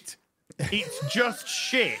shit. It's just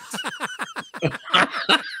shit.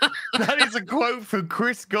 That is a quote from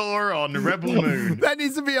Chris Gore on Rebel Moon. That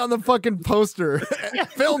needs to be on the fucking poster.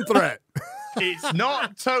 Film threat. It's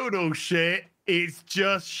not total shit. It's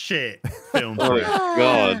just shit. Film Oh threat.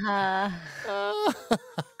 God!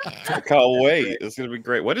 I can't wait. It's gonna be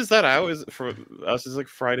great. When is that out? Is it for us? Is like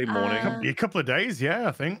Friday morning? A couple of days, yeah,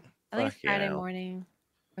 I think. I think Fuck Friday yeah. morning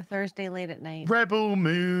or Thursday late at night. Rebel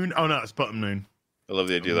Moon. Oh no, it's Button Moon. I love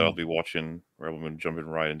the idea that I'll be watching Rebel Moon jumping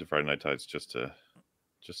right into Friday Night Tights just to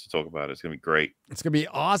talk about it. It's gonna be great. It's gonna be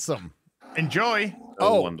awesome. Enjoy.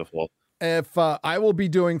 Oh, wonderful. If I will be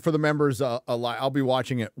doing for the members I'll be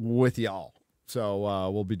watching it with y'all. So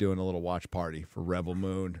we'll be doing a little watch party for Rebel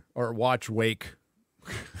Moon or watch wake,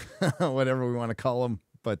 whatever we want to call them.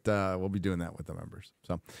 But we'll be doing that with the members.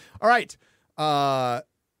 So, all right.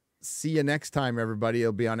 See you next time, everybody.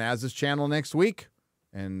 It'll be on Az's channel next week,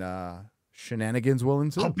 and shenanigans will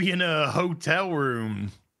ensue. I'll be in a hotel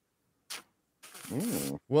room.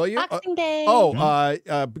 Will you? Boxing Day.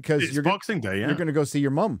 Because It's Boxing Day. Yeah, you're gonna go see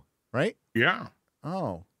your mom, right? Yeah.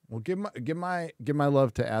 Oh, well, give my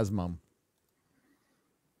love to Az mom.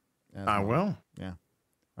 I will. Yeah.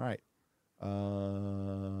 All right.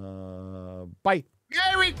 Bye.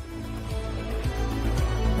 Gary.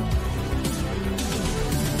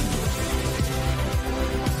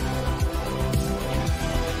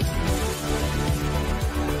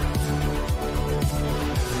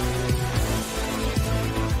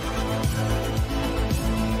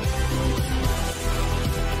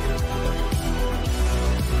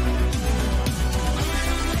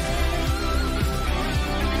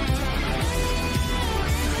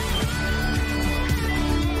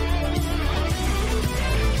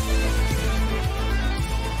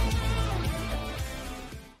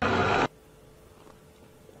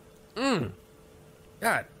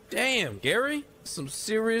 God damn, Gary. Some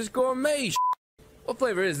serious gourmet. What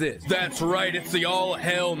flavor is this? That's right, it's the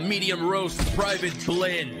all-hell medium roast private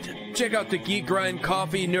blend. Check out the Geek Grind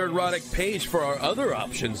Coffee Nerdrotic page for our other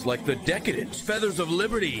options like the Decadent, Feathers of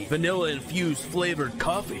Liberty, vanilla-infused flavored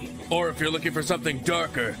coffee. Or if you're looking for something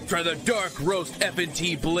darker, try the Dark Roast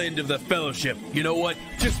F&T blend of the Fellowship. You know what?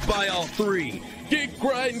 Just buy all 3.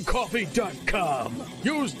 GeekGrindCoffee.com.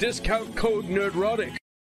 Use discount code Nerdrotic.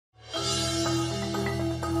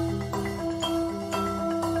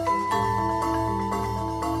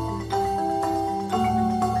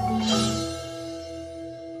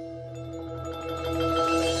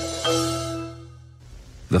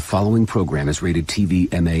 The following program is rated TV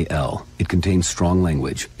MAL. It contains strong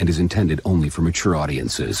language and is intended only for mature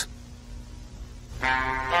audiences.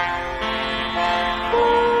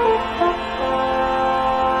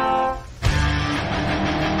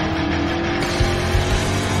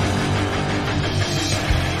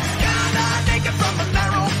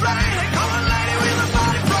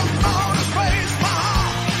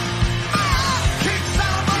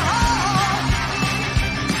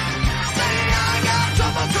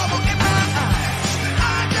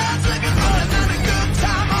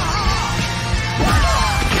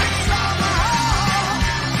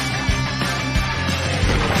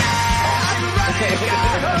 Okay.